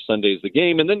of course Sunday is the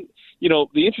game, and then.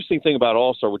 The interesting thing about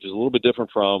All-Star, which is a little bit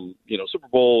different from, Super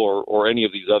Bowl or any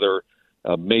of these other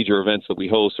major events that we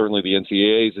host, certainly the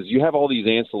NCAAs, is you have all these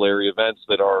ancillary events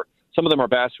that some of them are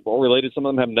basketball related, some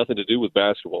of them have nothing to do with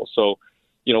basketball. So,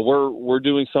 we're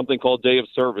doing something called Day of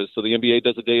Service. So the NBA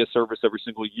does a Day of Service every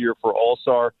single year for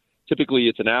All-Star. Typically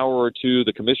it's an hour or two.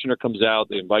 The commissioner comes out,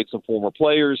 they invite some former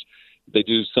players, they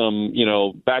do some,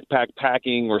 backpack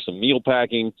packing or some meal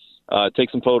packing, take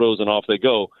some photos, and off they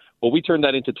go. Well, we turned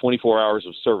that into 24 hours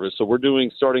of service. So we're doing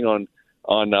starting on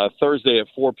Thursday at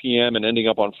 4 p.m. and ending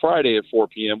up on Friday at 4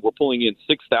 p.m. We're pulling in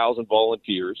 6,000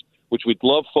 volunteers, which we'd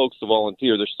love folks to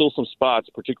volunteer. There's still some spots,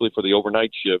 particularly for the overnight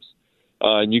shifts.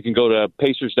 And you can go to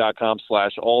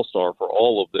pacers.com/allstar for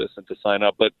all of this and to sign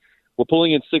up. But we're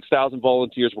pulling in 6,000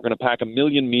 volunteers. We're going to pack 1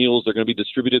 million meals. They're going to be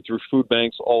distributed through food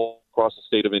banks all across the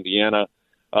state of Indiana.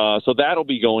 So that'll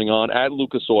be going on at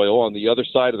Lucas Oil on the other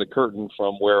side of the curtain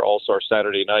from where All-Star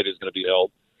Saturday night is going to be held.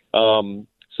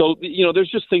 So there's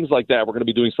just things like that. We're going to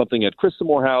be doing something at Chris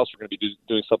Morehouse. We're going to be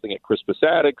doing something at Crispus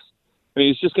Attucks. I mean,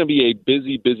 it's just going to be a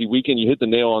busy, busy weekend. You hit the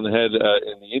nail on the head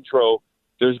in the intro.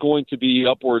 There's going to be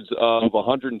upwards of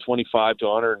 125 to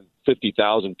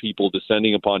 150,000 people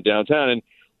descending upon downtown. And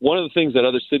one of the things that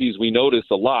other cities we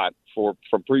noticed a lot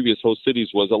from previous host cities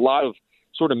was a lot of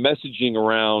sort of messaging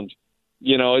around,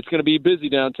 it's going to be busy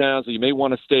downtown, so you may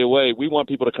want to stay away. We want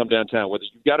people to come downtown, whether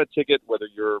you've got a ticket, whether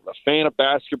you're a fan of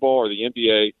basketball or the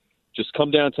NBA, just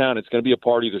come downtown. It's going to be a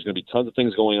party. There's going to be tons of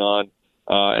things going on,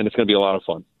 and it's going to be a lot of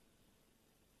fun.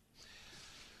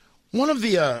 One of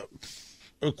the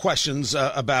questions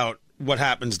about what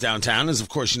happens downtown is, of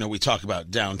course, we talk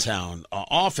about downtown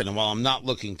often. And while I'm not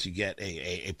looking to get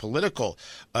a political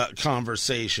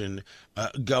conversation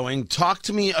going, talk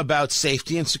to me about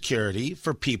safety and security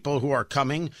for people who are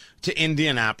coming to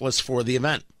Indianapolis for the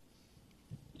event.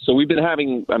 So we've been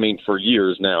having, for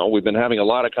years now, we've been having a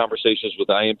lot of conversations with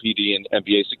IMPD and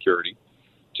NBA security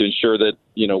to ensure that,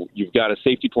 you've got a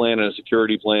safety plan and a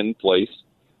security plan in place.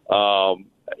 So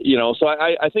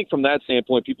I think from that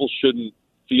standpoint, people shouldn't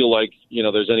feel like,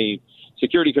 there's any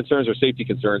security concerns or safety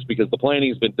concerns because the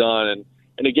planning's been done.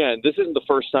 And again, this isn't the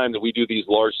first time that we do these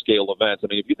large scale events.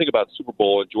 If you think about Super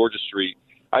Bowl at Georgia Street,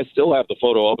 I still have the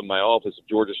photo up in my office of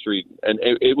Georgia Street, and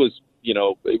it was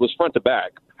front to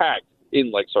back, packed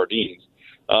in like sardines.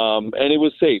 And it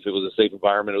was safe. It was a safe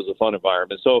environment. It was a fun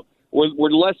environment. So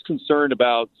we're less concerned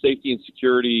about safety and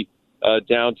security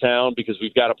downtown because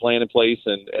we've got a plan in place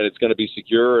and it's going to be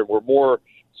secure. And we're more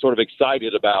sort of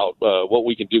excited about what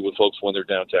we can do with folks when they're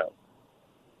downtown.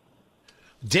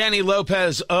 Danny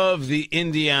Lopez of the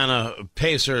Indiana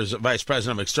Pacers, Vice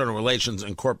President of External Relations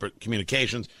and Corporate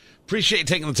Communications. Appreciate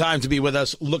taking the time to be with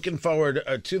us. Looking forward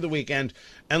to the weekend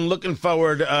and looking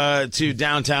forward to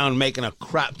downtown making a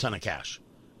crap ton of cash.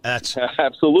 That's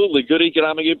absolutely good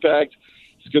economic impact.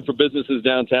 It's good for businesses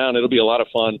downtown. It'll be a lot of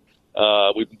fun.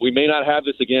 We may not have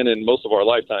this again in most of our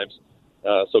lifetimes.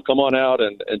 So come on out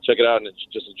and check it out and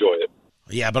just enjoy it.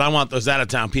 Yeah, but I want those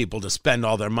out-of-town people to spend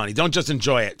all their money. Don't just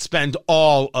enjoy it. Spend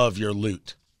all of your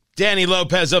loot. Danny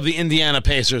Lopez of the Indiana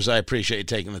Pacers, I appreciate you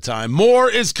taking the time. More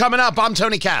is coming up. I'm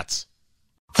Tony Katz.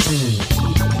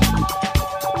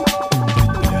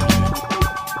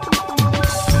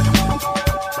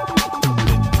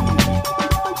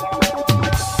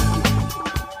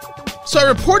 So I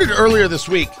reported earlier this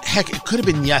week, heck, it could have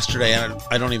been yesterday,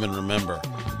 I don't even remember,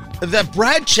 that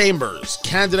Brad Chambers,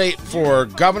 candidate for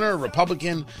governor,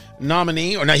 Republican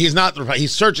nominee, or no, he's not,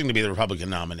 he's searching to be the Republican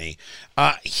nominee,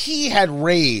 he had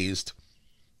raised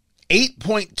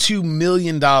 $8.2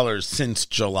 million since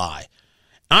July.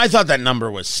 And I thought that number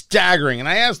was staggering. And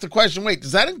I asked the question, wait,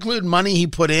 does that include money he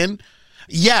put in?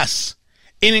 Yes.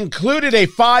 It included a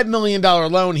 $5 million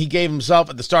loan he gave himself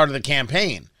at the start of the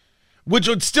campaign, which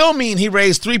would still mean he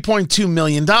raised $3.2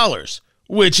 million,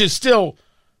 which is still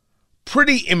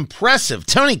pretty impressive.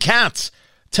 Tony Katz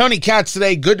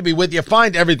today. Good to be with you.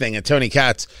 Find everything at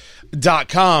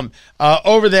TonyKatz.com.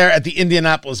 Over there at the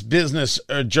Indianapolis Business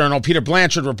Journal, Peter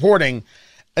Blanchard reporting.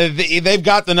 They've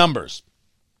got the numbers.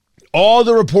 All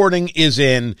the reporting is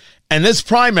in, and this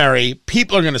primary,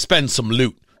 people are going to spend some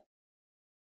loot.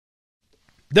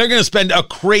 They're going to spend a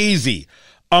crazy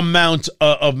amount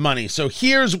of money. So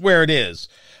here's where it is.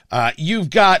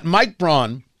 You've got Mike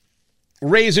Braun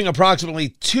raising approximately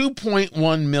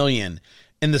 $2.1 million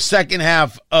in the second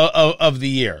half of the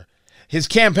year. His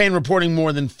campaign reporting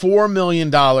more than $4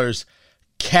 million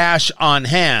cash on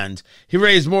hand. He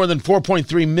raised more than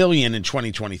 $4.3 million in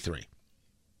 2023.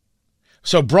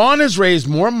 So Braun has raised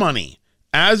more money,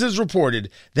 as is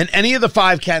reported, than any of the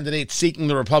five candidates seeking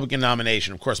the Republican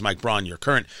nomination. Of course, Mike Braun, your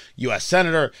current U.S.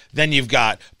 Senator. Then you've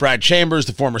got Brad Chambers,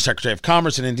 the former Secretary of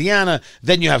Commerce in Indiana.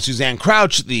 Then you have Suzanne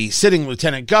Crouch, the sitting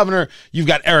Lieutenant Governor. You've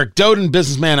got Eric Doden,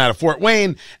 businessman out of Fort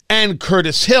Wayne, and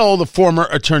Curtis Hill, the former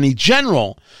Attorney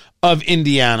General of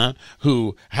Indiana,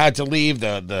 who had to leave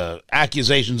the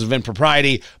accusations of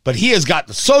impropriety. But he has got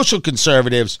the social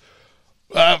conservatives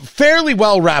fairly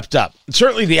well wrapped up,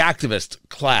 certainly the activist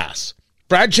class.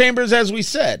 Brad Chambers, as we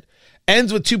said,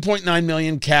 ends with $2.9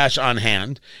 million cash on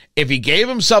hand. If he gave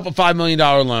himself a $5 million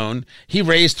loan, he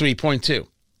raised $3.2.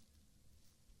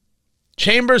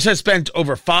 Chambers has spent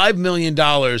over $5 million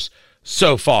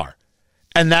so far.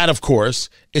 And that, of course,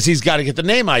 is he's got to get the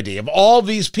name ID. Of all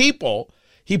these people,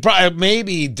 he probably,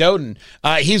 maybe Doden,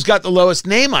 he's got the lowest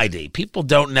name ID. People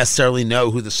don't necessarily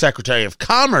know who the Secretary of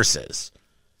Commerce is.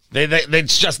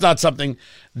 It's just not something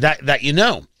that you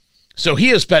know. So he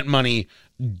has spent money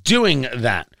doing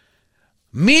that.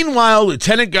 Meanwhile,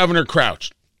 Lieutenant Governor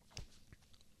Crouch,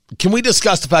 can we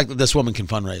discuss the fact that this woman can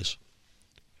fundraise?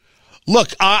 Look,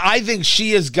 I think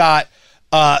she has got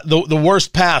the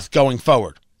worst path going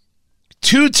forward.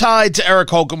 Too tied to Eric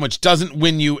Holcomb, which doesn't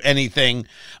win you anything,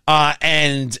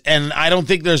 and I don't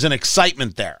think there's an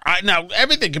excitement there. Now,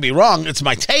 everything can be wrong. It's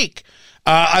my take.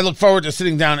 I look forward to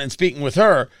sitting down and speaking with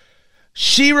her.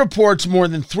 She reports more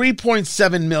than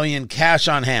 $3.7 million cash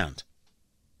on hand.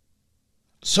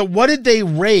 So what did they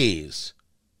raise?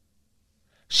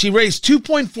 She raised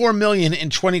 $2.4 million in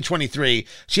 2023.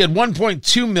 She had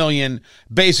 $1.2 million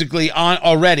basically on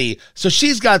already. So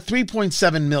she's got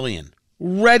 $3.7 million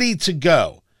ready to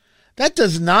go. That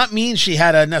does not mean she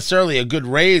had necessarily a good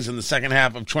raise in the second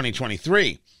half of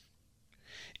 2023.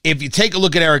 If you take a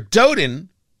look at Eric Doden,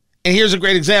 and here's a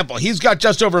great example. He's got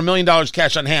just over $1 million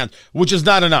cash on hand, which is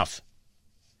not enough.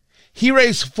 He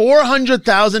raised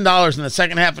 $400,000 in the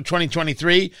second half of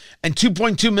 2023 and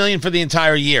 $2.2 million for the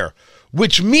entire year,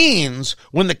 which means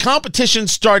when the competition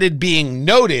started being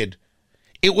noted,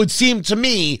 it would seem to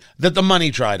me that the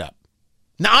money dried up.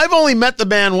 Now, I've only met the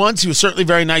man once. He was certainly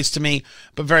very nice to me,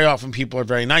 but very often people are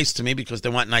very nice to me because they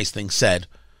want nice things said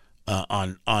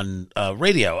on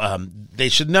radio. They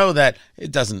should know that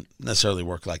it doesn't necessarily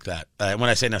work like that. When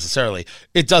I say necessarily,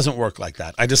 it doesn't work like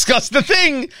that. I discussed the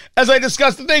thing as I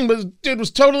discussed the thing, but dude was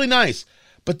totally nice.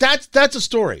 But that's a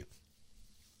story.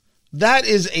 That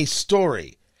is a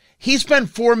story. He spent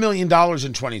 $4 million in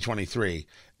 2023,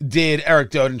 did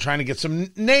Eric Doden, trying to get some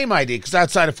name ID, because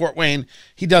outside of Fort Wayne,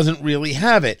 he doesn't really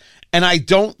have it. And I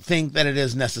don't think that it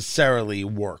has necessarily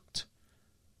worked.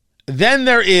 Then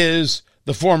there is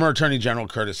the former Attorney General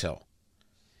Curtis Hill.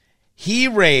 He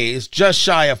raised just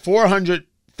shy of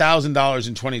 $400,000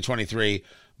 in 2023,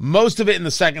 most of it in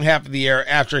the second half of the year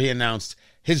after he announced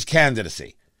his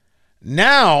candidacy.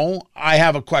 Now I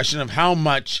have a question of how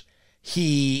much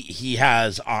he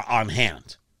has on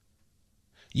hand.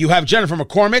 You have Jennifer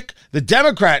McCormick, the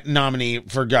Democrat nominee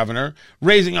for governor,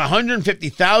 raising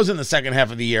 $150,000 in the second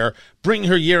half of the year, bringing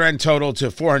her year-end total to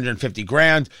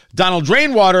 $450,000. Donald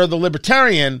Rainwater, the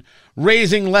Libertarian,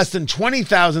 raising less than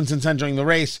 $20,000 since entering the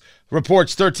race,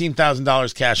 reports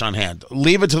 $13,000 cash on hand.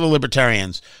 Leave it to the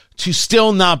Libertarians to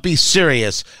still not be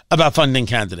serious about funding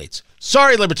candidates.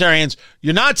 Sorry, Libertarians,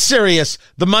 you're not serious.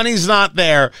 The money's not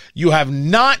there. You have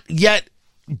not yet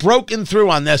broken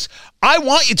through on this. I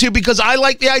want you to because I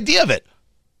like the idea of it.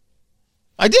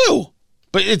 I do.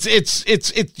 But it's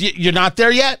you're not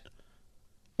there yet.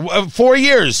 4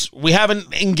 years, we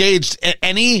haven't engaged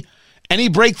any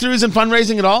breakthroughs in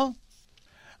fundraising at all.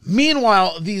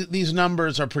 Meanwhile, these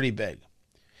numbers are pretty big.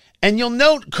 And you'll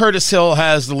note Curtis Hill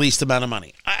has the least amount of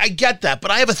money. I get that, but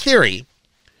I have a theory.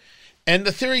 And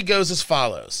the theory goes as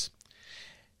follows.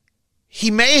 He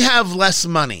may have less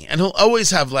money, and he'll always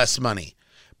have less money.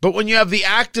 But when you have the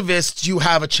activists, you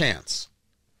have a chance.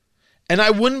 And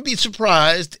I wouldn't be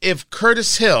surprised if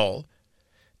Curtis Hill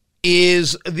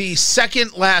is the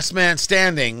second last man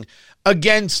standing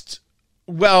against,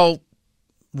 well,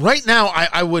 right now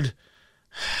I would,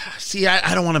 see,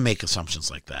 I don't want to make assumptions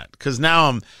like that because now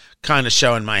I'm kind of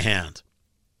showing my hand.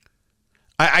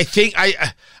 I think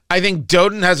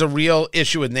Doden has a real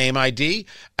issue with name ID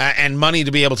and money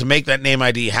to be able to make that name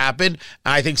ID happen.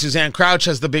 I think Suzanne Crouch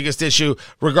has the biggest issue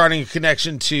regarding a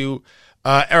connection to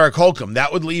Eric Holcomb.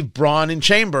 That would leave Braun and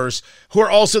Chambers, who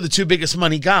are also the two biggest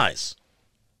money guys.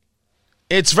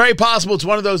 It's very possible it's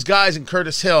one of those guys in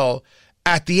Curtis Hill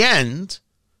at the end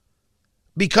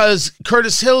because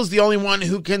Curtis Hill is the only one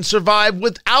who can survive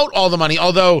without all the money,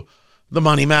 although the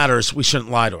money matters. We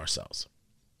shouldn't lie to ourselves.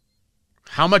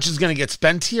 How much is going to get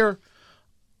spent here?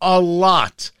 A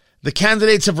lot. The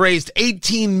candidates have raised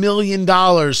 $18 million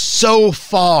so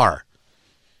far.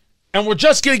 And we're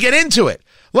just going to get into it.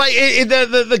 Like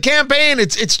the campaign,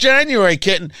 it's January,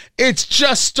 kitten. It's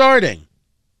just starting.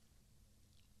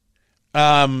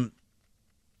 It's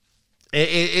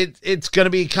going to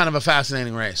be kind of a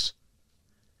fascinating race.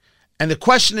 And the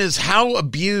question is, how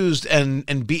abused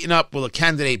and beaten up will a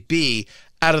candidate be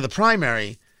out of the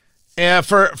primary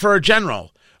for a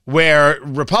general, where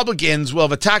Republicans will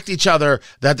have attacked each other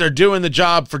that they're doing the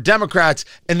job for Democrats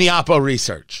in the Oppo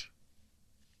research.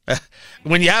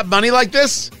 When you have money like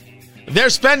this, they're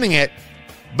spending it,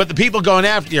 but the people going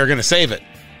after you are going to save it.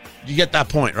 You get that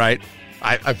point, right?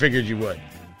 I figured you would.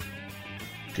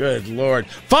 Good Lord.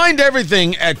 Find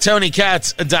everything at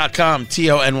TonyKatz.com,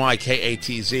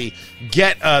 TonyKatz.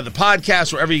 Get the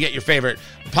podcast wherever you get your favorite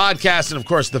podcast, and of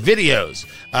course the videos.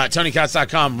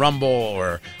 TonyKatz.com, Rumble,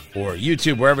 or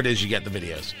YouTube, wherever it is you get the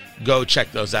videos. Go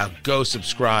check those out. Go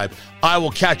subscribe. I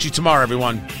will catch you tomorrow,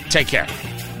 everyone. Take care.